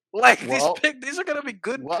 Like these are going to be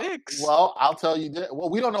good picks. Well, I'll tell you that. Well,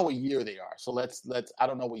 we don't know what year they are, so let's. I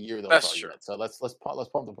don't know what year those are yet. So let's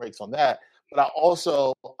pump the brakes on that. But I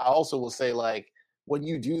also will say, like, when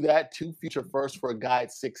you do that, 2 future firsts for a guy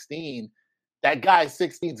at 16, that guy at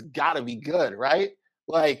 16's got to be good, right?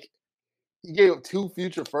 Like. He gave up 2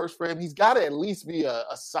 future firsts for him. He's got to at least be a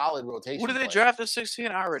solid rotation. Who did they draft at 16?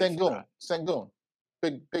 I already Sengun.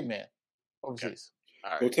 Big man. Overseas.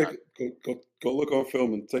 Okay. Go look on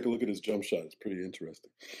film and take a look at his jump shot. It's pretty interesting.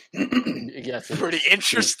 Yes, pretty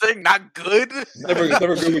interesting. Not good. Never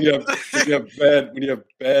good when you have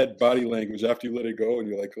bad body language after you let it go and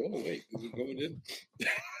you're like, oh wait, is it going in?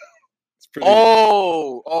 It's pretty.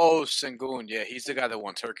 Oh, Sengun. Yeah, he's the guy that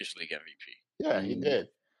won Turkish League MVP. Yeah, he did.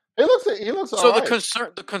 He looks. So right.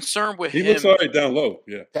 the concern with him. He looks all right down low.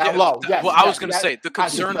 Yeah. Down low. Yes. Well, I was going to say the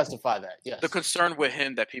concern. Specify that. Yes. The concern with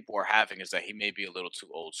him that people are having is that he may be a little too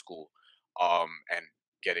old school, and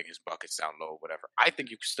getting his buckets down low, whatever. I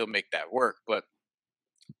think you can still make that work, but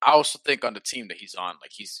I also think on the team that he's on,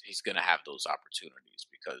 like he's going to have those opportunities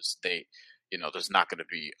because there's not going to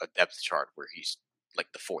be a depth chart where he's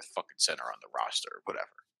like the 4th fucking center on the roster or whatever.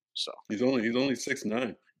 So he's only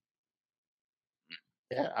 6'9".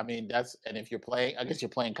 Yeah, I mean if you're playing, I guess you're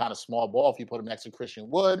playing kind of small ball if you put him next to Christian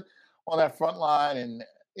Wood on that front line, and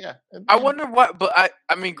Yeah. I wonder what, but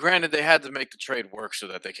I mean, granted, they had to make the trade work so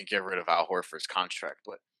that they can get rid of Al Horford's contract.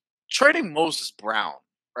 But trading Moses Brown,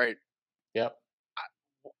 right? Yep.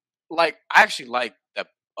 I actually like that.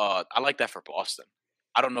 I like that for Boston.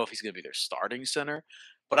 I don't know if he's going to be their starting center,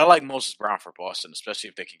 but I like Moses Brown for Boston, especially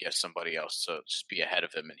if they can get somebody else to just be ahead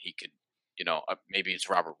of him and he could, maybe it's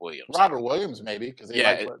Robert Williams. Robert Williams, maybe, because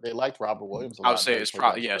they liked Robert Williams a lot. I would say it's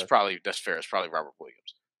probably that's fair. It's probably Robert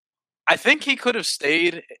Williams. I think he could have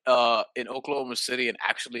stayed in Oklahoma City and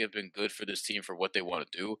actually have been good for this team for what they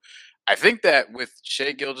want to do. I think that with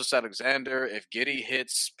Shai Gilgeous-Alexander, if Giddey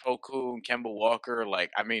hits Poku and Kemba Walker,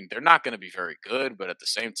 they're not going to be very good. But at the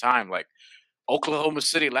same time, Oklahoma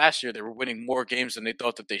City last year, they were winning more games than they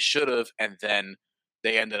thought that they should have. And then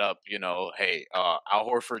they ended up, hey, Al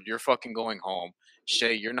Horford, you're fucking going home. Shai,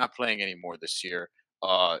 you're not playing anymore this year.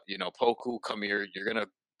 Poku, come here. You're going to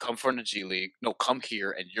come from the G League. No, come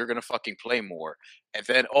here, and you're going to fucking play more. And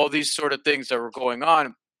then all these sort of things that were going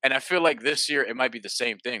on. And I feel like this year it might be the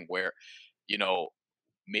same thing where,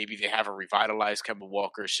 maybe they have a revitalized Kemba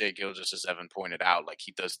Walker, Shai Gilgeous, as Evan pointed out.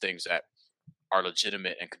 He does things that are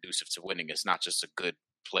legitimate and conducive to winning. It's not just a good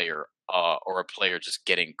player or a player just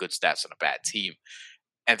getting good stats on a bad team.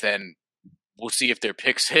 And then we'll see if their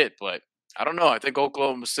picks hit. But I don't know. I think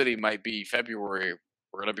Oklahoma City might be February.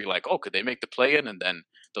 We're going to be like, oh, could they make the play-in? And then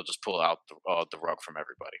they'll just pull out the rug from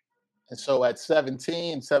everybody. And so at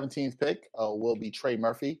 17th pick will be Trey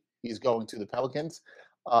Murphy. He's going to the Pelicans.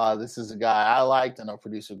 This is a guy I liked. I know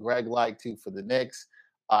producer Greg liked too for the Knicks.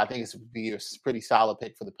 I think it's be a pretty solid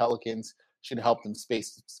pick for the Pelicans. Should help them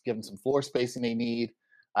give them some floor spacing they need.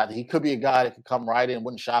 He could be a guy that could come right in.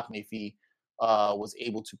 Wouldn't shock me if he was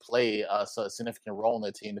able to play a significant role in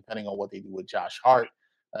the team, depending on what they do with Josh Hart,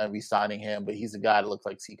 re-signing him. But he's a guy that looks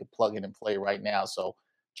like he could plug in and play right now. So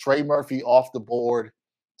Trey Murphy off the board.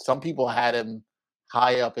 Some people had him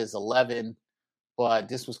high up as 11, but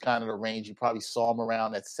this was kind of the range. You probably saw him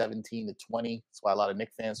around at 17 to 20. That's why a lot of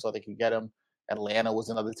Knicks fans thought they could get him. Atlanta was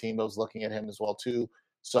another team that was looking at him as well, too.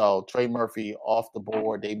 So Trey Murphy off the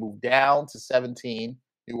board. They moved down to 17.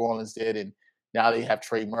 New Orleans did, and now they have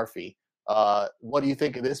Trey Murphy. What do you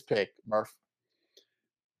think of this pick, Murph?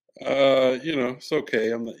 It's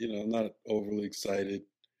okay. I'm not overly excited.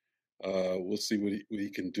 We'll see what he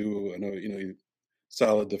can do. I know, he's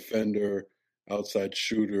solid defender, outside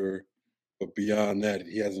shooter, but beyond that,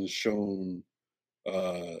 he hasn't shown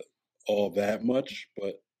all that much.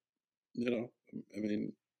 But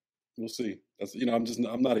we'll see. That's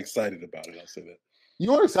I'm not excited about it. I'll say that.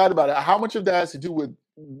 You weren't excited about it. How much of that has to do with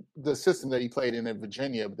the system that he played in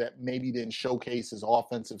Virginia that maybe didn't showcase his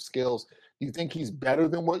offensive skills? Do you think he's better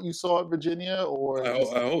than what you saw at Virginia, or I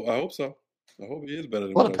hope so. I hope he is better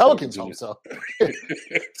than. Well, the Pelicans hope so. That's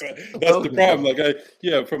the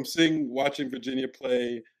problem. From watching Virginia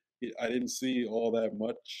play, I didn't see all that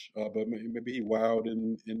much, but maybe he wowed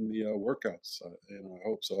in the workouts, and I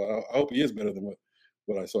hope so. I hope he is better than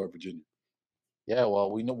what I saw at Virginia. Yeah,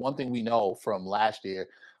 well, we know one thing we know from last year: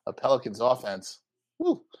 a Pelicans offense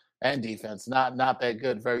and defense not that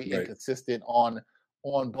good, very inconsistent on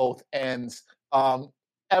both ends.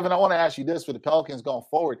 Evan, I want to ask you this: for the Pelicans going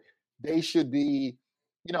forward, they should be,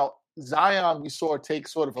 Zion. We saw take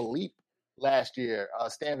sort of a leap last year.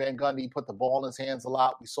 Stan Van Gundy put the ball in his hands a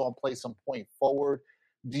lot. We saw him play some point forward.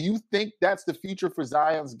 Do you think that's the future for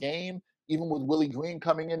Zion's game? Even with Willie Green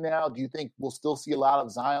coming in now, do you think we'll still see a lot of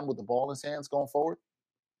Zion with the ball in his hands going forward?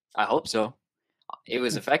 I hope so. It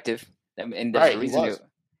was effective. And there's a reason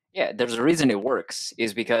there's a reason it works,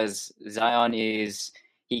 is because Zion is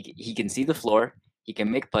he can see the floor, he can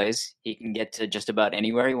make plays, he can get to just about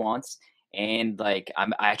anywhere he wants. And I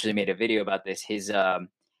actually made a video about this. His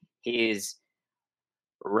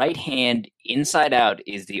right hand inside out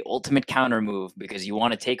is the ultimate counter move, because you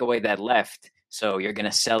want to take away that left. So you're going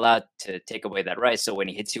to sell out to take away that right. So when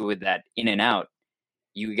he hits you with that in and out,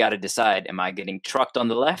 you got to decide, am I getting trucked on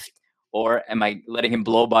the left or am I letting him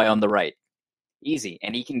blow by on the right? Easy.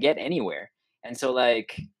 And he can get anywhere. And so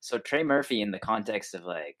Trey Murphy, in the context of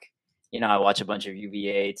I watch a bunch of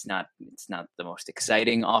UVA. It's not the most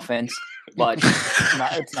exciting offense, but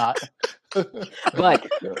it's not.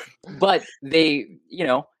 but they,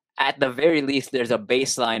 at the very least, there's a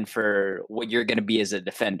baseline for what you're going to be as a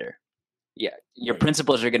defender. Yeah, your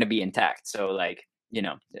principles are going to be intact. So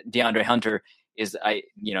DeAndre Hunter is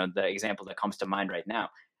the example that comes to mind right now.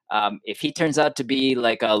 If he turns out to be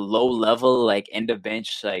a low level, end of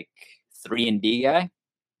bench, 3-and-D guy,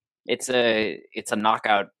 it's a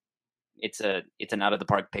knockout. It's an out of the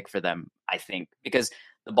park pick for them, I think, because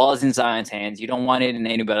the ball is in Zion's hands. You don't want it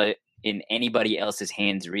in anybody else's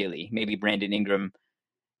hands, really. Maybe Brandon Ingram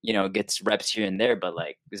gets reps here and there, but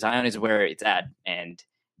like Zion is where it's at, and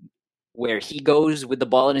where he goes with the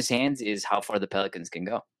ball in his hands is how far the Pelicans can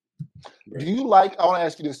go. Do you like? I want to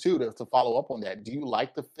ask you this too to follow up on that. Do you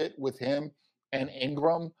like the fit with him and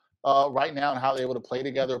Ingram right now, and how they're able to play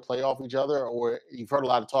together, play off each other? Or you've heard a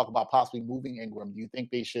lot of talk about possibly moving Ingram. Do you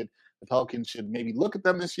think the Pelicans should maybe look at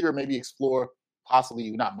them this year, maybe explore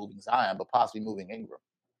possibly not moving Zion, but possibly moving Ingram?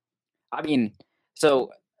 I mean,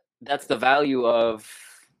 so that's the value of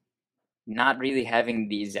not really having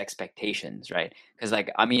these expectations, right? Because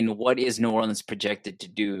what is New Orleans projected to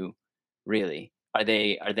do, really? Are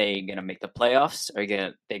they gonna make the playoffs? Are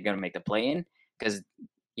they gonna make the play-in? Because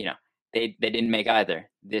they didn't make either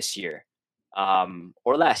this year,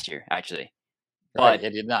 or last year actually. Right, but they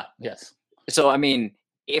did not. Yes. So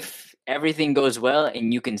if everything goes well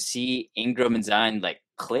and you can see Ingram and Zion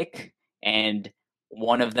click, and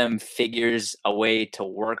one of them figures a way to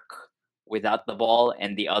work without the ball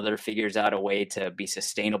and the other figures out a way to be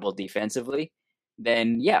sustainable defensively,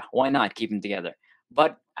 then yeah, why not keep them together?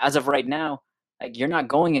 But as of right now, you're not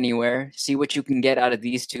going anywhere. See what you can get out of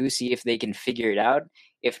these two. See if they can figure it out.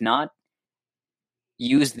 If not,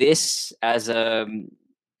 use this as a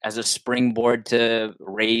springboard to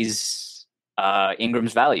raise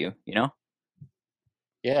Ingram's value.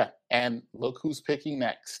 Yeah, and look who's picking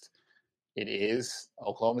next. It is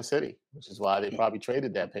Oklahoma City, which is why they probably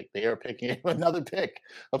traded that pick. They are picking another pick,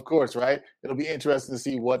 of course, right? It'll be interesting to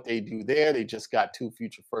see what they do there. They just got 2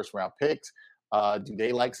 future first-round picks. Do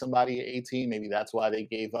they like somebody at 18? Maybe that's why they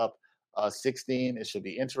gave up 16. It should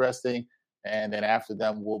be interesting. And then after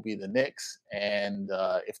them will be the Knicks. And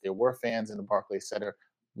if there were fans in the Barclays Center,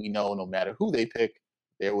 we know no matter who they pick,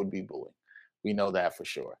 there would be booing. We know that for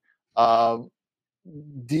sure.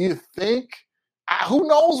 Do you think who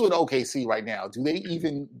knows with OKC right now? Do they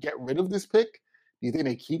even get rid of this pick? Do you think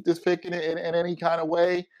they keep this pick in any kind of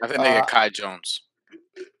way? I think they get Kai Jones.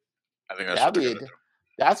 I think that's what they're gonna do.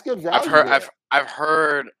 That's good value. I've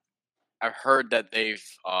heard that they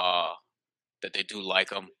do like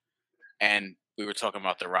him, and we were talking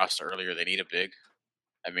about the roster earlier. They need a big.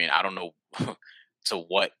 I don't know to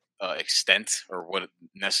what extent or what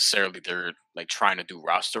necessarily they're trying to do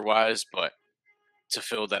roster wise, but to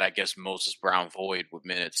fill that, I guess, Moses Brown void with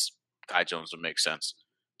minutes, Kai Jones would make sense.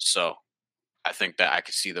 So I think that I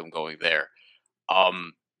could see them going there.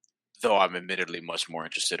 Though I'm admittedly much more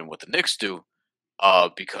interested in what the Knicks do,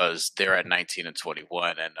 because they're at 19 and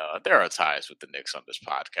 21, and there are ties with the Knicks on this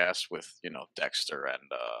podcast with Dexter and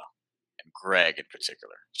Greg in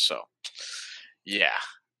particular. So yeah,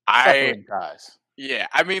 guys. Yeah,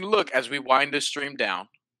 look, as we wind this stream down,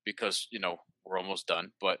 because we're almost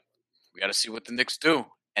done, but we got to see what the Knicks do,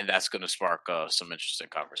 and that's going to spark some interesting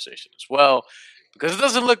conversation as well, because it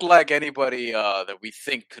doesn't look like anybody that we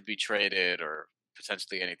think could be traded or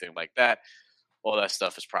potentially anything like that. All that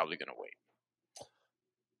stuff is probably going to wait.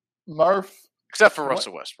 Murph. Except for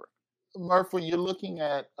Russell Westbrook. Murph, when you're looking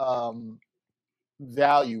at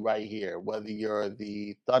value right here, whether you're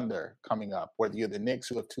the Thunder coming up, whether you're the Knicks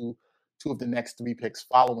who have two of the next 3 picks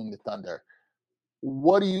following the Thunder,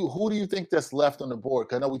 who do you think that's left on the board?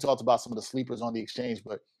 Because I know we talked about some of the sleepers on the exchange,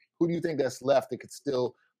 but who do you think that's left that could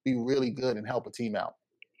still be really good and help a team out?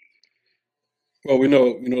 Well, we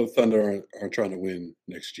know the Thunder aren't trying to win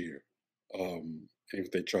next year.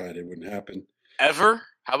 If they tried, it wouldn't happen. Ever?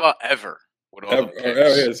 How about ever? Ever,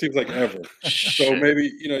 it seems like ever. So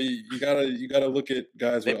maybe you gotta look at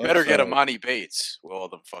guys. They with better upside. Get Amani Bates with all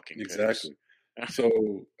them fucking exactly.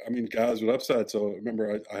 So guys with upside. So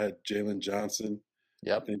remember, I had Jalen Johnson.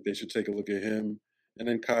 Yeah, I think they should take a look at him, and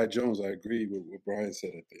then Kai Jones. I agree with what Brian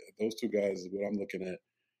said. Those 2 guys is what I'm looking at.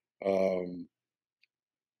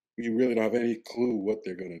 We really don't have any clue what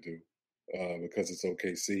they're gonna do because it's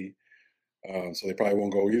OKC. So they probably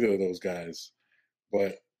won't go either of those guys.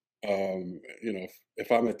 But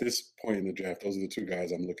if I'm at this point in the draft, those are the 2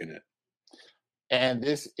 guys I'm looking at. And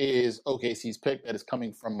this is OKC's pick that is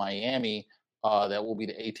coming from Miami. That will be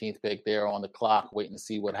the 18th pick. They're on the clock, waiting to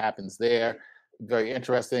see what happens there. Very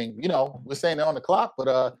interesting. We're saying they're on the clock,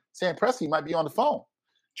 but Sam Presti might be on the phone.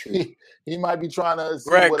 True. He might be trying to see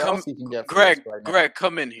what else he can get. Greg,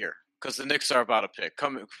 come in here because the Knicks are about to pick.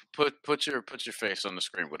 Come in, put your face on the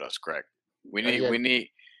screen with us, Greg. We need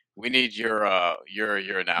your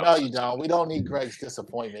analysis. No, you don't. We don't need Greg's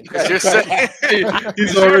disappointment. You're saying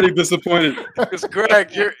he's already disappointed. Because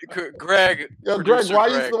Greg. Yo, Greg,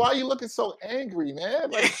 why are you looking so angry, man?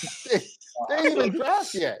 They ain't even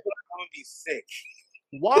draft yet. I'm gonna be sick.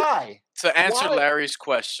 Why? To answer Larry's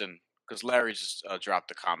question, because Larry just dropped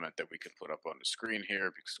a comment that we can put up on the screen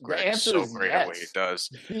here, because Greg is so great at what he does.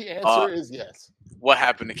 The answer is yes. what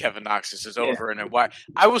happened to Kevin Knox is over and then why.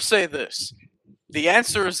 I will say this. The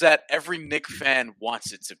answer is that every Knick fan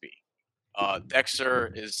wants it to be.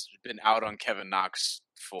 Dexter has been out on Kevin Knox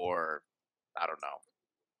for, I don't know,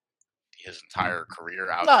 his entire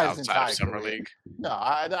career outside of Summer League. No,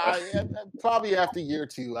 I probably after year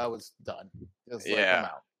 2, I was done. Just I'm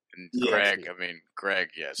out. And Greg,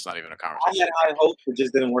 it's not even a conversation. I had high hopes, it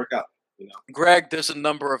just didn't work out. Greg, there's a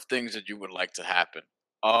number of things that you would like to happen.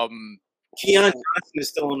 Keon Johnson is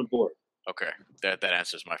still on the board. Okay, that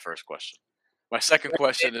answers my first question. My second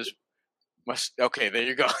question is, okay, there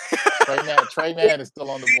you go. Trey Mann is still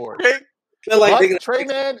on the board. Trey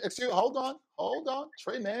Mann, hold on.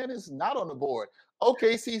 Trey Mann is not on the board.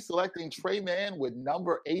 OKC selecting Trey Mann with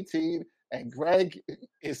number 18, and Greg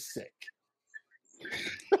is sick.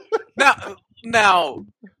 Now,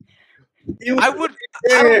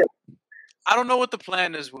 I don't know what the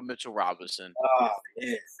plan is with Mitchell Robinson.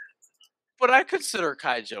 But I consider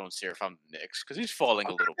Kai Jones here if I'm the Knicks because he's falling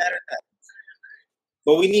a little bit.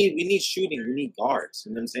 But we need shooting. We need guards.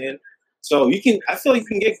 You know what I'm saying? So I feel like you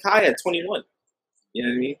can get Kai at 21. You know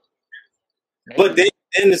what I mean? Maybe. But then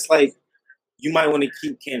it's like you might want to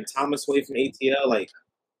keep Cam Thomas away from ATL. Like,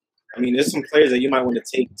 I mean, there's some players that you might want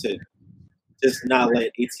to take to just not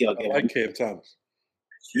let ATL get. I like Cam Thomas.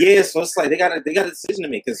 Yeah, so it's like they got a decision to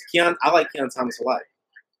make because I like Keon Thomas a lot.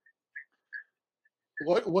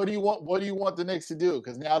 What do you want? What do you want the Knicks to do?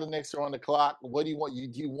 Because now the Knicks are on the clock. What do you want?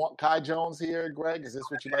 Do you want Kai Jones here, Greg? Is this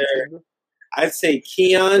what you like to do? I'd say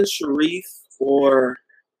Keon, Sharif, or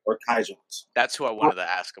Kai Jones. That's who I wanted to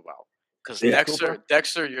ask about. Because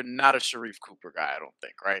Dexter, you're not a Sharif Cooper guy, I don't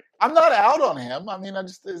think, right? I'm not out on him. I mean,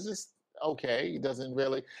 it's just okay. He doesn't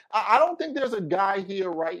really. I don't think there's a guy here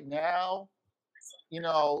right now,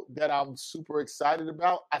 that I'm super excited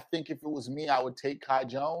about. I think if it was me, I would take Kai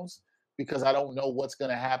Jones. Because I don't know what's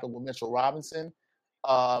going to happen with Mitchell Robinson.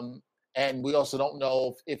 And we also don't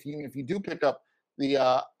know if you do pick up the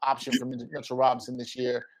option for Mitchell Robinson this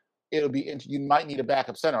year, you might need a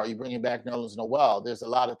backup center. Are you bringing back Nerlens Noel? There's a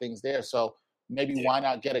lot of things there. So maybe why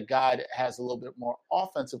not get a guy that has a little bit more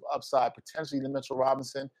offensive upside potentially than Mitchell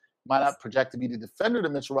Robinson? Might not project to be the defender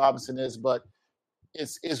that Mitchell Robinson is, but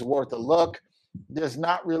it's worth a look. There's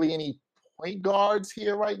not really any point guards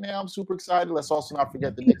here right now. I'm super excited. Let's also not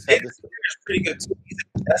forget the Knicks have this. Pretty good too.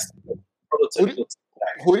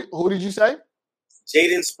 Who did you say?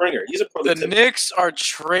 Jaden Springer. He's a prototypical. The Knicks are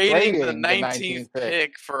trading the 19th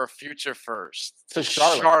pick for a future first to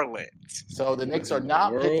Charlotte. So the Knicks are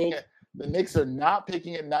not picking it. The Knicks are not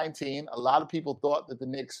picking at 19. A lot of people thought that the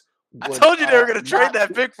Knicks would, I told you they were going to trade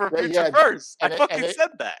that pick for a future first. I fucking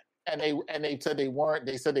said that. And they said they weren't.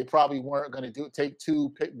 They said they probably weren't going to take 2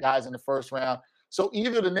 pick guys in the first round. So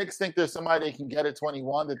either the Knicks think there's somebody they can get at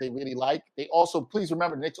 21 that they really like. They also, please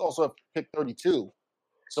remember, the Knicks also have picked 32.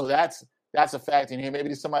 So that's a fact in here. Maybe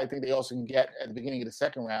there's somebody I think they also can get at the beginning of the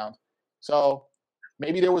second round. So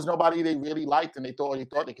maybe there was nobody they really liked, and they thought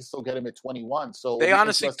they could still get him at 21. So they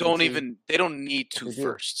honestly don't need 2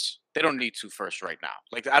 firsts. They don't need 2 firsts right now.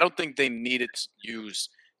 Like I don't think they needed to use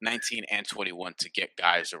 19 and 21 to get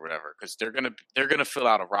guys or whatever, because they're gonna fill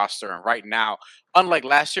out a roster, and right now, unlike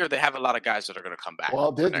last year, they have a lot of guys that are gonna come back.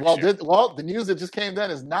 The news that just came then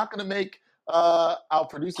is not gonna make our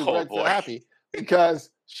producer Greg feel happy, because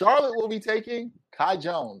Charlotte will be taking Kai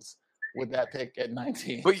Jones with that pick at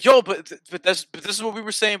 19. But this is what we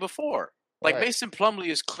were saying before. Like right. Mason Plumlee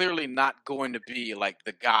is clearly not going to be like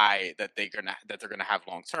the guy that they're gonna have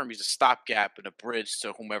long term. He's a stopgap and a bridge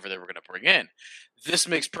to whomever they were gonna bring in. This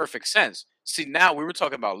makes perfect sense. See, now we were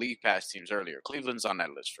talking about league pass teams earlier. Cleveland's on that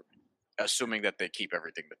list for me, assuming that they keep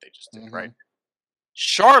everything that they just did, right?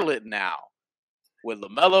 Charlotte now with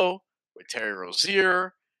LaMelo, with Terry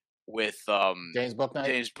Rozier, with James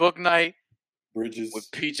Bouknight. Bridges. With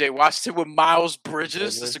PJ Washington, with Miles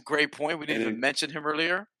Bridges. That's a great point. We didn't even mention him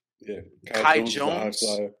earlier. Yeah. Kai Jones.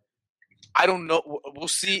 I don't know. We'll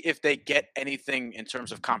see if they get anything in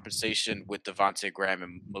terms of compensation with Devontae Graham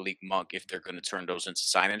and Malik Monk, if they're going to turn those into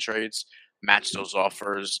sign-in trades, match those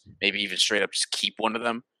offers, maybe even straight up just keep one of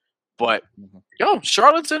them. But,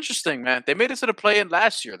 Charlotte's interesting, man. They made it to the play-in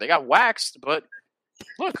last year. They got waxed, but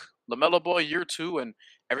look, LaMelo Ball year 2 and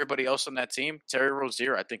everybody else on that team, Terry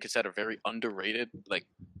Rozier, I think has had a very underrated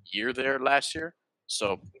year there last year.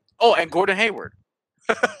 So, and Gordon Hayward.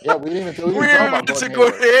 Yeah, we didn't even mention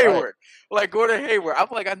Gordon Hayward. Right. Like Gordon Hayward, I'm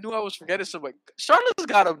like, I knew I was forgetting something. Charlotte's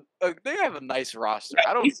got they have a nice roster.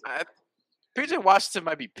 PJ Washington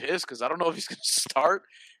might be pissed because I don't know if he's going to start,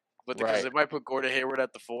 but because they might put Gordon Hayward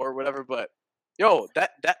at the 4 or whatever. But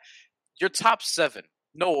that your top 7,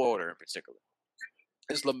 no order in particular,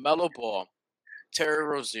 is LaMelo Ball, Terry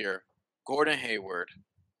Rozier, Gordon Hayward,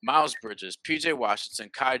 Miles Bridges, P.J. Washington,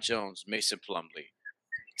 Kai Jones, Mason Plumlee,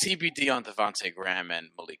 TBD on Devontae Graham and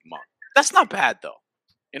Malik Monk. That's not bad, though.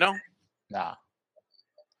 You know? Nah.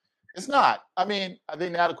 It's not. I mean, I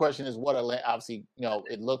think now the question is what obviously,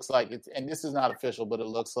 it looks like it's, and this is not official, but it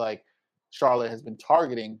looks like Charlotte has been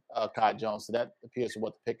targeting Kai Jones. So that appears to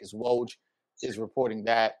what the pick is. Woj is reporting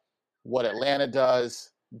that. What Atlanta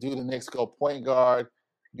does, do the Knicks go point guard?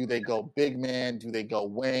 Do they go big man? Do they go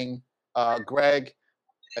wing? Greg,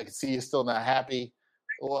 I can see you're still not happy.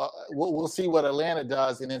 Well, we'll see what Atlanta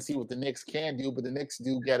does and then see what the Knicks can do. But the Knicks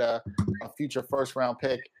do get a future first-round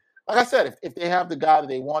pick. Like I said, if they have the guy that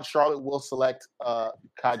they want, Charlotte will select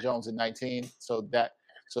Kai Jones in 19. So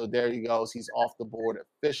there he goes. He's off the board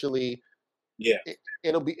officially. Yeah.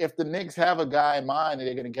 It'll be, if the Knicks have a guy in mind and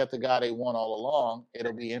they're going to get the guy they want all along,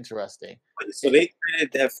 it'll be interesting. So they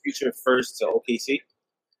traded that future first to OKC?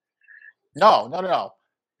 No.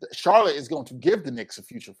 Charlotte is going to give the Knicks a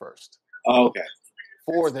future first. Oh, okay.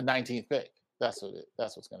 For the 19th pick. That's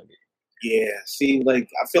what's going to be. Yeah. See, I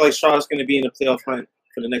feel like Charlotte's going to be in the playoff hunt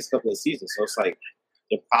for the next couple of seasons. So it's like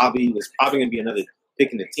there's probably going to be another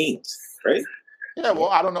pick in the teams, right? Yeah, well,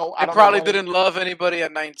 I don't know. They probably didn't love anybody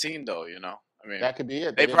at 19, though, I mean, that could be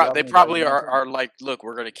it. They probably are like, look,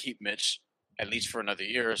 we're going to keep Mitch at least for another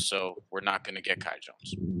year, so we're not going to get Kai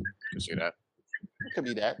Jones. You see that? It could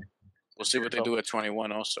be that. We'll see what they do at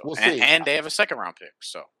 21 also. We'll see. And they have a second-round pick,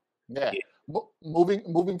 so. Yeah.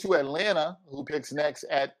 Moving to Atlanta, who picks next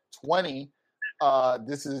at 20.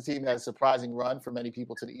 This is a team that has a surprising run for many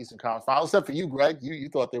people to the Eastern Conference Finals, except for you, Greg. You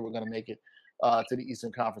thought they were going to make it to the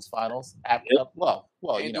Eastern Conference Finals. Well,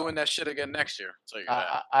 ain't doing that shit again next year.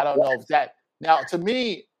 I don't know if that. Now, to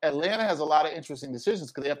me, Atlanta has a lot of interesting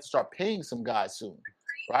decisions because they have to start paying some guys soon,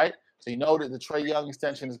 right? So you know that the Trae Young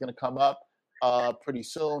extension is going to come up pretty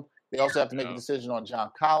soon. They also have to make a decision on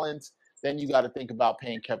John Collins. Then you got to think about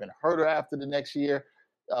paying Kevin Huerter after the next year.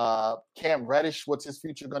 Cam Reddish, what's his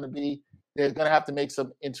future going to be? They're going to have to make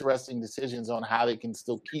some interesting decisions on how they can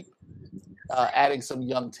still keep adding some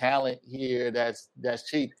young talent here that's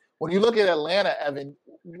cheap. When you look at Atlanta, Evan,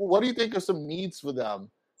 what do you think are some needs for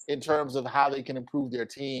them in terms of how they can improve their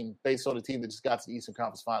team based on the team that just got to the Eastern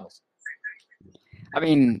Conference Finals? I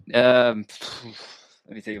mean, let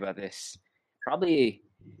me think about this. Probably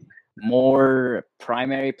more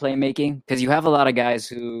primary playmaking because you have a lot of guys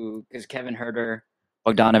because Kevin Huerter,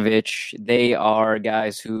 Bogdanovich, they are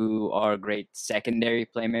guys who are great secondary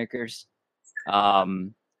playmakers.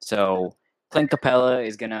 So Clint Capella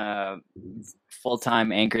is going to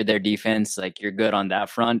full-time anchor their defense. Like, you're good on that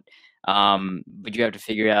front. But you have to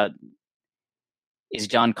figure out, is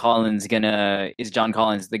John Collins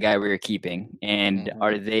the guy we're keeping? And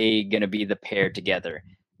are they going to be the pair together?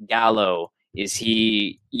 Gallo, is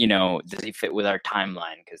he, does he fit with our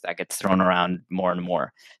timeline? Because that gets thrown around more and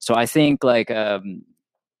more. So I think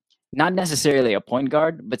not necessarily a point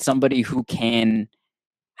guard, but somebody who can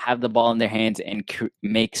have the ball in their hands and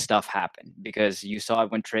make stuff happen. Because you saw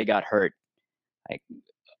it when Trae got hurt. Like,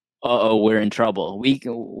 we're in trouble.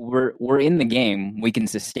 We're in the game. We can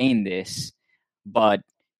sustain this, but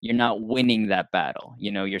you're not winning that battle.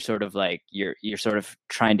 You're sort of like you're sort of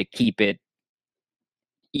trying to keep it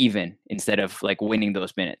even instead of like winning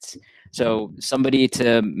those minutes. So somebody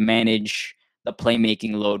to manage the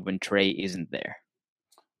playmaking load when Trae isn't there.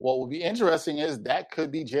 What would be interesting is that could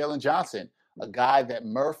be Jalen Johnson, a guy that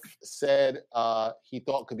Murph said he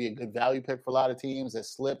thought could be a good value pick for a lot of teams that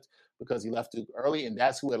slipped because he left Duke early, and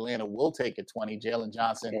that's who Atlanta will take at 20. Jalen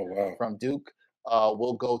Johnson from Duke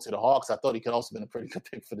will go to the Hawks. I thought he could also have been a pretty good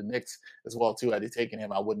pick for the Knicks as well, too. Had they taken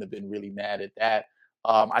him, I wouldn't have been really mad at that.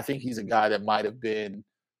 I think he's a guy that might have been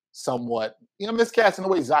somewhat, miscast in the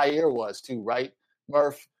way Zaire was, too, right?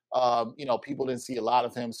 Murph, people didn't see a lot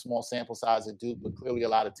of him, small sample size at Duke, but clearly a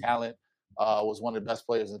lot of talent. Was one of the best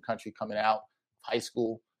players in the country coming out of high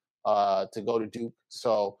school to go to Duke.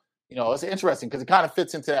 So, it's interesting because it kind of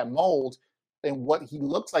fits into that mold and what he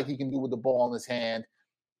looks like he can do with the ball in his hand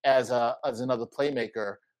as another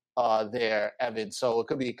playmaker there, Evan. So it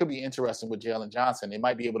could be interesting with Jalen Johnson. They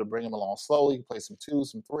might be able to bring him along slowly, play some 2,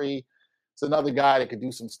 some 3. It's another guy that could do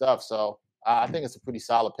some stuff. So I think it's a pretty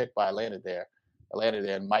solid pick by Atlanta there. Atlanta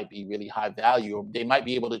there might be really high value. Or they might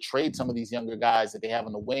be able to trade some of these younger guys that they have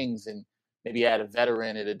on the wings and maybe add a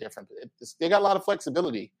veteran at a different. They got a lot of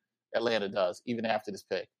flexibility. Atlanta does, even after this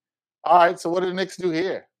pick. All right, so what do the Knicks do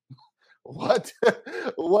here? What do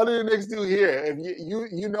the Knicks do here? If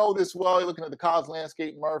you know this well, you're looking at the college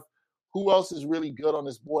landscape, Murph. Who else is really good on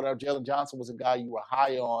this board? Jalen Johnson was a guy you were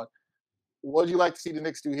high on. What would you like to see the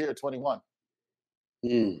Knicks do here at 21?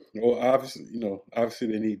 Well, obviously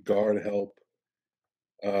they need guard help.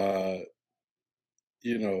 The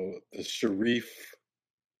Sharif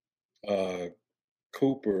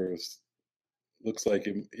Cooper looks like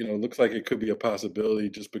it could be a possibility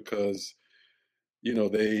just because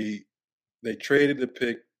they traded the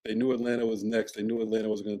pick. They knew Atlanta was next. They knew Atlanta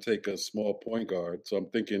was going to take a small point guard. So I'm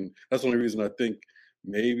thinking that's the only reason I think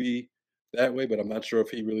maybe that way, but I'm not sure if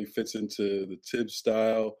he really fits into the Tibbs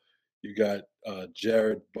style. You got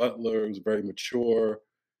Jared Butler, who's very mature,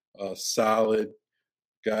 solid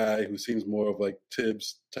guy who seems more of like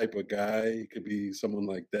Tibbs type of guy. He could be someone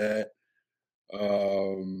like that.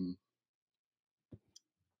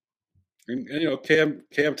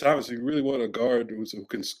 Cam Thomas, if you really want a guard who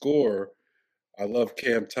can score, I love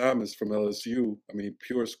Cam Thomas from LSU. I mean,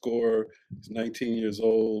 pure scorer. He's 19 years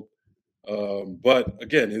old. But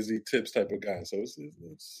again, is he Tibbs type of guy? So it's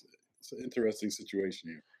an interesting situation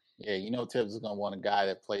here. Yeah, Tibbs is going to want a guy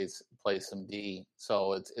that plays some D.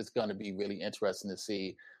 So it's going to be really interesting to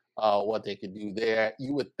see what they could do there.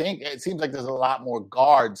 You would think it seems like there's a lot more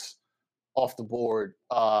guards off the board,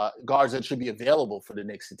 guards that should be available for the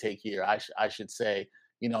Knicks to take here. I should say,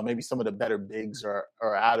 maybe some of the better bigs are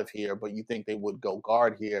out of here, but you think they would go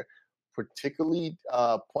guard here, particularly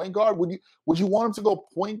point guard? Would you want them to go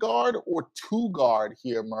point guard or two guard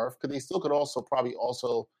here, Murph? Because they still could probably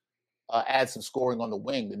add some scoring on the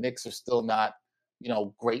wing. The Knicks are still not,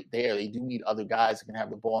 great there. They do need other guys that can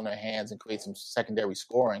have the ball in their hands and create some secondary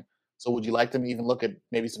scoring. So would you like them to even look at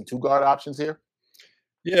maybe some two guard options here?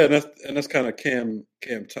 Yeah, that's kind of Cam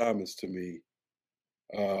Thomas to me.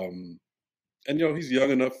 And he's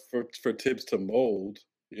young enough for Tibbs to mold.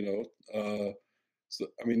 So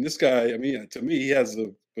I mean, this guy. I mean, to me, he has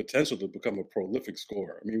the potential to become a prolific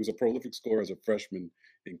scorer. I mean, he was a prolific scorer as a freshman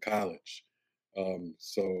in college.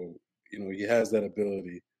 So he has that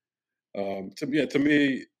ability. To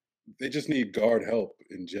me, they just need guard help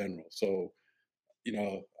in general. So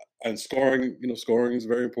and scoring. Scoring is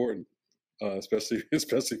very important. Especially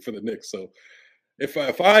for the Knicks. So if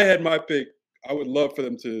I had my pick, I would love for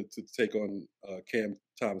them to take on Cam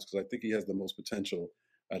Thomas because I think he has the most potential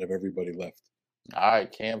out of everybody left. All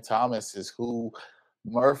right, Cam Thomas is who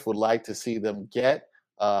Murph would like to see them get.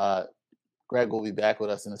 Greg will be back with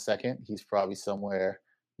us in a second. He's probably somewhere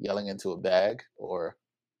yelling into a bag or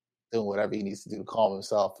doing whatever he needs to do to calm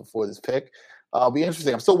himself before this pick. It'll be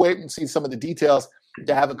interesting. I'm still waiting to see some of the details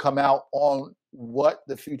that haven't come out on what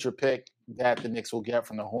the future pick that the Knicks will get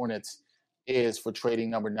from the Hornets is for trading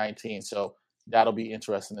number 19. So that'll be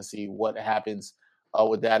interesting to see what happens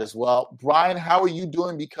with that as well. Brian, how are you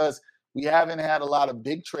doing? Because we haven't had a lot of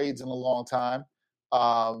big trades in a long time.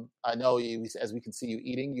 I know as we can see you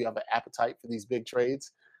eating, you have an appetite for these big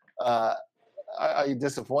trades. Are you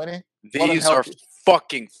disappointed? These are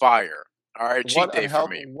fucking fire. All right, cheat day for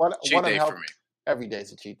me. Cheat day for me. Every day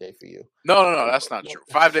is a cheat day for you. No, that's not true.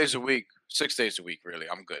 5 days a week, 6 days a week, really.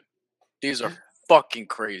 I'm good. These are fucking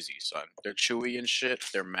crazy, son. They're chewy and shit.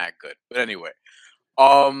 They're mad good. But anyway,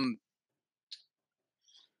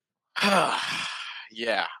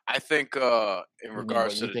 yeah, I think in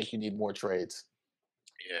regards to you think you need more trades.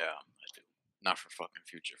 Yeah, I do. Not for fucking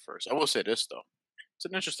future first. I will say this though. It's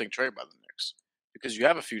an interesting trade by the Knicks because you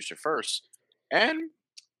have a future first and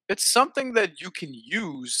it's something that you can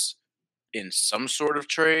use in some sort of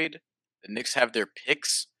trade. The Knicks have their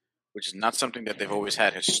picks, which is not something that they've always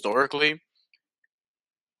had historically.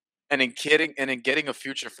 And in getting a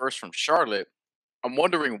future first from Charlotte, I'm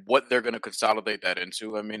wondering what they're going to consolidate that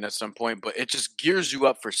into. I mean, at some point, but it just gears you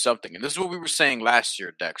up for something. And this is what we were saying last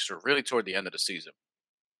year, Dexter, really toward the end of the season.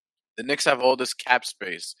 The Knicks have all this cap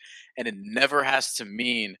space, and it never has to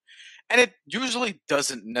mean, and it usually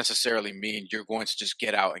doesn't necessarily mean you're going to just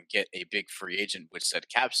get out and get a big free agent with said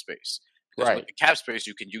cap space. Because right. With the cap space,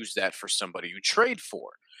 you can use that for somebody you trade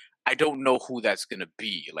for. I don't know who that's going to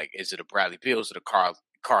be. Like, is it a Bradley Beal? Is it a Karl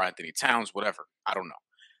Anthony Towns? Whatever. I don't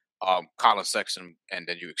know. Colin Sexton, and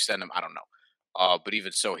then you extend him. I don't know. But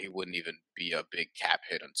even so, he wouldn't even be a big cap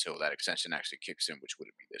hit until that extension actually kicks in, which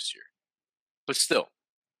wouldn't be this year. But still,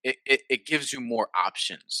 it gives you more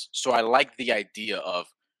options. So I like the idea of,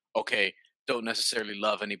 okay, don't necessarily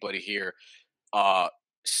love anybody here.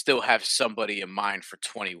 Still have somebody in mind for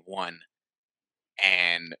 21.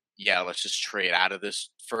 And yeah, let's just trade out of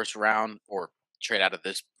this first round or trade out of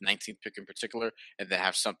this 19th pick in particular and then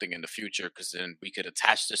have something in the future because then we could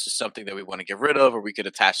attach this to something that we want to get rid of or we could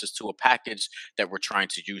attach this to a package that we're trying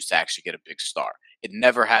to use to actually get a big star. It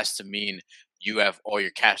never has to mean you have all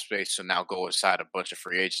your cap space, so now go aside a bunch of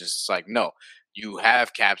free agents. It's like, no, you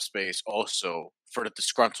have cap space also for the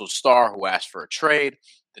disgruntled star who asked for a trade.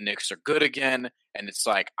 The Knicks are good again, and it's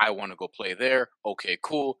like, I want to go play there. Okay,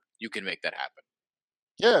 cool. You can make that happen.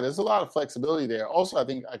 Yeah, there's a lot of flexibility there. Also, I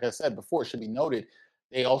think, like I said before, it should be noted,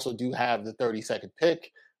 they also do have the 32nd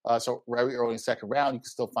pick. So very early in the second round, you can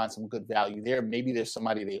still find some good value there. Maybe there's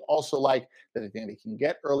somebody they also like that they think they can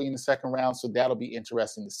get early in the second round. So that'll be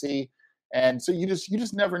interesting to see. And so you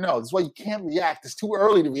just never know. That's why you can't react. It's too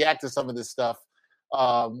early to react to some of this stuff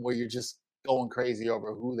where you're just going crazy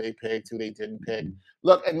over who they picked, who they didn't pick.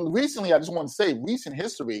 Look, and recently, I just want to say, recent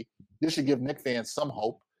history, this should give Knicks fans some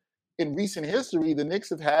hope. In recent history, the Knicks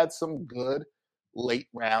have had some good late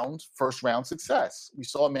round, first round success. We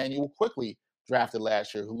saw Emmanuel Quickly drafted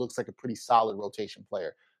last year, who looks like a pretty solid rotation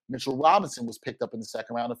player. Mitchell Robinson was picked up in the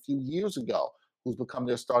second round a few years ago, who's become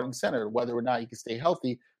their starting center. Whether or not he can stay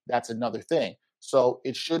healthy, that's another thing. So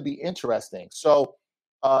it should be interesting. So,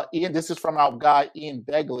 Ian, this is from our guy, Ian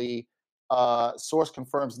Begley. Source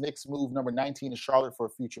confirms Knicks move number 19 to Charlotte for a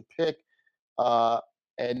future pick.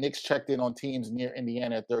 And Knicks checked in on teams near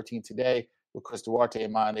Indiana at 13 today with Chris Duarte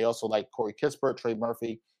in mind. They also like Corey Kispert, Trey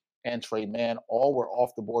Murphy, and Trey Mann. All were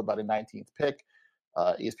off the board by the 19th pick.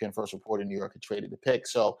 ESPN first reported New York had traded the pick.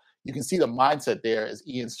 So you can see the mindset there as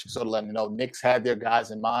Ian's sort of letting you know. Knicks had their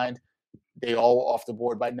guys in mind. They all were off the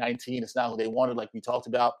board by 19. It's not who they wanted, like we talked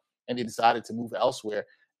about, and they decided to move elsewhere.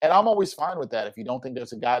 And I'm always fine with that. If you don't think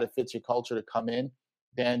there's a guy that fits your culture to come in,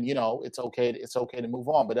 then, it's okay. It's okay to move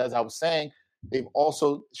on. But as I was saying, they've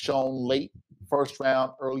also shown late first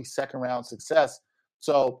round, early second round success.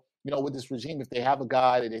 So, with this regime, if they have a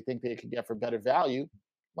guy that they think they could get for better value,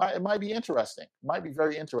 it might be interesting. It might be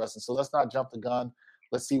very interesting. So let's not jump the gun.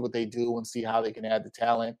 Let's see what they do and see how they can add the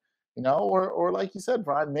talent, or like you said,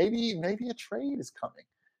 Brian, maybe a trade is coming.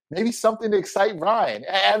 Maybe something to excite Brian.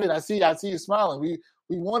 Evan, I see you smiling.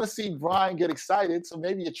 We want to see Brian get excited. So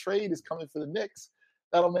maybe a trade is coming for the Knicks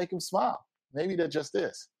that'll make him smile. Maybe that just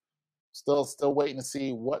is. Still waiting to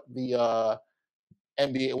see what the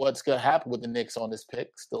NBA, what's going to happen with the Knicks on this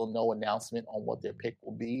pick. Still no announcement on what their pick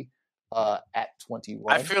will be at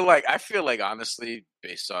 21. I feel like honestly,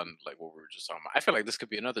 based on like what we were just talking about, I feel like this could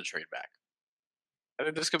be another trade back. I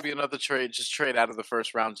think this could be another trade. Just trade out of the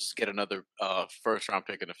first round, just get another first round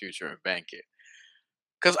pick in the future and bank it.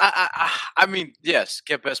 Because I mean, yes,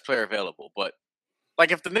 get best player available, but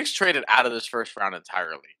like if the Knicks traded out of this first round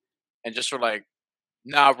entirely and just were like,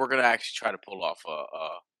 nah, we're gonna actually try to pull off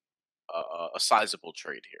a sizable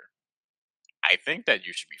trade here. I think that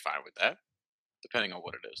you should be fine with that, depending on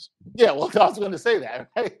what it is. Yeah, well, I was going to say that,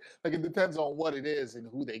 right? Like it depends on what it is and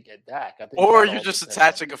who they get back. I think or you're just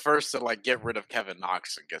attaching a first to like get rid of Kevin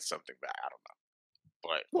Knox and get something back. I don't know,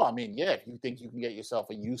 but well, I mean, yeah, if you think you can get yourself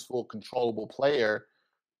a useful, controllable player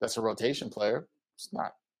that's a rotation player, it's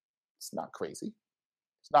not crazy.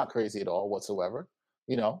 It's not crazy at all whatsoever.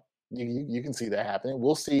 You can see that happening.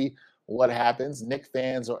 We'll see what happens. Knicks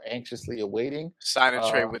fans are anxiously awaiting. Sign and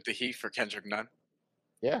trade with the Heat for Kendrick Nunn.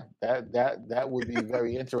 Yeah, that would be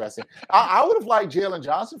very interesting. I would have liked Jalen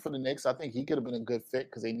Johnson for the Knicks. I think he could have been a good fit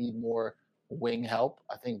because they need more wing help.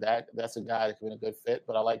 I think that's a guy that could have been a good fit,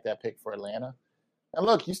 but I like that pick for Atlanta. And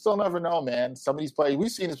look, you still never know, man. Some of these players,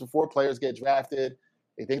 we've seen this before, players get drafted.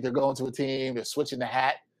 They think they're going to a team. They're switching the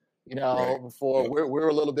hat. Before we're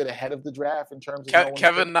a little bit ahead of the draft in terms of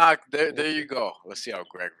Kevin Knox. There you go. Let's see how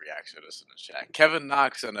Greg reacts to this in the chat. Kevin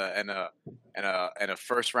Knox and a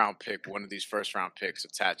first round pick, one of these first round picks,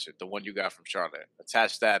 attach it. The one you got from Charlotte,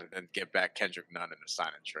 attach that, and then get back Kendrick Nunn in a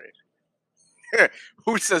sign and trade.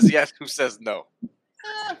 Who says yes? Who says no?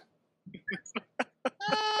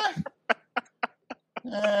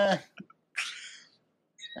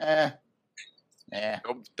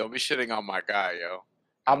 Don't be shitting on my guy, yo.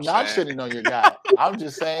 I'm not shitting on your guy. I'm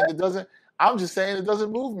just saying it doesn't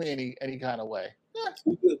move me any kind of way.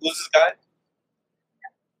 Who's this guy?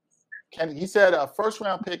 He said a first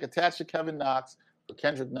round pick attached to Kevin Knox for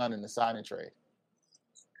Kendrick Nunn in the sign and trade.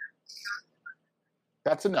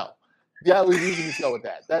 That's a no. Yeah, we can just go with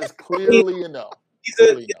that. That is clearly a no. He's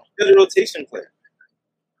a good rotation player.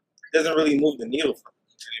 Doesn't really move the needle for him.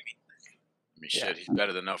 I mean, shit, he's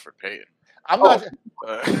better than Elfrid Payton. I'm not.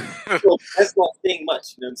 So that's not saying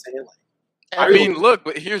much. You know what I'm saying? I mean, look,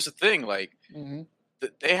 but here's the thing. Like,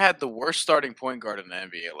 they had the worst starting point guard in the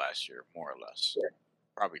NBA last year, more or less. Yeah.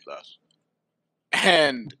 Probably less.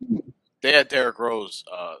 And they had Derrick Rose.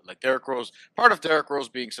 Part of Derrick Rose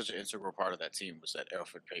being such an integral part of that team was that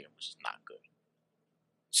Elfrid Payton was just not good.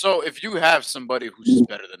 So if you have somebody who's just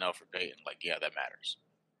better than Elfrid Payton, like, yeah, that matters.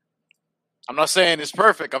 I'm not saying it's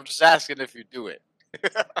perfect. I'm just asking if you do it.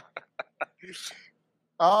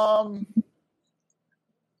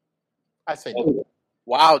 I say no.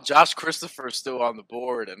 Wow, Josh Christopher is still on the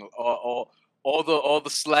board, and all the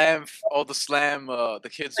slam, the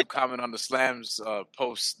kids who comment on the slams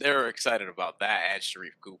posts, they're excited about that and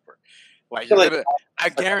Sharif Cooper. Like, I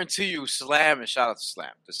guarantee you, Slam, and shout out to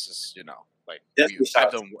Slam. This is,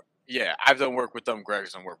 I've done work with them.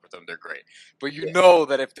 Greg's done work with them. They're great. But you know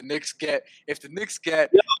that if the Knicks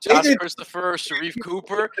get Josh Christopher, Sharif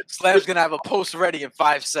Cooper, Slam's gonna have a post ready in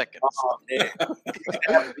 5 seconds. Oh,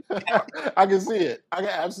 I can see it. I can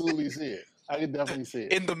absolutely see it. I can definitely see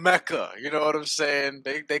it. In the Mecca, you know what I'm saying?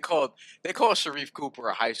 They called Sharif Cooper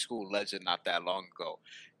a high school legend not that long ago.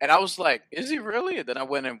 And I was like, is he really? And then I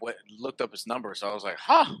went and looked up his numbers. I was like,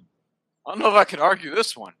 I don't know if I can argue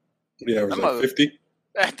this one. Yeah, it was like 50.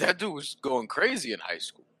 That dude was going crazy in high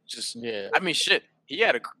school. I mean, shit. He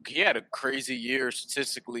had a crazy year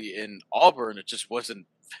statistically in Auburn. It just wasn't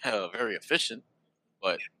very efficient.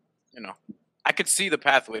 But, I could see the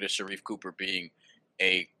pathway to Sharif Cooper being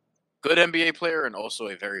a good NBA player and also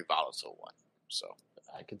a very volatile one. So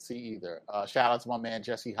I could see either. Shout out to my man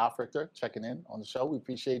Jesse Hoffrichter checking in on the show. We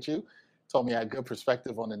appreciate you. Told me I had good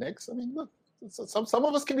perspective on the Knicks. I mean, look, some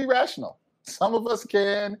of us can be rational. Some of us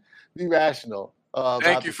can be rational.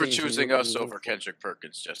 Thank you for choosing us over Kendrick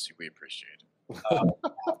Perkins, Jesse. We appreciate it.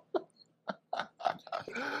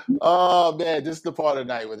 Oh man, this is the part of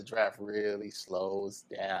the night where the draft really slows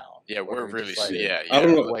down. Yeah, we're really I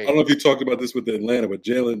don't know if you talked about this with Atlanta, but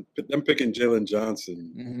them picking Jalen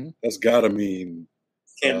Johnson, that's got to mean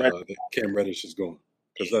that Cam Reddish is going,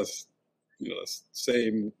 because that's that's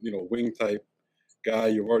same wing type guy.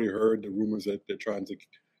 You've already heard the rumors that they're trying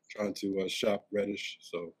to shop Reddish,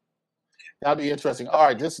 so. That'd be interesting. All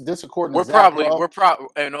right, this according to we're probably,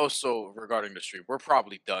 and also regarding the stream, we're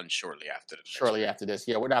probably done shortly after this. After this,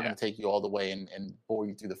 yeah, we're not going to take you all the way and bore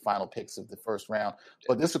you through the final picks of the first round.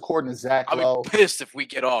 But this according to Zach Lowe, I'll be pissed if we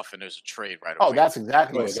get off and there's a trade right away. Oh, that's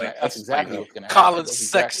exactly what's going to happen. Colin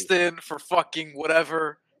Sexton for fucking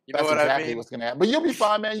whatever. You know what I mean? What's going to happen. But you'll be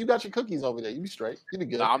fine, man. You got your cookies over there. You be straight. You be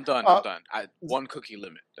good. No, I'm done. One cookie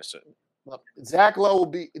limit. That's it. Zach Lowe will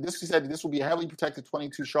be. He said this will be a heavily protected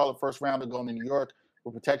 22 Charlotte first rounder going to New York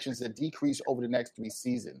with protections that decrease over the next 3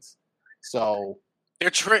 seasons. So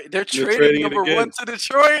they're trading number 1 to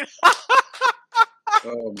Detroit.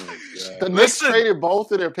 Oh my god! The Knicks traded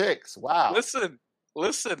both of their picks. Wow. Listen.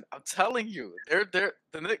 I'm telling you,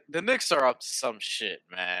 the Knicks are up to some shit,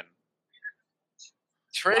 man.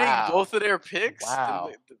 Trading both of their picks.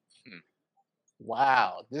 Wow.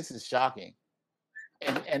 Wow. This is shocking.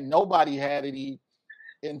 And nobody had any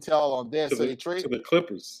intel on this. So they traded to the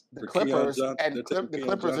Clippers. The Clippers are going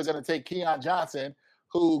to take Keon Johnson,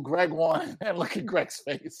 who Greg won. And look at Greg's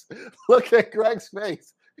face. Look at Greg's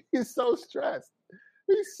face. He's so stressed.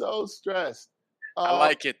 I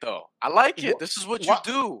like it though. I like it. This is what you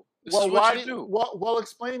do. Well,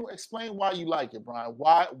 explain why you like it, Brian.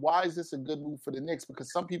 Why is this a good move for the Knicks?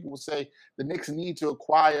 Because some people will say the Knicks need to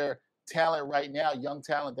acquire talent right now, young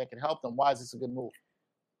talent that can help them. Why is this a good move?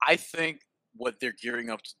 I think what they're gearing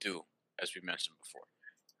up to do, as we mentioned before,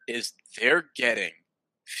 is they're getting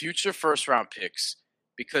future first-round picks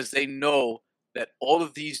because they know that all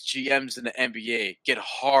of these GMs in the NBA get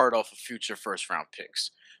hard off of future first-round picks.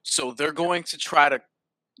 So they're going to try to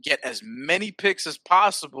get as many picks as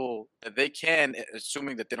possible that they can,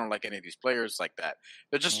 assuming that they don't like any of these players like that.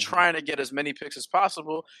 They're just trying to get as many picks as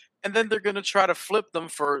possible, and then they're going to try to flip them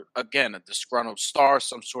for, again, a disgruntled star,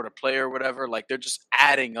 some sort of player or whatever. Like, they're just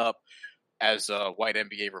adding up, as white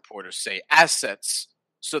NBA reporters say, assets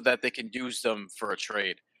so that they can use them for a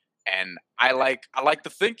trade. And I like the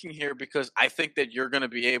thinking here because I think that you're going to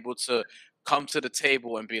be able to come to the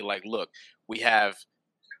table and be like, look, we have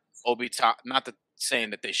Obi Toppin, not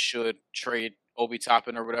saying that they should trade Obi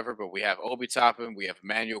Toppin or whatever, but we have Obi Toppin, we have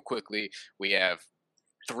Emmanuel Quickly, we have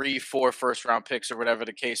 3-4 first-round picks or whatever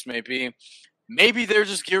the case may be. Maybe they're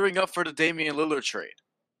just gearing up for the Damian Lillard trade.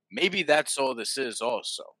 Maybe that's all this is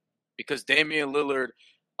also. Because Damian Lillard,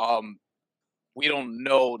 we don't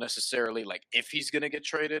know necessarily like if he's going to get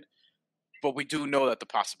traded, but we do know that the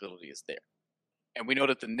possibility is there. And we know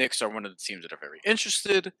that the Knicks are one of the teams that are very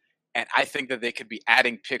interested. And I think that they could be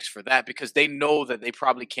adding picks for that because they know that they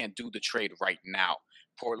probably can't do the trade right now.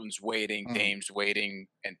 Portland's waiting, Dame's waiting,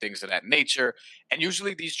 and things of that nature. And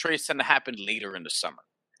usually these trades tend to happen later in the summer.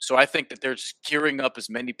 So I think that they're just gearing up as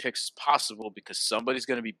many picks as possible because somebody's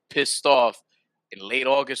going to be pissed off in late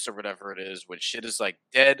August or whatever it is when shit is like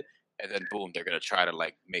dead. And then boom, they're going to try to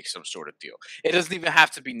like make some sort of deal. It doesn't even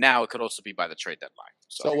have to be now. It could also be by the trade deadline.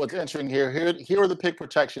 So what's interesting here are the pick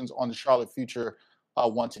protections on the Charlotte future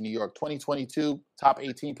one to New York. 2022, top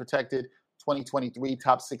 18 protected. 2023,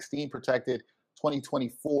 top 16 protected.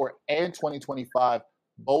 2024 and 2025,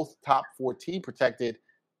 both top 14 protected.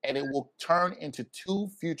 and it will turn into 2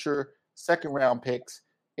 future second-round picks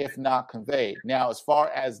if not conveyed. Now, as far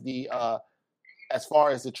as the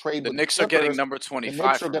trade, the with Knicks the Clippers, are getting number 25. The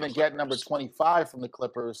Knicks are going to get number 25 from the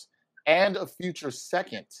Clippers and a future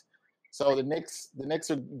second. So the Knicks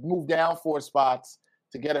are moved down 4 spots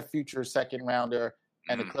to get a future second rounder,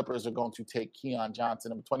 and the Clippers are going to take Keon Johnson,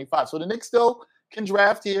 number 25. So the Knicks still can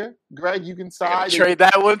draft here. Greg, you can side. Trade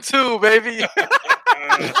that one too, baby.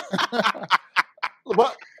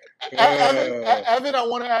 But Evan, I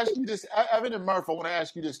want to ask you this. Evan and Murph, I want to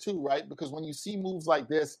ask you this too, right? Because when you see moves like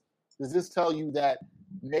this, does this tell you that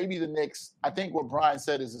maybe the Knicks, I think what Brian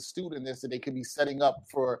said is astute in this, that they could be setting up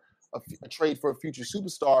for a trade for a future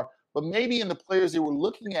superstar, but maybe in the players they were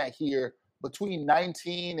looking at here between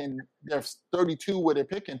 19 and they're 32 where they're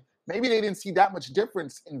picking, maybe they didn't see that much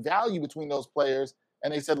difference in value between those players,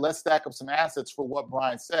 and they said, let's stack up some assets for what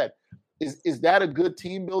Brian said. Is that a good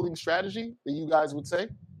team building strategy that you guys would say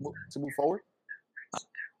to move forward?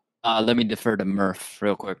 Let me defer to Murph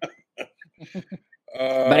real quick.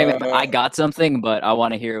 But anyway, I got something, but I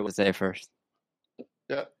want to hear what say first.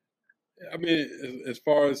 Yeah, I mean, as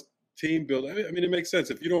far as team building, I mean, it makes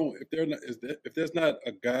sense. If there's not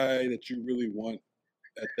a guy that you really want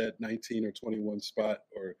at that 19 or 21 spot,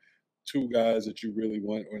 or 2 guys that you really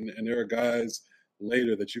want, and there are guys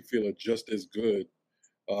later that you feel are just as good,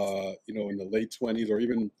 in the late 20s, or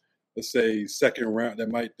even let's say second round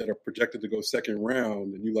that are projected to go second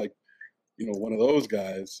round, and you like, one of those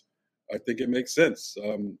guys, I think it makes sense,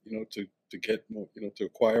 to get more, to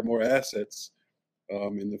acquire more assets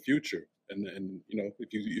in the future. And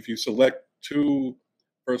if you select 2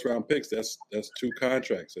 first round picks, that's 2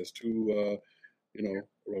 contracts. That's 2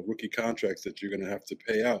 rookie contracts that you're going to have to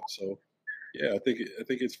pay out. So yeah, I think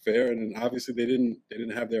it's fair. And then obviously they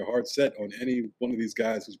didn't have their heart set on any one of these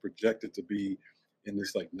guys who's projected to be in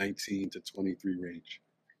this like 19 to 23 range.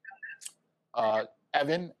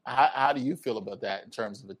 Evan, how do you feel about that in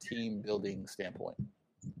terms of a team building standpoint?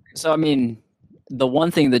 So, I mean, the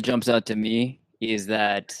one thing that jumps out to me is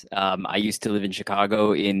that I used to live in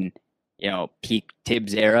Chicago in, peak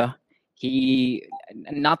Tibbs era. He,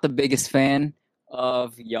 not the biggest fan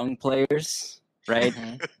of young players, right?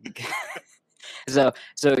 So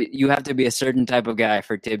you have to be a certain type of guy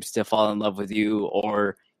for Tibbs to fall in love with you,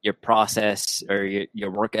 or your process, or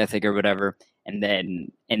your work ethic, or whatever. And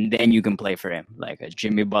then you can play for him, like a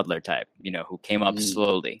Jimmy Butler type, who came up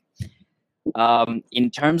slowly.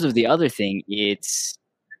 In terms of the other thing, it's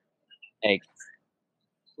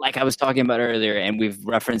like I was talking about earlier, and we've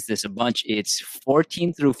referenced this a bunch. It's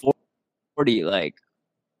 14 through 40, like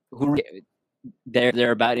who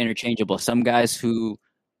they're about interchangeable. Some guys who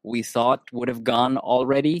we thought would have gone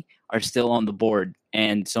already are still on the board,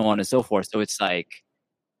 and so on and so forth. So it's like,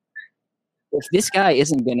 if this guy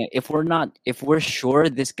isn't gonna, if we're sure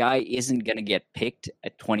this guy isn't gonna get picked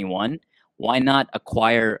at 21, why not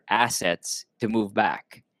acquire assets to move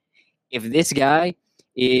back? If this guy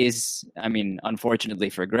is, I mean, unfortunately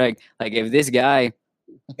for Greg, like if this guy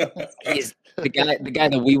is the guy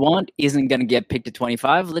that we want isn't gonna get picked at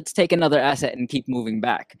 25, let's take another asset and keep moving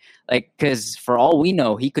back. Like, because for all we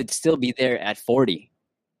know, he could still be there at 40,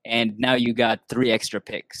 and now you got 3 extra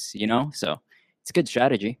picks. So it's a good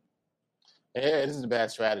strategy. Yeah, this is a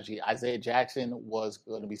bad strategy. Isaiah Jackson was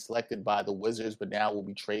going to be selected by the Wizards, but now will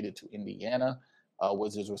be traded to Indiana.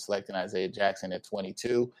 Wizards were selecting Isaiah Jackson at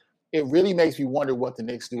 22. It really makes me wonder what the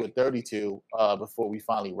Knicks do at 32 before we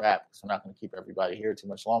finally wrap, because we're not going to keep everybody here too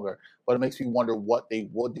much longer. But it makes me wonder what they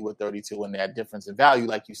would do at 32 and that difference in value.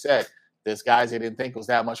 Like you said, there's guys they didn't think was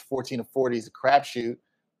that much. 14 to 40 is a crapshoot.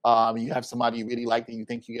 You have somebody you really like that you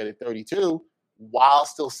think you get at 32 while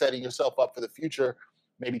still setting yourself up for the future.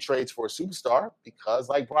 Maybe trades for a superstar, because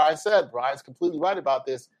like Brian said, Brian's completely right about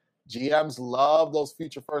this. GMs love those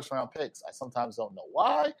future first-round picks. I sometimes don't know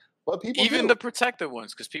why, but people even do. The protected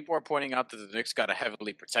ones, because people are pointing out that the Knicks got a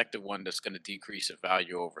heavily protected one that's going to decrease in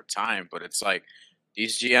value over time. But it's like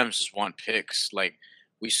these GMs just want picks. Like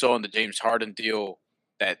we saw in the James Harden deal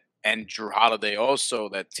and Drew Holiday also,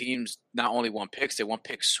 that teams not only want picks, they want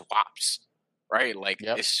pick swaps, right? Like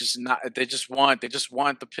It's just not. They just want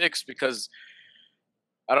the picks because,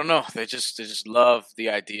 I don't know. They just love the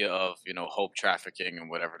idea of, hope trafficking and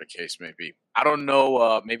whatever the case may be. I don't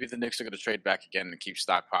know. Maybe the Knicks are going to trade back again and keep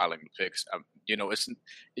stockpiling the picks. It's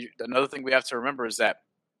another thing we have to remember is that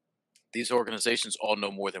these organizations all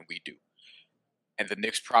know more than we do, and the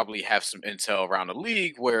Knicks probably have some intel around the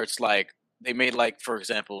league where it's like they made, like, for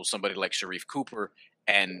example, somebody like Sharif Cooper,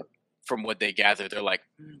 and from what they gather, they're like,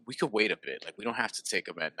 we could wait a bit. Like, we don't have to take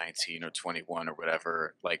him at 19 or 21 or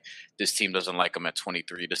whatever. Like, this team doesn't like him at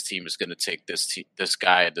 23. This team is going to take this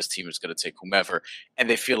guy, and this team is going to take whomever. And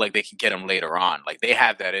they feel like they can get him later on. Like, they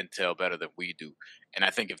have that intel better than we do. And I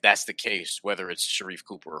think if that's the case, whether it's Sharif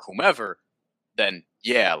Cooper or whomever, then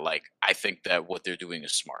yeah, like, I think that what they're doing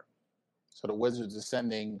is smart. So the Wizards are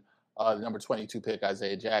sending the number 22 pick,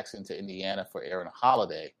 Isaiah Jackson, to Indiana for Aaron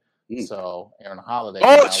Holiday. So Aaron Holiday.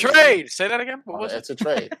 Oh, trade! Say that again. What was it? It's a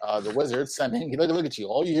trade. The Wizards sending. Look at you.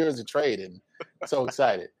 All you hear is a trade, and so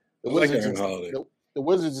excited. The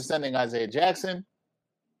Wizards are sending Isaiah Jackson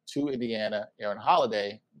to Indiana. Aaron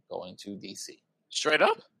Holiday going to DC. Straight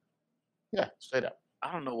up? Yeah, straight up.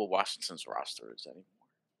 I don't know what Washington's roster is anymore.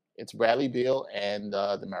 It's Bradley Beal and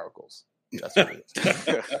the Miracles. That's what it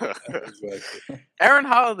is. Aaron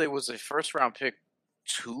Holiday was a first-round pick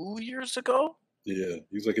 2 years ago. Yeah,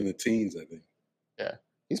 he was like in the teens, I think. Yeah,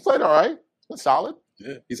 he's played all right. He's been solid.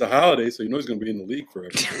 Yeah, he's a Holiday, so you know he's going to be in the league forever.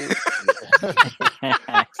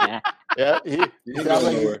 Yeah,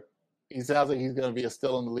 he sounds like he's going to be a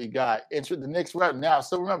still in the league guy. The Knicks right now.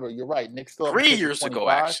 Still remember, you're right. Knicks still 3 years ago,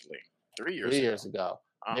 actually. 3 years ago.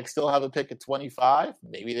 Knicks still have a pick at 25.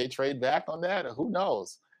 Maybe they trade back on that, or who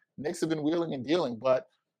knows? Knicks have been wheeling and dealing, but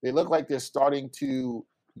they look like they're starting to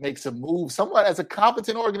make some moves somewhat as a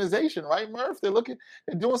competent organization, right, Murph? They're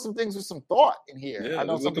doing some things with some thought in here. Yeah, I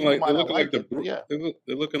know some people might not like it.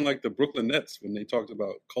 They're looking like the Brooklyn Nets when they talked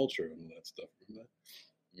about culture and all that stuff.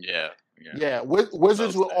 Yeah.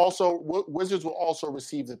 Wizards will also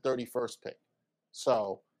receive the 31st pick.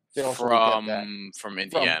 So they also from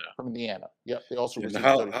Indiana. From Indiana. Yep. They also received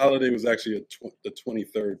Holiday was actually the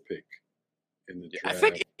 23rd pick in the draft. I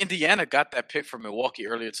think Indiana got that pick from Milwaukee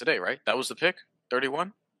earlier today, right? That was the pick,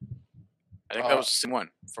 31. I think that was the same one.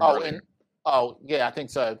 Yeah, I think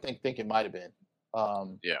so. I think it might have been.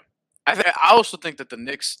 Yeah, I also think that the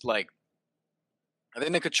Knicks, I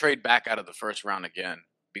think they could trade back out of the first round again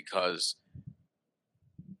because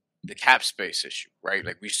the cap space issue, right?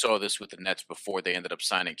 Like we saw this with the Nets before they ended up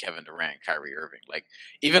signing Kevin Durant, Kyrie Irving. Like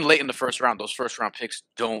even late in the first round, those first round picks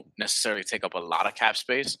don't necessarily take up a lot of cap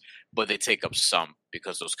space, but they take up some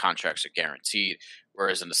because those contracts are guaranteed.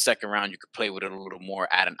 Whereas in the second round, you could play with it a little more,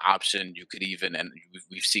 add an option. You could even, and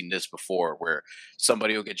we've seen this before, where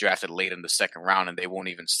somebody will get drafted late in the second round and they won't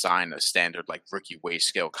even sign a standard like rookie wage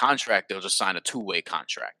scale contract. They'll just sign a two-way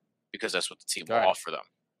contract because that's what the team will offer them.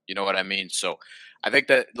 You know what I mean? So I think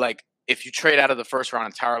that if you trade out of the first round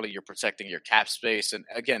entirely, you're protecting your cap space. And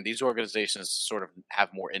again, these organizations sort of have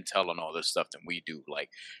more intel on all this stuff than we do. Like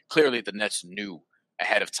clearly the Nets knew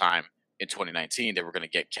ahead of time in 2019 they were going to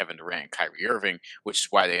get Kevin Durant and Kyrie Irving, which is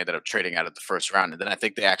why they ended up trading out of the first round. And then I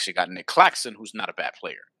think they actually got Nick Claxton, who's not a bad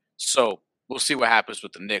player. So we'll see what happens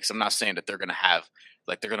with the Knicks. I'm not saying that they're going to have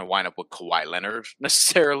they're going to wind up with Kawhi Leonard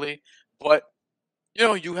necessarily, but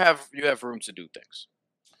you have room to do things.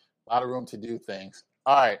 A lot of room to do things.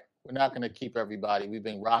 All right. We're not going to keep everybody. We've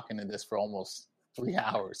been rocking in this for almost 3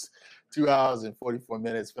 hours, 2 hours and 44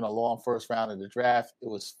 minutes. It's been a long first round of the draft. It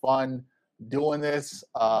was fun doing this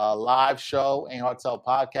live show, Ain't Hard to Tell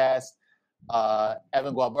podcast.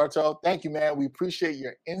 Evan Gualberto, thank you, man. We appreciate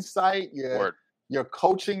your insight, your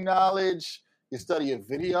coaching knowledge, your study of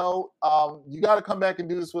video. You got to come back and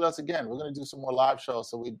do this with us again. We're going to do some more live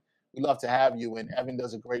shows, so we'd love to have you. And Evan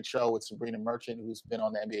does a great show with Sabrina Merchant, who's been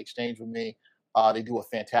on the NBA Exchange with me. They do a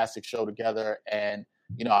fantastic show together, and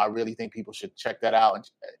I really think people should check that out. And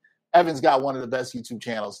Evan's got one of the best YouTube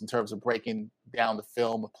channels in terms of breaking down the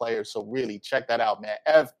film of players. So really check that out, man.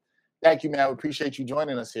 Ev, thank you, man. We appreciate you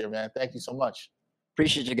joining us here, man. Thank you so much.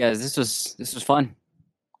 Appreciate you guys. This was fun.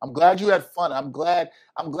 I'm glad you had fun. I'm glad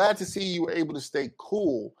to see you were able to stay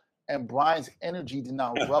cool and Brian's energy did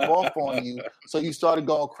not rub off on you, so you started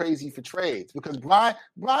going crazy for trades. Because Brian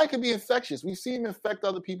can be infectious. We've seen him infect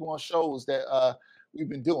other people on shows that we've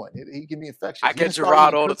been doing. He can be infectious. I get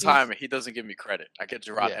Gerard all the time, and he doesn't give me credit. I get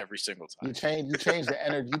Gerard every single time. You change the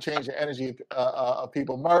energy. You change the energy of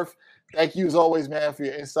people. Murph, thank you as always, man, for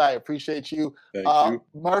your insight. Appreciate you. Thank you.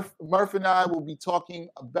 Murph and I will be talking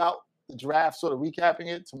about the draft, sort of recapping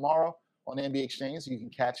it tomorrow on the NBA Exchange, so you can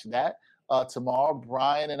catch that. Tomorrow,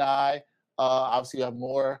 Brian and I obviously have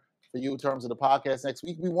more for you in terms of the podcast next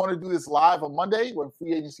week. We want to do this live on Monday when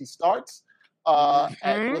free agency starts.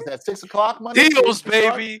 At 6 o'clock Monday. Deals,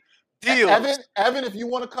 baby. Deals. Evan, if you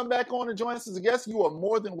want to come back on and join us as a guest, you are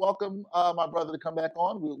more than welcome, my brother, to come back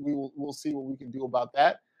on. We'll see what we can do about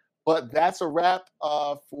that. But that's a wrap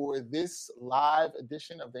for this live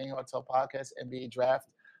edition of the Ain't Hard to Tell podcast NBA Draft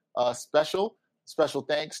special. Special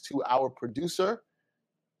thanks to our producer,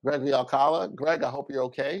 Greg Alcala. Greg, I hope you're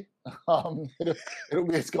okay.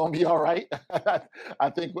 It's going to be all right. I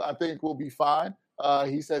think we'll be fine.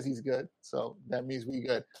 He says he's good, so that means we're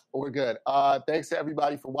good. But we're good. Thanks to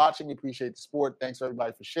everybody for watching. We appreciate the support. Thanks to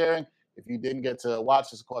everybody for sharing. If you didn't get to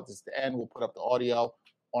watch this, caught this at the end, we'll put up the audio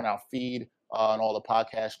on our feed on all the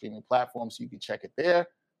podcast streaming platforms, so you can check it there.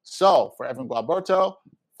 So for Evan Gualberto,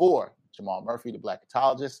 for Jamal Murphy, the Black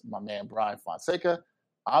Guitarologist, my man Brian Fonseca,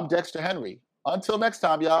 I'm Dexter Henry. Until next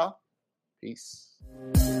time, y'all. Peace.